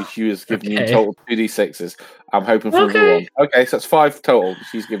d6. So she has given you in Okay. total 2 d6s. I'm hoping for another one. Okay, so that's 5 total.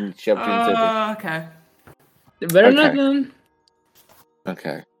 She's given you Okay. Better Okay. not then.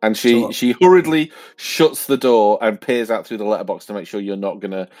 Okay, and she hurriedly shuts the door and peers out through the letterbox to make sure you're not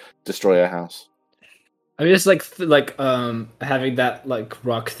gonna destroy her house. I'm just having that like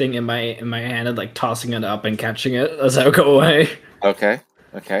rock thing in my hand and like tossing it up and catching it as I go away. Okay,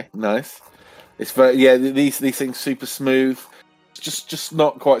 nice. It's very these things super smooth, just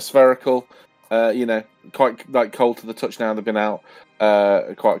not quite spherical. Quite like cold to the touch now. They've been out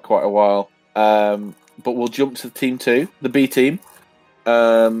quite a while. But we'll jump to team 2, the B team.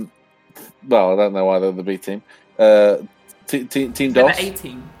 Well, I don't know why they're the B team. Team Number DOS.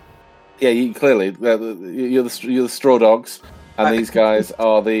 18. Yeah, you clearly you're the straw dogs, and these guys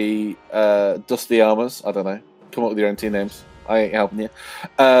are the Dusty Armors. I don't know. Come up with your own team names. I ain't helping you.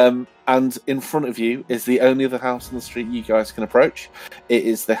 And in front of you is the only other house on the street you guys can approach. It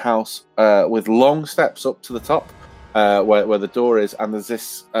is the house with long steps up to the top, where the door is, and there's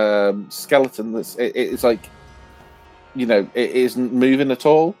this skeleton it's like, it isn't moving at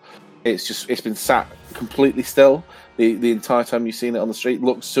all. It's been sat completely still the entire time you've seen it on the street.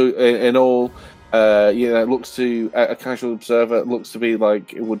 Looks to looks to a casual observer, it looks to be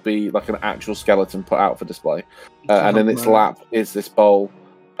like it would be like an actual skeleton put out for display. And in its lap is this bowl,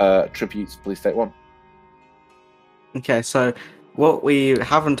 tributes Police State 1. Okay, so what we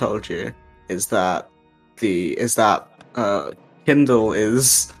haven't told you is that Kindle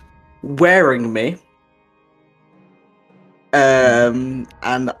is wearing me. And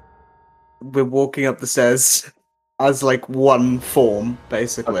we're walking up the stairs as like one form,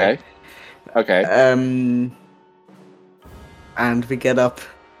 basically. Okay. And we get up.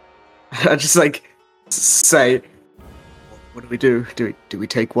 I just like say, "What do we do? Do we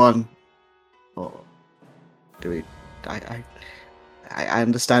take one, or do we?" I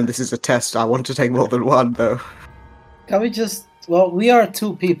understand this is a test. I want to take more than one, though. Can we just? Well, we are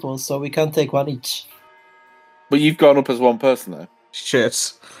 2 people, so we can take one each. But you've gone up as one person though.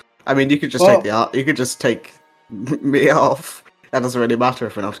 Shit. I mean, you could just you could just take me off. That doesn't really matter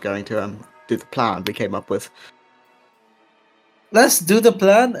if we're not going to do the plan we came up with. Let's do the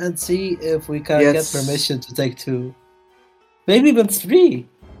plan and see if we can get permission to take 2. Maybe even 3.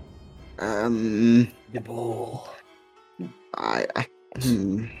 The ball. Are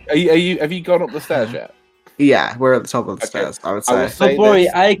you? Have you gone up the stairs yet? Yeah, we're at the top of the stairs. I would say. Don't worry,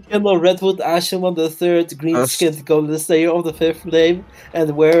 I kill a Redwood Ashen on the 3rd, green-skinned golden slayer of the 5th flame,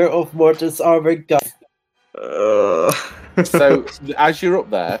 and wearer of Morton's armor gun. So as you're up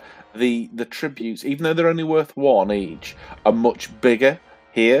there, the tributes, even though they're only worth 1 each, are much bigger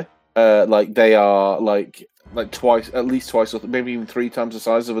here. Like they are like twice, at least twice, or maybe even 3 times the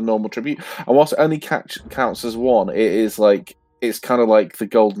size of a normal tribute. And whilst it only counts as 1, it is like. It's kind of like the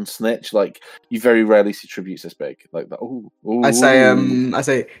golden snitch. Like you very rarely see tributes this big. Like that. Ooh. I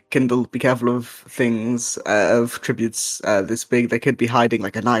say, Kindle, be careful of things of tributes this big. They could be hiding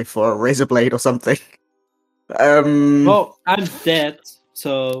like a knife or a razor blade or something. Well, I'm dead,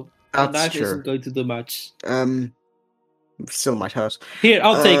 so the knife true. isn't going to do much. Still might hurt. Here,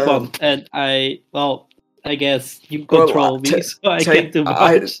 I'll take one, and I guess you control me, so I can't do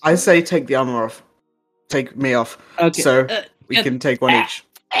much. I say take the armor off. Take me off. Okay. So we can take one each.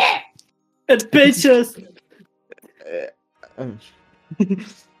 And bitches!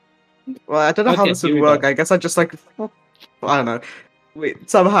 Well, I don't know how this would work. I guess I just like... I don't know.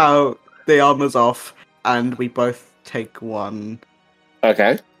 Somehow the armor's off, and we both take one.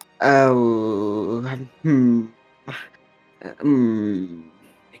 Okay.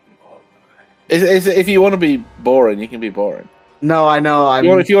 If you want to be boring, you can be boring. No, I know.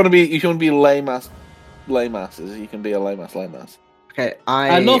 If you want to be lame asses, you can be a lame ass. Okay,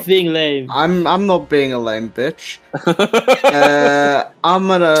 I'm not being lame. I'm not being a lame bitch. I'm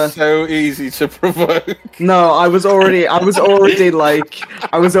gonna. So easy to provoke. No, I was already thinking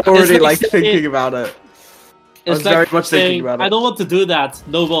about it. I was very much thinking about it. I don't want to do that.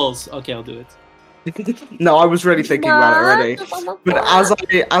 No balls. Okay, I'll do it. No, I was really thinking about it already. But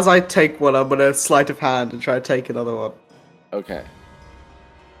as I take one, I'm gonna sleight of hand and try to take another one. Okay.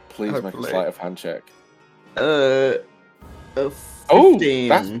 Please make a sleight of hand check. 15.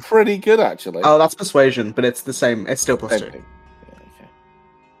 That's pretty good actually. Oh, that's persuasion, but it's the same. It's still +2. Yeah, okay.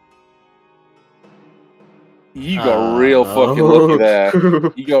 You got real fucking lucky there.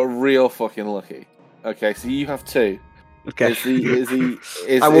 You got real fucking lucky. Okay, so you have 2. Okay.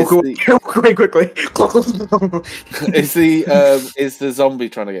 I walk away quickly. Is the zombie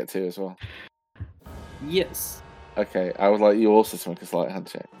trying to get 2 as well? Yes. Okay, I would like you also to make a sleight hand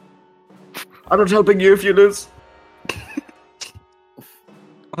check. I'm not helping you if you lose.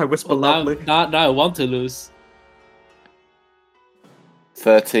 I whisper loudly. Now I want to lose.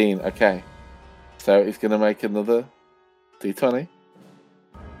 13. Okay, so he's gonna make another d20.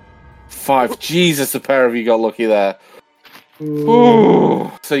 5. Jesus, the pair of you got lucky there. Ooh.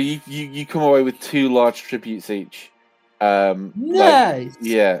 So you come away with 2 large tributes each. Nice.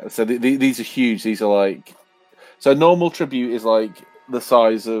 Yeah. So these are huge. These are like. So a normal tribute is like the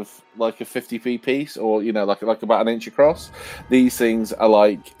size of like a 50p piece, or like about an inch across. These things are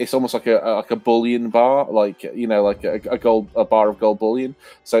like, it's almost like a bullion bar, like like a bar of gold bullion.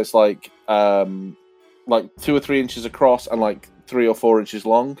 So it's like 2 or 3 inches across and like 3 or 4 inches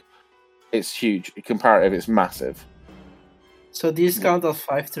long. It's huge. Comparative, it's massive. So these count as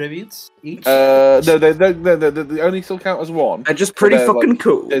 5 tributes each? No, they only still count as 1. They're just pretty fucking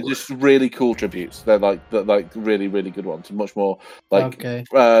cool. They're just really cool tributes. They're like really, really good ones. Much more like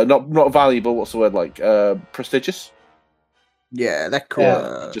not valuable. What's the word? Like prestigious. Yeah, they're cool.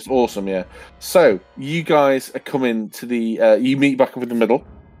 Yeah, just awesome. Yeah. So you guys are coming to the. You meet back up in the middle,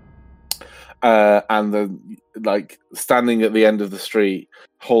 and then like standing at the end of the street,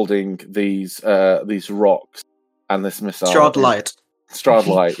 holding these rocks. And this missile. Strahd Light. Strahd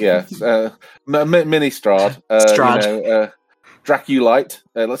Light, yeah. Mini Strahd. Strahd. Draculite.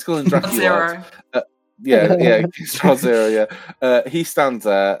 Let's call him Draculite. Yeah, Strahd Zero, yeah. He stands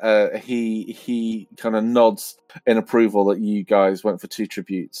there. He kind of nods in approval that you guys went for 2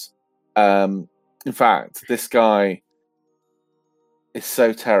 tributes. In fact, this guy is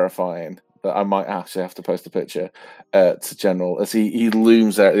so terrifying that I might actually have to post a picture to General as he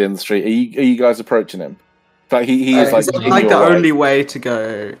looms out at the end of the street. Are you guys approaching him? In fact, he is Is like that like the only way to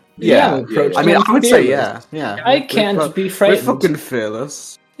go? Yeah, yeah. approach I mean, him I would say fearless. yeah. I can't be We're frightened. fucking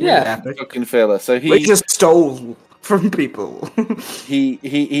fearless. Yeah. Epic. fucking fearless. So We just stole from people. he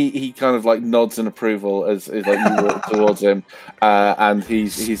kind of like nods in approval as like you walk towards him, and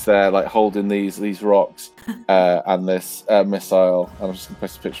he's there like holding these rocks and this missile. And I'm just gonna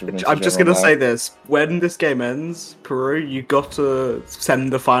post a picture of him. I'm just gonna say this: when this game ends, Peru, you got to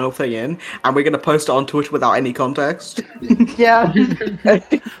send the final thing in, and we're gonna post it on Twitch without any context. Yeah.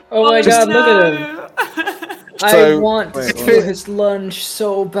 Oh my god, look at him. I So, want to wait, steal wait. his lunch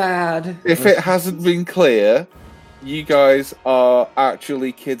so bad. If it hasn't been clear, you guys are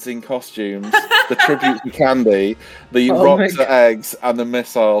actually kids in costumes. The tribute to candy, the Oh my rocks are eggs, and the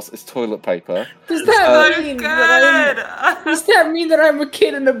missiles is toilet paper. Does that mean that Good. does that mean that I'm a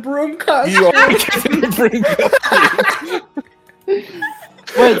kid in a broom costume? You are a kid in a broom costume.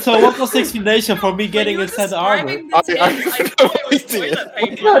 Wait, so what was the explanation for me getting When you were inside the armor? describing the I thing, have thought no it was idea. toilet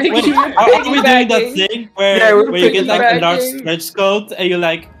paper. Not Wait, You're are we doing that piggybacking. thing where, Yeah, we're where you get like a large piggybacking. trench coat and you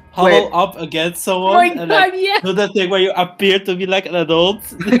like huddle Wait. up against Oh someone my and god, like yeah! do that thing where you appear to be like an adult?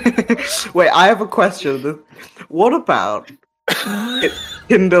 Wait, I have a question. What about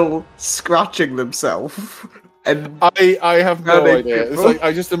Kindle scratching themselves? And I have no Grounded idea. It's people. like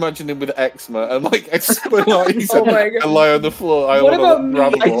I just imagine him with eczema and like he said, Oh my God. I lie on the floor. I What want about to me?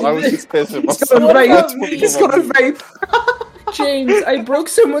 ramble. I was just pissing he's myself. got a What vape. about me? He's got a vape. James, I broke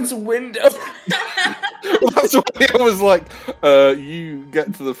someone's window. That's why I was like, you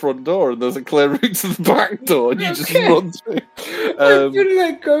get to the front door and there's a clear route to the back door and you just Okay. run through. I've been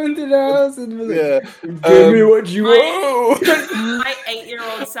like going to the house and be like, Yeah. give me what you My- owe. My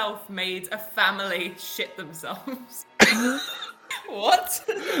 8-year-old self made a family shit themselves. What?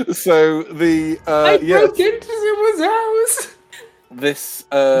 So the I yes, broke into someone's house.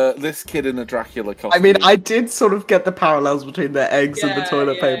 this kid in a Dracula costume. I mean, I did sort of get the parallels between the eggs and the Yeah,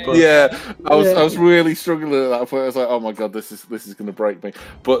 toilet yeah, paper. Yeah, I was Yeah. really struggling at that point. I was like, oh my god, this is going to break me.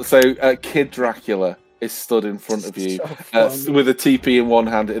 But so Kid Dracula is stood in front of you So fun. with a TP in one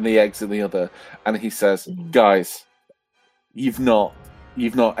hand and the eggs in the other, and he says, "Guys, you've not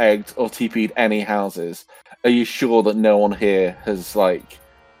egged or TP'd any houses. Are you sure that no one here has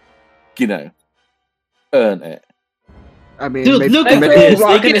earned it?" I mean, Dude, maybe, look I at throw a this!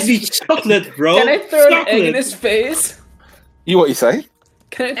 rock They in give me his- chocolate, bro! Can I throw an egg Chocolate! in his face? What you say?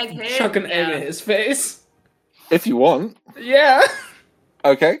 Can I Egg him, chuck an egg yeah. in his face? If you want, Yeah.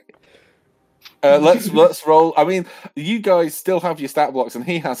 okay. Let's roll. I mean, you guys still have your stat blocks, and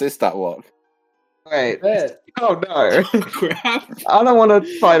he has his stat block. Wait. Bet. Oh no. Crap. I don't want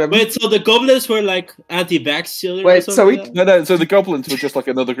to fight him. Wait, so the goblins were like anti-vax children? Wait, or so something we- like that? No, so the goblins were just like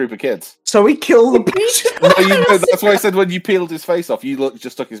another group of kids. So we kill the bitch. No, that's why I said when you peeled his face off, you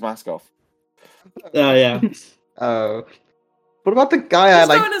just took his mask off. Oh yeah. Oh. What about the guy I Just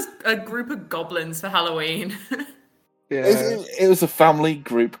like? going as a group of goblins for Halloween. Yeah. It was a family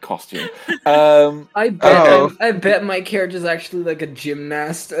group costume. Um, I bet Oh. I bet my character's actually like a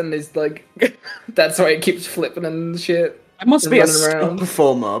gymnast and is like that's why it keeps flipping and shit. I must be a running stunt around.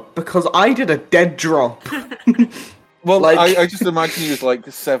 performer because I did a dead drop. well, Like- I just imagine you as like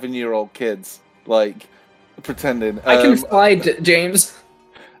 7-year-old kids, like pretending. I can fly, James.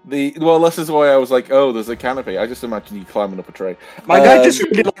 Well, this is why I was like, oh, there's a canopy. I just imagine you climbing up a tree. My guy just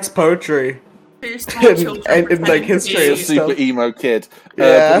really likes poetry. Two small And- children and, like, pretending to history be- a and super stuff. emo kid.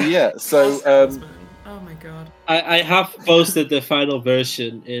 Yeah. But yeah. So Oh my god. I have posted the final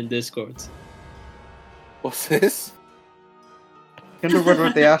version in Discord. what's this? Kindle Run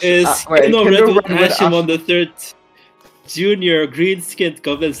with the Ash. Is wait, Kindle Kindle Red with Run with Ashim Ash- on the third junior green-skinned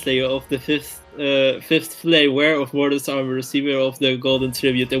goblin slayer of the fifth flame, wearer of Mordor's armor, receiver of the golden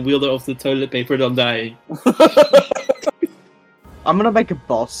tribute, and wielder of the toilet paper undying. I'm gonna make a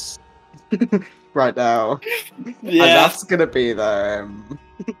boss right now. And Yeah. that's gonna be them.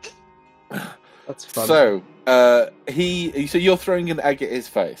 That's fun. So so you're throwing an egg at his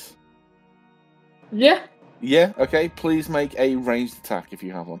face. Yeah. Yeah. Okay. Please make a ranged attack if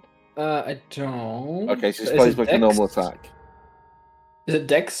you have one. I don't. Okay. So Is please it make a Dex? normal attack. Is it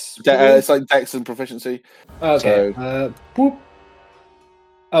Dex? It's like Dex and proficiency. Okay. Boop.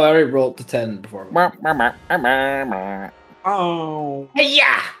 Oh, I already rolled the 10 before. Oh.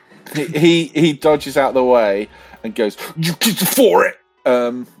 Yeah. He dodges out the way and goes, "You get for it!"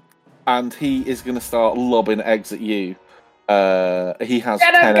 And he is going to start lobbing eggs at you. He has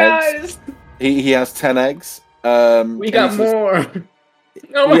Get him, 10 eggs. guys! He has 10 eggs. We and got he's- more.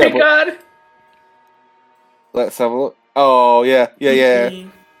 Oh my Yeah, but- god! Let's have a look. Oh yeah.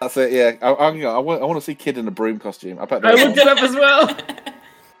 That's it. Yeah, I want to see Kid in a broom costume. I bet. I looked it up as well.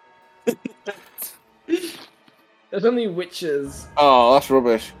 There's only witches. Oh, that's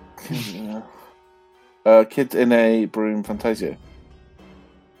rubbish. Kid in a broom Fantasia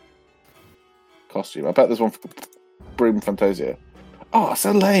costume. I bet there's one for broom Fantasia. Oh,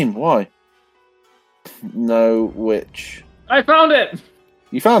 so lame. Why? No witch. I found it.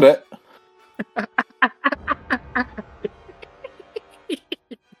 You found it?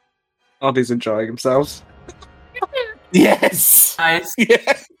 Artie's enjoying himself. Yes. Nice. Yeah.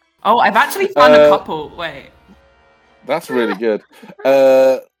 Oh, I've actually found a couple. Wait. That's really good.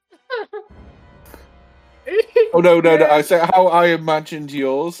 Oh no! I say how I imagined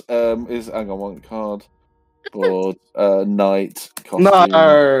yours. Is hang on one card. Board. Knight. Costume.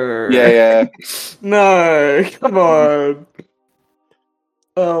 No. Yeah. No. Come on.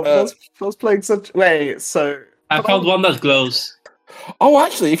 Oh, I was playing such. Wait. So I found one that glows. Oh,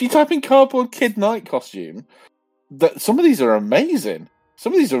 actually, if you type in cardboard kid knight costume, some of these are amazing.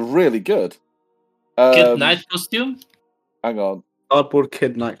 Some of these are really good. Kid knight costume? Hang on. Cardboard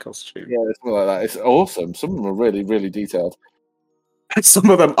kid knight costume. Yeah, something like that. It's awesome. Some of them are really, really detailed. Some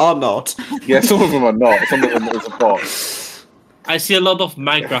of them are not. Yeah, some of them are not. Some of them is a bot. I see a lot of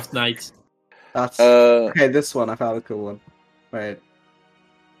Minecraft knights. That's Uh, okay. This one I found a cool one. Wait.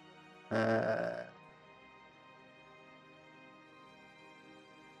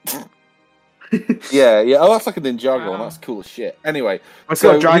 yeah. Oh, that's like a Ninjago one. That's cool as shit. Anyway, It's So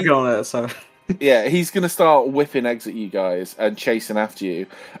got a dragon he- on it, so yeah, he's gonna start whipping eggs at you guys and chasing after you.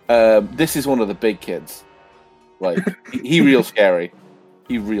 This is one of the big kids. Like he real scary.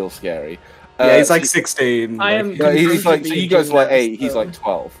 He real scary. yeah, he's like so- 16. I am- No, he's like, so Confirmed to you be guys are like gymnast, 8, he's so- like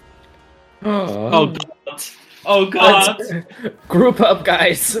 12. Oh god. Oh god. Group up,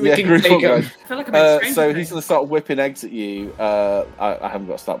 guys. We Yeah, can group take up, him. guys. I feel like I'm in Stranger So he's Things. going to start whipping eggs at you. I haven't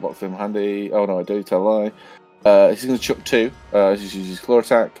got a stat box in handy. Oh no, I do, tell a lie. He's going to chuck 2. He's using his claw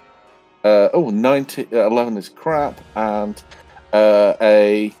attack. 11 is crap. And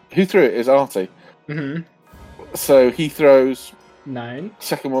who threw it is Artie. Mm-hmm. So he throws 9.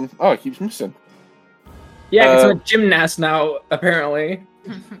 second one. Oh, he keeps missing. Yeah, because I'm a gymnast now, apparently.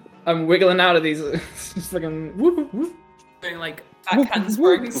 I'm wiggling out of these fucking whoop, whoop. Doing like backhand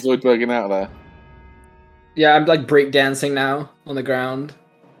springs. Zoidberging out of there. Yeah, I'm like breakdancing now on the ground.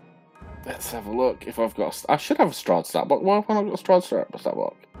 Let's have a look. If I've got, I should have a Strahd stat block. Why haven't I got a Strahd stat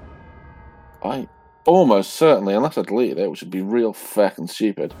block? I almost certainly, unless I deleted it, which would be real fucking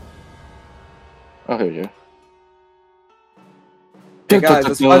stupid. Oh, here we go. Hey guys,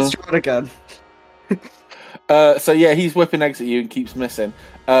 it's my strat again. So yeah, he's whipping eggs at you and keeps missing.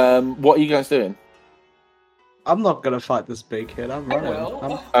 What are you guys doing? I'm not gonna fight this big kid. I'm running.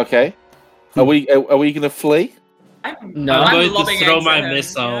 will. Okay. Are we going to flee? No. I'm going to lobbing throw eggs my at him,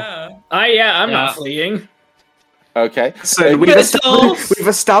 missile. yeah. I'm Yeah. not fleeing. Okay. So we've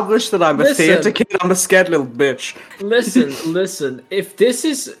established that I'm a Listen. theater kid. I'm a scared little bitch. Listen. If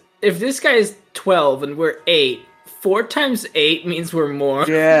this guy is 12 and we're 8, 4 times 8 means we're more.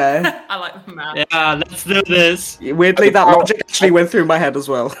 Yeah. I like the math. Yeah, let's do this. Weirdly, that logic actually went through my head as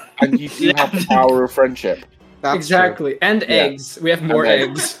well. And you do have the power of friendship. That's Exactly. And Yeah. eggs. We have more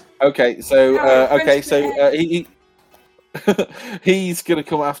And eggs. Okay. So Power of he he's going to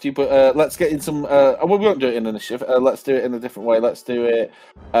come after you, but let's get in some. We won't do it in initiative. Let's do it in a different way. Let's do it.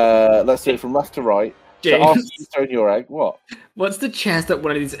 Let's do it from left to right. So James. after you've thrown your egg, what? What's the chance that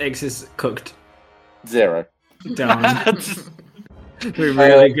one of these eggs is cooked? 0. Darn. We're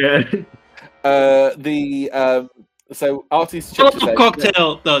really good. So Artie's chips Oh,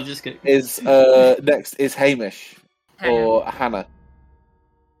 cocktail. No, just kidding. is next is Hamish or Hannah.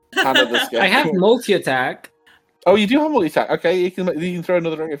 Hannah, this guy. I have multi-attack. Oh, you do have multi attack. Okay, you can throw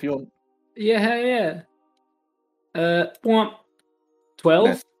another egg if you want. Yeah. 12?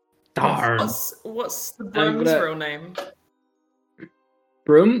 Yes. Darn. What's the I'm broom's gonna- real name?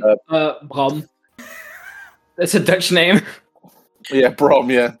 Broom? Brom. That's a Dutch name. Yeah, Brom.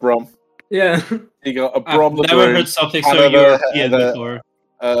 Yeah, Brom. Yeah. You got a I've Brom the never broom, heard something Hannah so the- European the- before.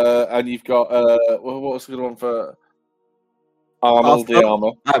 and you've got what was the good one for Arnold the Arthur.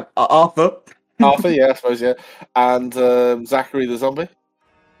 armor? Arthur. Arthur, yeah, I suppose, yeah, and Zachary the zombie.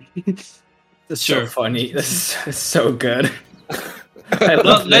 That's Sure. so funny. This is so good. I No,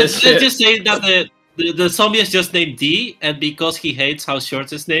 love let's this shit. just say that the zombie is just named D, and because he hates how short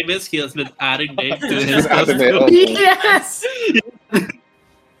his name is, he has been adding names to his Adding it costume. on. Yes!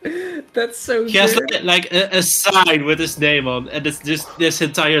 That's so He has good. like a sign with his name on, and it's just this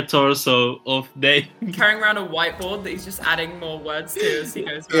entire torso of name. Carrying around a whiteboard that he's just adding more words to as he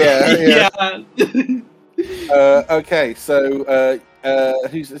goes around. Yeah. Yeah. Okay, so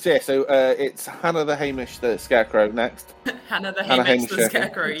It's Hannah the Hamish the Scarecrow next. Hannah the Hannah Hamish, Hamish the Scarecrow.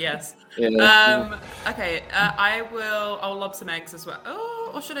 Scarecrow, yes. Yeah. Okay, I'll lob some eggs as well.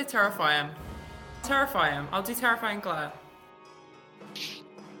 Oh, or should I terrify him? Terrify him. I'll do terrifying glare.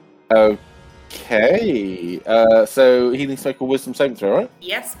 Okay. So he needs to make a wisdom saving throw, right?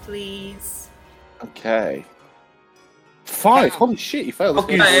 Yes, please. Okay. 5. Holy shit, you failed.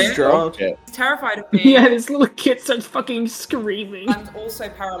 Okay. This Gerard. game. He's terrified of me. Yeah, this little kid starts fucking screaming. I'm also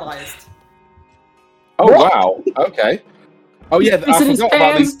paralyzed. Oh wow. Okay. Oh yeah, He's I in his forgot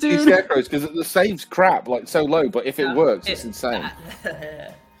about pants, these dude. scarecrows because the save's crap, like so low. But if it works, it's insane.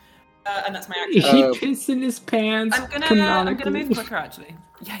 And that's my action. He pissed in his pants. I'm gonna canonically. move quicker actually.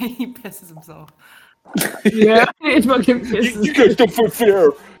 Yeah, he pisses himself. Yeah, it fucking pisses. You guys don't feel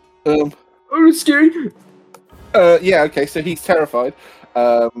fear. I'm scared. Yeah. Okay. So he's terrified,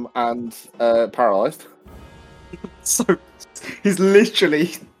 and paralyzed. So he's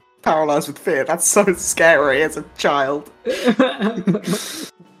literally paralyzed with fear. That's so scary as a child.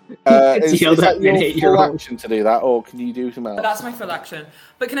 Is yelled that at me an your full 8-year-old. action to do that, or can you do something But else? that's my full action.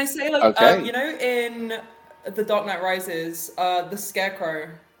 But can I say, like, Okay. you know, in The Dark Knight Rises, the Scarecrow,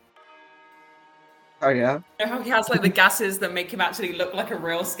 Oh yeah. you know how he has, like, the gases that make him actually look like a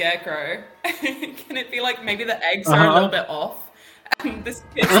real scarecrow? Can it be, like, maybe the eggs are a little bit off? And this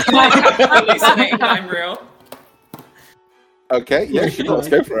kid's, like, hallucinating that I'm real? Okay. Yeah. Sure, let's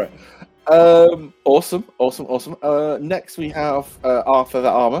go for it. Awesome. Next we have Arthur the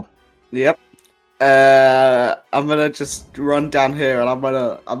Armor. Yep. I'm gonna just run down here and I'm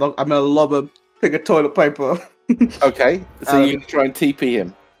gonna lob a thing of toilet paper. Okay. So you can try and TP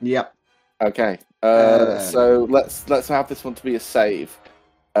him. Yep. Okay. So let's have this one to be a save.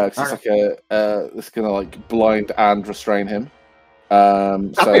 'Cause it's like it's gonna like blind and restrain him.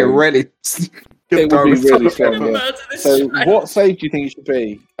 That'd So be really it would be really strong. Murder Yeah. this So child. what save do you think it should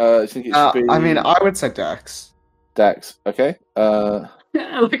be? Do you think it should be? I mean, I would say Dex. Dex. Okay.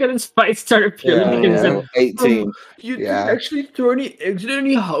 Look at his fight start appearing. Yeah. 18. You Yeah. didn't actually throw any eggs at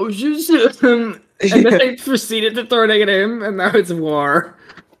any houses. And then they proceeded to throw an egg at him, and now it's war.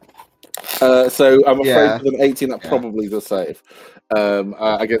 So I'm afraid Yeah. with an 18 that Yeah. probably does save.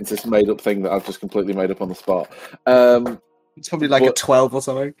 Against this made up thing that I've just completely made up on the spot. It's probably like a But- 12 or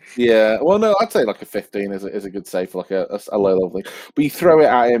something. Yeah, well, no, I'd say like a 15 is a good save for like a low level thing. But you throw it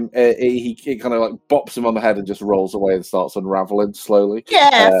at him, he kind of like bops him on the head and just rolls away and starts unraveling slowly.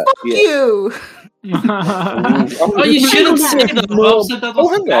 Yeah, fuck yeah. you! Oh, you shouldn't say that. Bob said that Oh,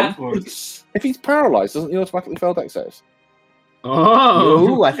 was hang a bad on. word. If he's paralyzed, doesn't he automatically fail dex saves? Oh,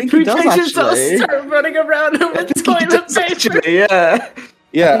 Ooh, I think he does actually. Start running around him with He toilet does paper. actually, yeah.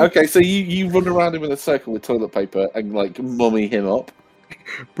 Yeah, okay, so you run around him in a circle with toilet paper and like mummy him up.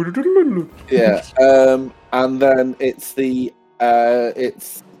 Yeah, and then it's the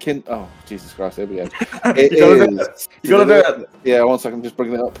oh Jesus Christ, here we go. It You gotta do is. You gotta do it. Yeah, 1 second, just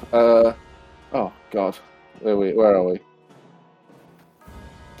bringing it up. Oh God, where are we?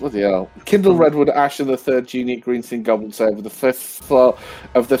 Bloody hell! Kindle Redwood Ash and the third unique Greenstein Goblin save of the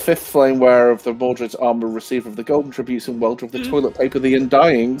fifth flame wearer of the Mordred's armor, receiver of the golden tributes and welder of the toilet paper, the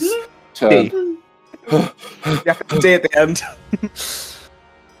Undying's turn. You have to D at the end.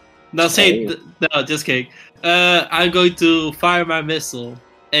 No, no, just kidding. I'm going to fire my missile,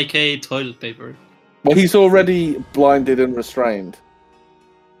 aka toilet paper. Well, he's already blinded and restrained.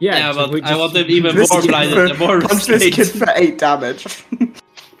 Yeah, so but we I want them just- even This more kid blinded for- and more Punch this kid restrained. for 8 damage.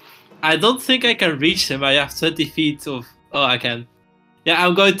 I don't think I can reach him. I have 20 feet of. Oh, I can. Yeah,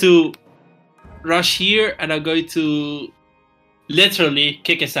 I'm going to rush here and I'm going to literally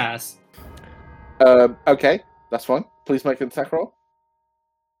kick his ass. Okay, that's fine. Please make an attack roll.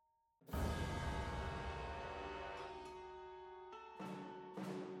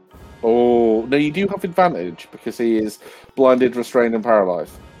 Oh, no, you do have advantage because he is blinded, restrained, and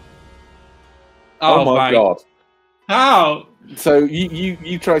paralyzed. Oh, my god. How? So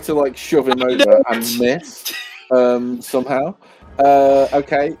you try to like shove him over and miss somehow.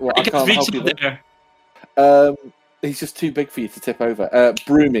 Okay, well I I can can't reach help you him there. there. He's just too big for you to tip over.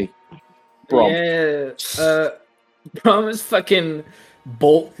 Broomy. Brom. Yeah, Brom is fucking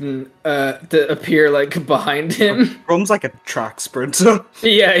bolting to appear like behind him. Brom's like a track sprinter.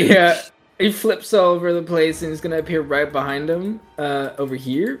 Yeah. He flips all over the place and he's gonna appear right behind him, over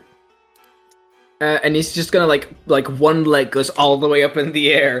here. And he's just gonna like one leg goes all the way up in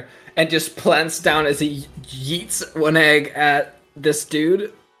the air and just plants down as he yeets one egg at this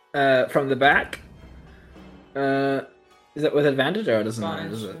dude from the back. Is that with advantage or doesn't matter?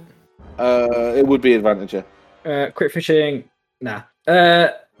 Does it? It would be advantage. Yeah. Crit fishing. Nah.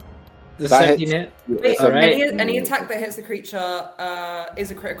 The That 17 hits. hit. Wait, All right. any attack that hits the creature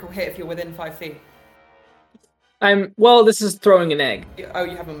is a critical hit if you're within 5 feet. This is throwing an egg. Oh,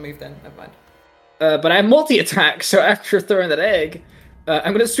 you haven't moved then. Never mind. But I have multi-attack, so after throwing that egg,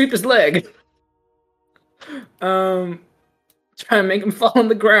 I'm gonna sweep his leg. Try and make him fall on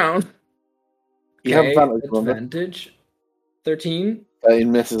the ground. You have Okay, advantage, remember? advantage. 13. He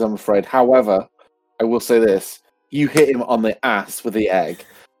misses, I'm afraid. However, I will say this: you hit him on the ass with the egg,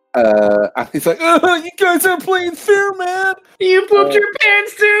 and he's like, "Oh, you guys are playing fair, man." You pooped your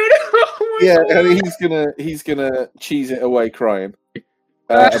pants, dude. Oh my Yeah, God. and he's gonna cheese it away, crying.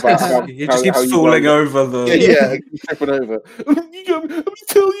 About how, He how just keeps you falling guys- over the. Yeah, he's tripping over. Let me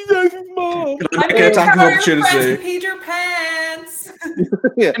tell you guys, mom. I'm Get attack of carry your friends opportunity. and peed your pants.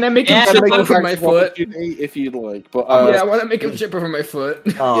 Yeah, And I make him Yeah, chip make over an my attack of foot. opportunity if you'd like, but Yeah, I want to make him chip over my foot.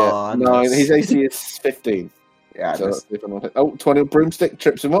 Oh, yeah, 9. nice. His AC is 15. Yeah, So nice. that's different. 20 broomstick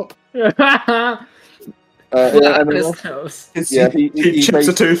trips him up. Flat And on then his nose. Yeah, he chips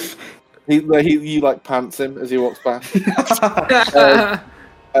a tooth. you like pants him as he walks past.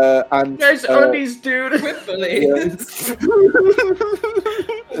 And There's undies, dude. With bullies.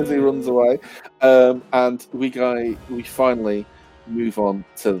 as he runs away, and we finally move on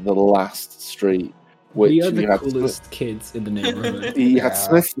to the last street, which We are you the had coolest kids in the neighborhood. you had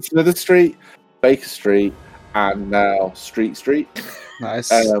Smith Street, Baker Street, and now Street.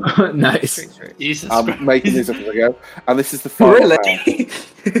 Nice. Nice. Jesus I'm Christ. making this up as I go, and this is the final house. Really?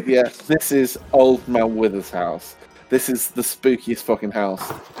 Yes, this is Old Man Wither's house. This is the spookiest fucking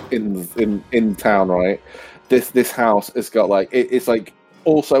house in town, right? This house has got like it's like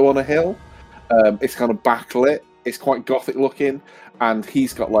also on a hill. It's kind of backlit. It's quite gothic looking, and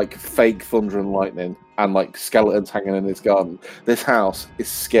he's got like fake thunder and lightning and like skeletons hanging in his garden. This house is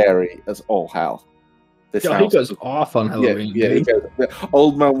scary as all hell. This Yo, he house goes off on Halloween. yeah, he dude. goes,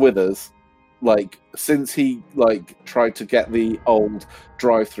 Old Man Withers, like since he like tried to get the old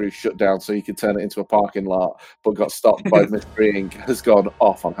drive-through shut down so he could turn it into a parking lot, but got stopped by Mystery Inc. has gone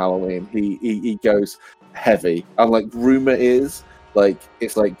off on Halloween. He goes heavy, and like rumor is like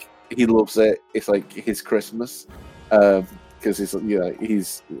it's like he loves it. It's like his Christmas. Because he's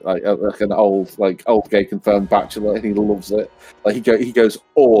like an old gay confirmed bachelor, and he loves it. Like he goes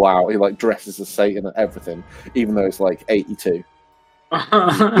all out. He like dresses as Satan and everything, even though it's like 82. He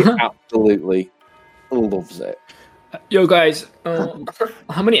absolutely loves it. Yo, guys,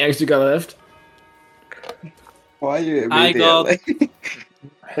 how many eggs you got left? Why are you I got- immediately?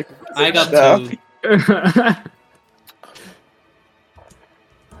 I got No. 2.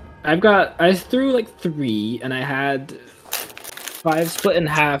 I threw like 3, and I had 5 split in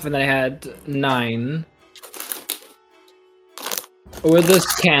half, and then I had 9. Or those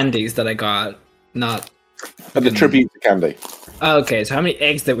candies that I got, not. And the tribute to Candy, Okay, so how many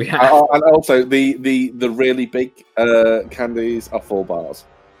eggs did we have? and also the really big candies are 4 bars.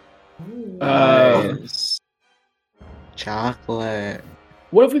 Nice. Chocolate.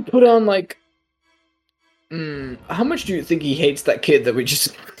 What if we put on like? How much do you think he hates that kid that we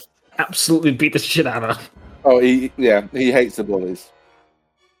just absolutely beat the shit out of? Oh, he hates the bullies.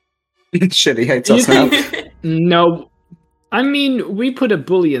 Shit, he hates You us now. think- No, I mean we put a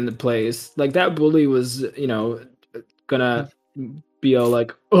bully in the place. Like that bully was, gonna be all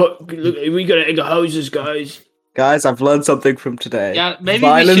like, "Oh, look, we gotta egg houses, guys." Guys, I've learned something from today. Yeah, maybe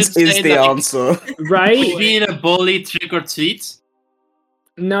Violence we should is say the like, answer. Right? Being a bully trick or treat.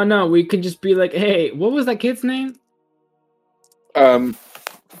 No, we could just be like, "Hey, what was that kid's name?"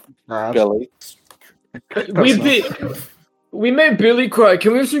 Billy. We made Billy cry.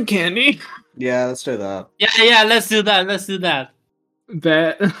 Can we have some candy? Yeah, let's do that. Yeah, let's do that.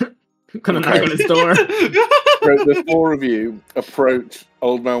 Bet. Gonna knock on his door. So the 4 of you approach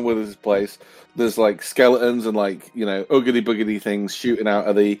Old Man Withers' place. There's like skeletons and like uggity buggity things shooting out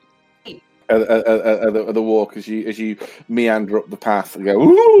of the walk as you meander up the path and go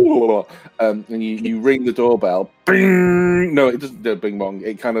ooh, and you ring the doorbell. Bing! No, it doesn't do a bing bong.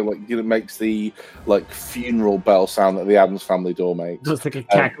 It kind of like makes the like funeral bell sound that the Addams Family door makes. Just like a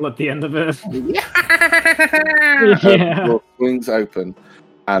cackle at the end of it. The Yeah. door swings open,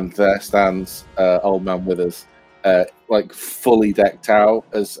 and there stands Old Man Withers, like fully decked out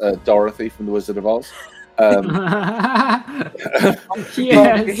as Dorothy from The Wizard of Oz. We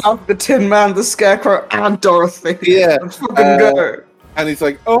Yes. have the Tin Man, the Scarecrow, and Dorothy. Yeah, Let's fucking go. and he's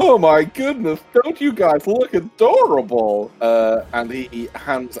like, "Oh my goodness, don't you guys look adorable?" And he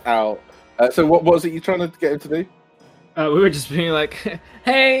hands out. So what was it you trying to get him to do? We were just being like,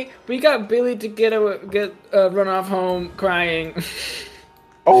 "Hey, we got Billy to get run off home crying."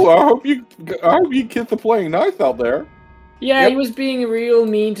 Oh, I hope you kids are playing nice out there. Yeah, Yep. he was being real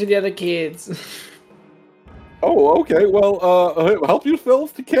mean to the other kids. Oh, okay. Well, help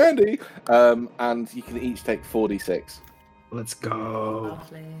yourselves to candy. And you can each take 4d6. Let's go.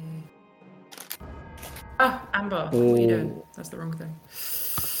 Lovely. Ah, Amber, what are you doing? That's the wrong thing.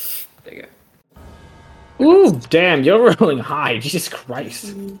 There you go. Ooh, damn, you're rolling high. Jesus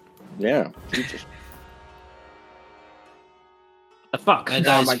Christ. Yeah. Jesus. The fuck? My Oh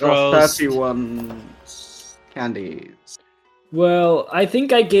dice my god, froze. 31 candies. Well, I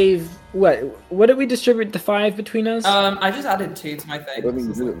think I gave... What did we distribute the 5 between us? I just added 2 to my thing. I don't think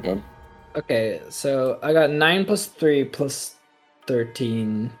you so did it's it, man. Okay, so I got 9 plus 3 plus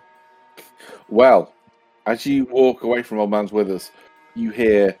 13. Well, as you walk away from Old Man's Withers, you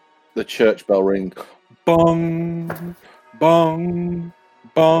hear the church bell ring. Bong, bong,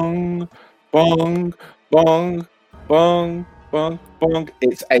 bong, bong, bong, bong, bong, bong.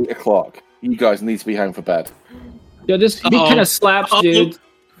 It's 8 o'clock. You guys need to be home for bed. Yo, this beat Uh-oh. kind of slaps, dude.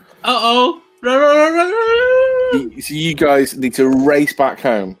 Uh-oh! Run, run, run, run, run. So you guys need to race back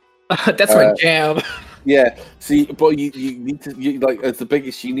home. That's my jam. Yeah. See, but you need to like as the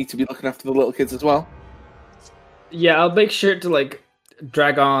biggest. You need to be looking after the little kids as well. Yeah, I'll make sure to like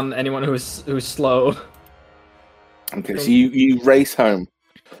drag on anyone who's slow. Okay. So you race home.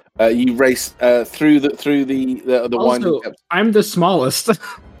 You race through the winding. Also, I'm the smallest.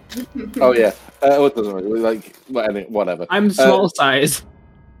 Oh yeah. It doesn't really like whatever. I'm small size.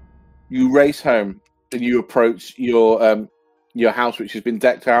 You race home and you approach your house, which has been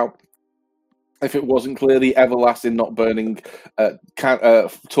decked out. If it wasn't clear, the everlasting, not burning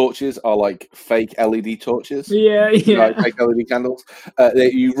torches are like fake LED torches. Yeah, yeah. Like fake LED candles.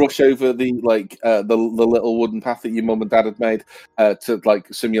 You rush over the little wooden path that your mum and dad had made to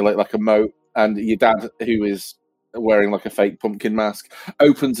like simulate like a moat, and your dad, who is wearing like a fake pumpkin mask,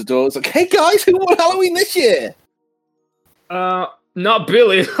 opens the door. It's like, "Hey guys, who won Halloween this year?" Not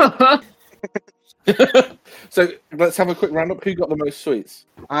Billy. So let's have a quick roundup. Who got the most sweets?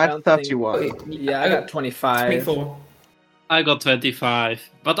 I had 31. Yeah, I got 25. 24. I got 25.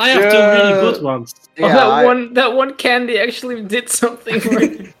 But I have 2 really good ones. Oh, Yeah, that one candy actually did something for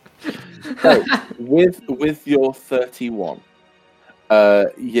you. So, with your 31,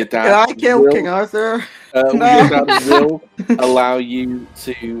 your dad. Can I kill will- King Arthur? Your No. dad will allow you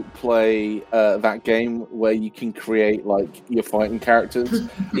to play that game where you can create like your fighting characters.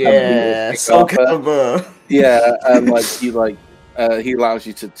 Yeah, King Soul Arthur. Calibur. Yeah, and he allows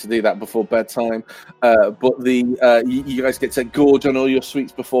you to do that before bedtime. But you guys get to gorge on all your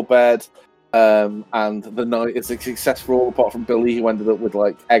sweets before bed. And the night is a success for all apart from Billy, who ended up with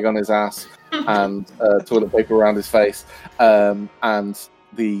like egg on his ass and toilet paper around his face. And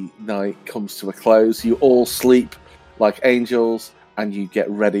the night comes to a close. You all sleep like angels, and you get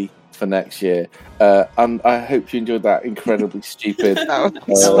ready for next year. And I hope you enjoyed that incredibly stupid. That was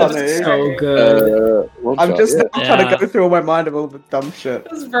That was funny. so good. I'm just yeah. now trying Yeah. to go through all my mind of all the dumb shit.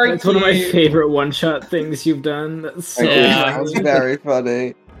 That's very That's one of my cute. favorite one-shot things you've done. That's so Thank you. Yeah. That was very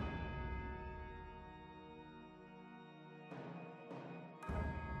funny.